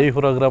ಲೈವ್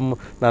ಪ್ರೋಗ್ರಾಮ್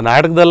ನಾನು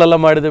ನಾಟಕದಲ್ಲೆಲ್ಲ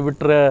ಮಾಡಿದೆ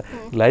ಬಿಟ್ಟರೆ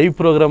ಲೈವ್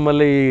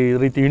ಪ್ರೋಗ್ರಾಮಲ್ಲಿ ಈ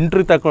ರೀತಿ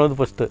ಇಂಟ್ರಿ ತಗೊಳೋದು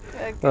ಫಸ್ಟ್.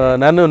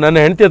 ನಾನು ನನ್ನ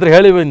ಹೆಂಡತಿ ಹತ್ರ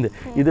ಹೇಳಿ ಬಂದೆ,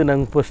 ಇದು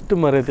ನಂಗೆ ಫಸ್ಟ್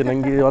ಮರೈತಿ,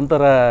 ನನಗೆ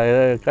ಒಂಥರ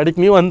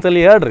ಕಡಿಕೆ ನೀವು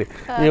ಒಂದ್ಸಲಿ ಹೇಳ್ರಿ,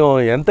 ನೀವು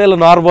ಎಂತ ಎಲ್ಲ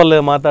ನಾರ್ಮಲ್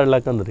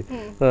ಮಾತಾಡ್ಲಕ್ಕಂದ್ರಿ.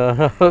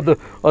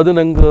 ಅದು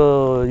ನಂಗೆ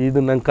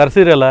ಇದು ನಂಗೆ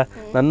ಕರ್ಸಿರಲ್ಲ,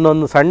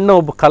 ನನ್ನೊಂದು ಸಣ್ಣ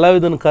ಒಬ್ಬ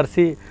ಕಲಾವಿದನ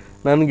ಕರೆಸಿ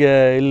ನನಗೆ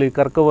ಇಲ್ಲಿ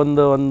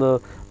ಕರ್ಕೊಬಂದು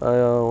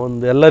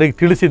ಒಂದು ಎಲ್ಲರಿಗೆ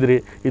ತಿಳಿಸಿದ್ರಿ.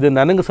 ಇದು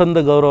ನನಗೆ ಸಂದ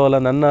ಗೌರವ ಅಲ್ಲ,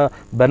 ನನ್ನ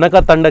ಬೆನಕ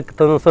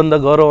ತಂಡಕ್ಕೆ ಸಂದ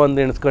ಗೌರವ ಅಂತ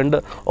ಎಣಿಸ್ಕೊಂಡು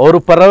ಅವ್ರ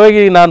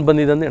ಪರವಾಗಿ ನಾನು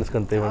ಬಂದಿದ್ದೆ ಅಂತ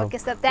ಎಣಿಸ್ಕೊಂತೇವೆ.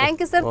 Thank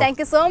you sir, thank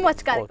you so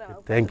much.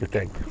 Thank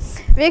you.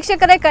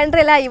 ವೀಕ್ಷಕರೇ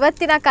ಕಂಡ್ರಿಲ್ಲ,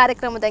 ಇವತ್ತಿನ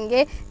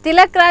ಕಾರ್ಯಕ್ರಮದಂಗೆ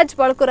ತಿಲಕ್ರಾಜ್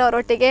ಬಳ್ಕೂರ್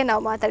ಅವರೊಟ್ಟಿಗೆ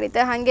ನಾವು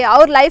ಮಾತಾಡಿದ್ದೆ. ಹಾಗೆ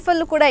ಅವ್ರ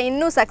ಲೈಫಲ್ಲೂ ಕೂಡ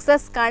ಇನ್ನೂ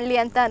ಸಕ್ಸಸ್ ಕಾಣಲಿ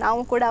ಅಂತ ನಾವು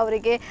ಕೂಡ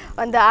ಅವರಿಗೆ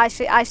ಒಂದು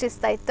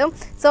ಆಶಿಸ್ತಾ ಇತ್ತು.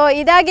 ಸೊ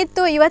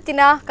ಇದಾಗಿತ್ತು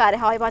ಇವತ್ತಿನ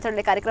ಹಾಯ್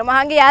ಮಾತಾಡಲಿ ಕಾರ್ಯಕ್ರಮ.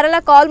 ಹಾಗೆ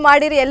ಯಾರೆಲ್ಲ ಕಾಲ್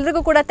ಮಾಡಿರಿ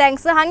ಎಲ್ರಿಗೂ ಕೂಡ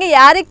ಥ್ಯಾಂಕ್ಸ್. ಹಾಗೆ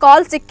ಯಾರಿಗೆ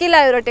ಕಾಲ್ ಸಿಕ್ಕಿಲ್ಲ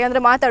ಇವರೊಟ್ಟಿಗೆ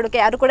ಅಂದರೆ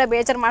ಮಾತಾಡೋಕೆ ಯಾರು ಕೂಡ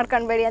ಬೇಜಾರು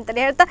ಮಾಡ್ಕೊಳ್ಬೇಡಿ ಅಂತ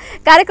ಹೇಳ್ತಾ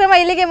ಕಾರ್ಯಕ್ರಮ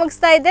ಇಲ್ಲಿಗೆ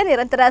ಮುಗಿಸ್ತಾ ಇದ್ದೆ.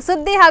 ನಿರಂತರ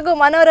ಸುದ್ದಿ ಹಾಗೂ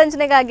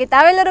ಮನೋರಂಜನೆಗಾಗಿ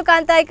ತಾವೆಲ್ಲರೂ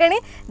ಕಾಣ್ತಾ ಇಕ್ಕಣಿ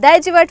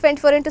ದೈಜಿವರ್ಲ್ಡ್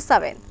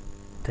 24x7.